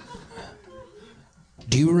happened?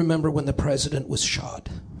 Do you remember when the president was shot?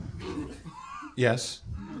 Yes.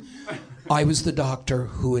 I was the doctor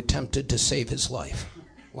who attempted to save his life.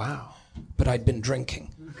 Wow. But I'd been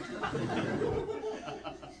drinking.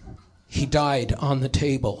 He died on the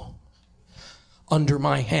table, under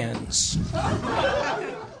my hands.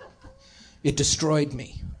 It destroyed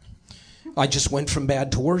me. I just went from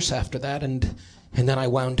bad to worse after that, and then I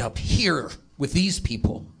wound up here with these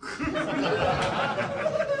people.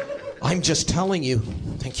 I'm just telling you,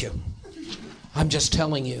 thank you. I'm just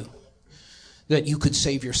telling you that you could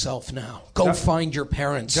save yourself now. Go find your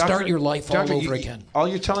parents. Start your life all over again. All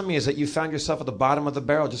you're telling me is that you found yourself at the bottom of the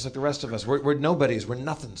barrel just like the rest of us. We're nobodies. We're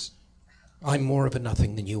nothings. I'm more of a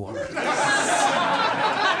nothing than you are.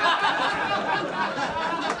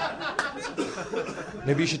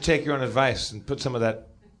 Maybe you should take your own advice and put some of that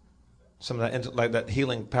like that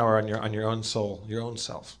healing power on your own soul, your own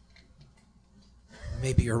self.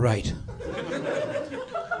 Maybe you're right.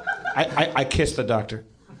 I kissed the doctor.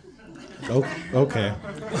 Oh, okay.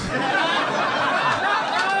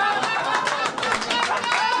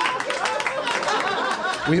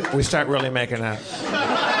 We start really making out.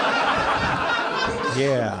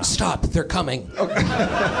 Yeah. Stop, they're coming.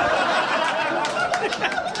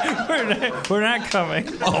 We're not coming.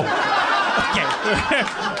 Oh.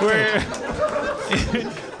 Okay.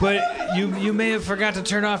 But you may have forgot to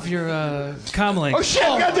turn off your comm link. Oh shit!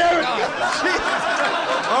 God damn it!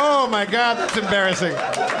 Oh my God, that's embarrassing.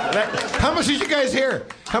 How much did you guys hear?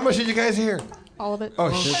 All of it.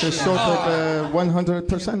 Oh shit! This is sort of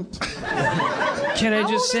 100%. Can I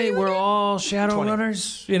just say we're all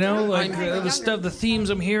Shadowrunners? You know, like the themes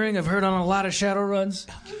I'm hearing, I've heard on a lot of Shadowruns.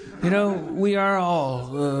 You know, we are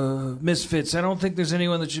all misfits. I don't think there's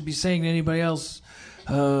anyone that should be saying to anybody else,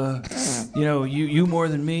 you know, you more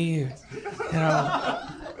than me. You know,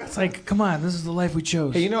 it's like, come on, this is the life we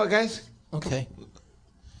chose. Hey, you know what, guys? Okay.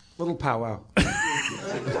 Little powwow.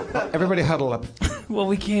 Everybody huddle up. Well,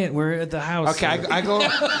 we can't. We're at the house. Okay, I go.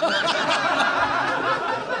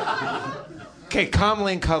 Okay,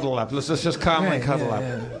 calmly huddle up. Let's just calmly huddle up.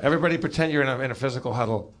 Yeah. Everybody pretend you're in a physical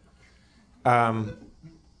huddle.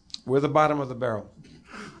 We're the bottom of the barrel.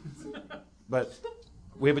 But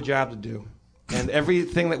we have a job to do. And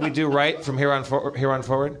everything that we do right from here on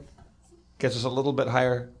forward gets us a little bit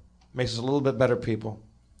higher, makes us a little bit better people.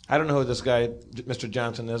 I don't know who this guy, Mr.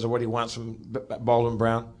 Johnson, is or what he wants from Baldwin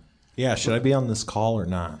Brown. Yeah, should I be on this call or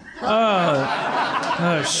not?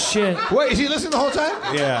 Oh, shit. Wait, is he listening the whole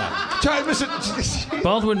time? Yeah. Try, Mr.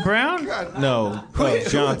 Baldwin Brown? No,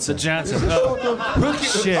 Johnson. Johnson. Oh,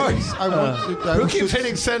 shit. Who keeps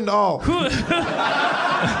hitting send all?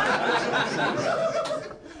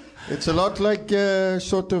 It's a lot like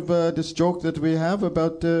sort of this joke that we have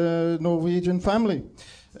about Norwegian family,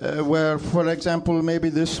 where, for example, maybe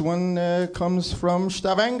this one comes from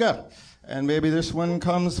Stavanger, and maybe this one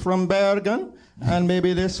comes from Bergen, and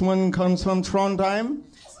maybe this one comes from Trondheim.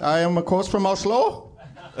 I am, of course, from Oslo.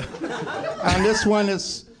 And this one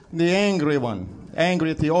is the angry one.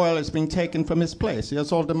 Angry that the oil is being taken from his place. He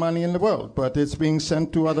has all the money in the world, but it's being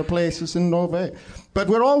sent to other places in Norway. But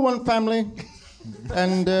we're all one family.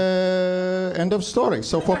 And end of story.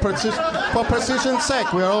 So for precision's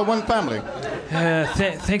sake, we're all one family.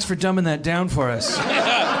 Thanks for dumbing that down for us.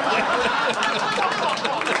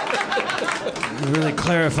 You really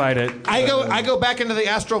clarified it. I go back into the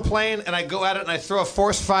astral plane and I go at it and I throw a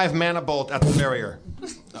Force 5 mana bolt at the barrier.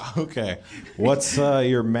 Okay. What's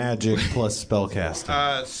your magic plus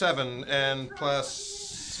spellcasting? 7 and plus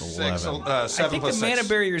 6. 7 I think plus the 6. mana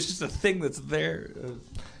barrier is just a thing that's there.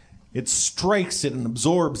 It strikes it and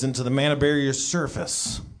absorbs into the mana barrier's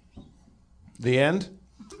surface. The end?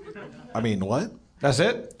 I mean, what? That's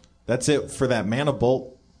it? That's it for that mana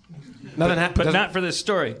bolt. Nothing happened. But not for this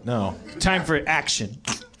story. No. Time for action.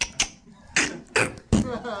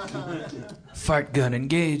 Fart gun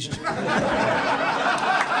engaged.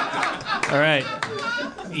 All right.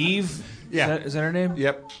 Eve? Yeah. Is that her name?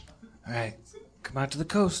 Yep. All right. Come out to the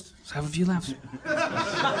coast. Let's have a few laughs.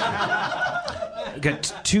 I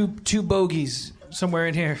got two bogeys somewhere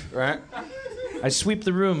in here. Right. I sweep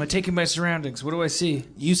the room. I take in my surroundings. What do I see?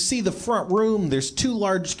 You see the front room. There's 2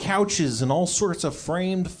 large couches and all sorts of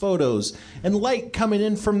framed photos and light coming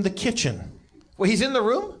in from the kitchen. Well, he's in the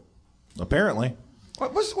room? Apparently.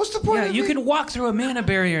 What's the point Yeah, of you me? can walk through a mana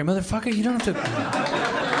barrier, motherfucker. You don't have to...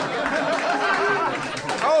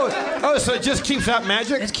 Oh, so it just keeps out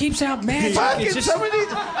magic? It keeps out magic. Fuck, It's just...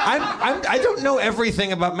 I don't know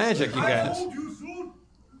everything about magic, you guys.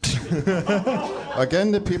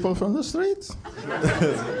 Again, the people from the streets.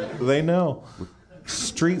 They know.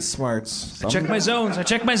 Street smarts. I check my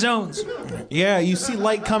zones. Yeah, you see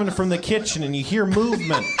light coming from the kitchen and you hear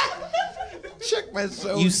movement. Check my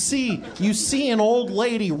zones. You see an old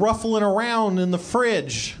lady ruffling around in the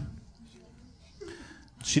fridge.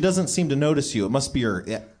 She doesn't seem to notice you. It must be her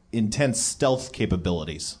intense stealth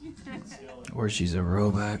capabilities. Or she's a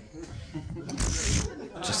robot.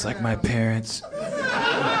 Just like my parents.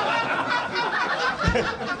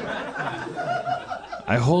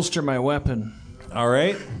 I holster my weapon. All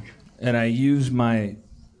right. And I use my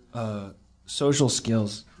social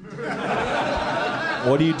skills.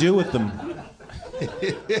 What do you do with them?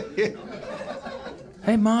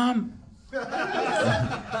 Hey, Mom.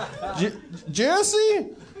 Jesse?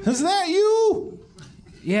 Is that you?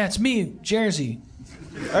 Yeah, it's me, Jersey.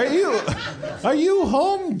 Are you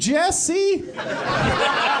home, Jesse?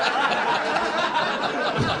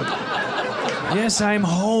 Yes, I'm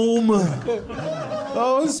home.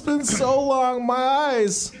 Oh, it's been so long. My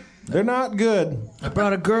eyes, they're not good. I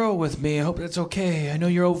brought a girl with me. I hope that's okay. I know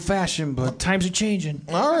you're old-fashioned, but times are changing.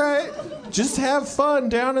 All right. Just have fun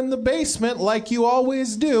down in the basement like you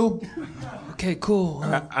always do. Okay, cool.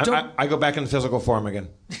 I go back in physical form again.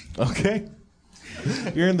 Okay.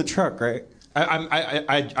 You're in the truck, right?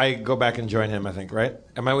 I go back and join him, I think, right?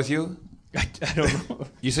 Am I with you? I don't know.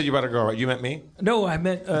 You said you brought a girl, right? You meant me? No, I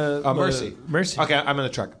meant Mercy. Mercy. Okay, I'm in the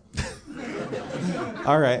truck.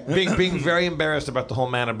 All right. Being very embarrassed about the whole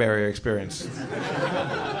mana barrier experience.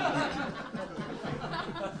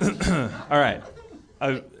 All right.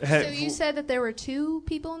 So you said that there were 2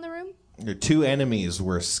 people in the room? Your 2 enemies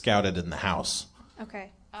were scouted in the house.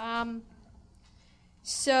 Okay.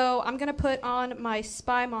 So I'm gonna put on my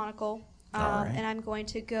spy monocle, and I'm going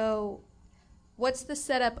to go. What's the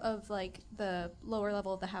setup of like the lower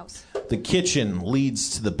level of the house? The kitchen leads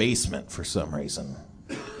to the basement for some reason.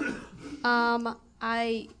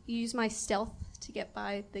 I use my stealth to get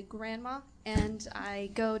by the grandma, and I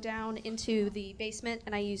go down into the basement,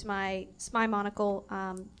 and I use my spy monocle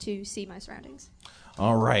to see my surroundings.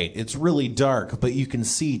 All right. It's really dark, but you can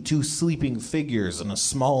see 2 sleeping figures in a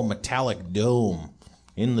small metallic dome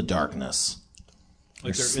in the darkness.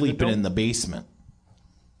 They're sleeping in the basement.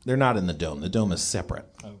 They're not in the dome. The dome is separate.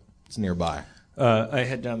 Oh. It's nearby. I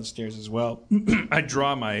head down the stairs as well. I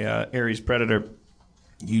draw my Ares Predator.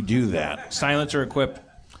 You do that. Silencer equipped.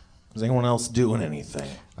 Is anyone else doing anything?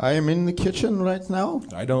 I am in the kitchen right now.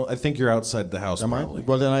 I think you're outside the house. Am probably. I?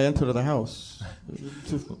 Well, then I enter the house.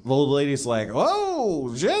 The old lady's like,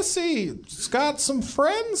 "Oh, Jesse, got some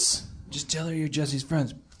friends?" Just tell her you're Jesse's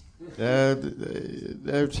friends. Tell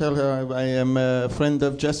her I am a friend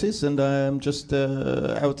of Jesse's, and I am just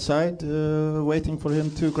outside waiting for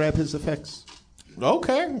him to grab his effects.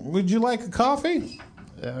 Okay. Would you like a coffee?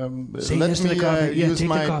 Say let yes to me the coffee. Yeah, use take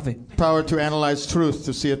my the coffee. power to analyze truth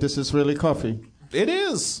to see if this is really coffee. It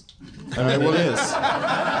is. I mean, it is.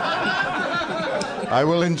 I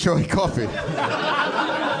will enjoy coffee.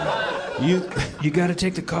 You got to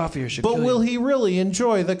take the coffee, or she'll But kill will you. he really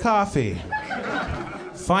enjoy the coffee?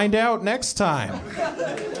 Find out next time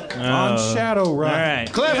on Shadowrun. All right.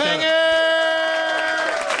 Cliffhanger!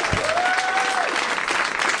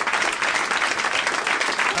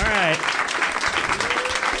 All right.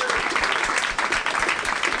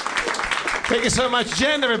 Thank you so much,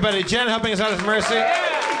 Jen, everybody. Jen helping us out as Mercy.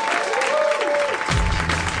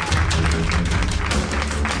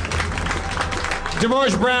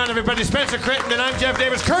 DeMorge Brown, everybody. Spencer Crittenden. I'm Jeff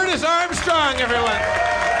Davis. Curtis Armstrong, everyone.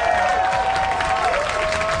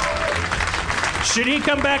 Should he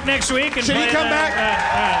come back next week? And Should he play come that?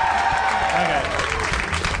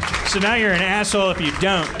 Okay. So now you're an asshole if you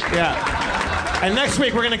don't. Yeah. And next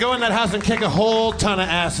week, we're going to go in that house and kick a whole ton of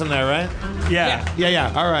ass in there, right? Yeah.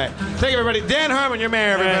 Yeah. All right. Thank you, everybody. Dan Harmon, your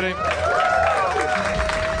mayor, everybody.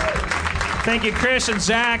 Thank you, Chris and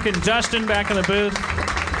Zach and Dustin back in the booth.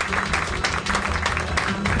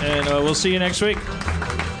 And we'll see you next week.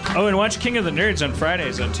 Oh, and watch King of the Nerds on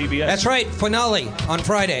Fridays on TBS. That's right. Finale on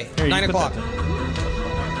Friday, Here, 9 o'clock.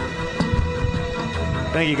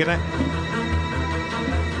 Thank you. Good night.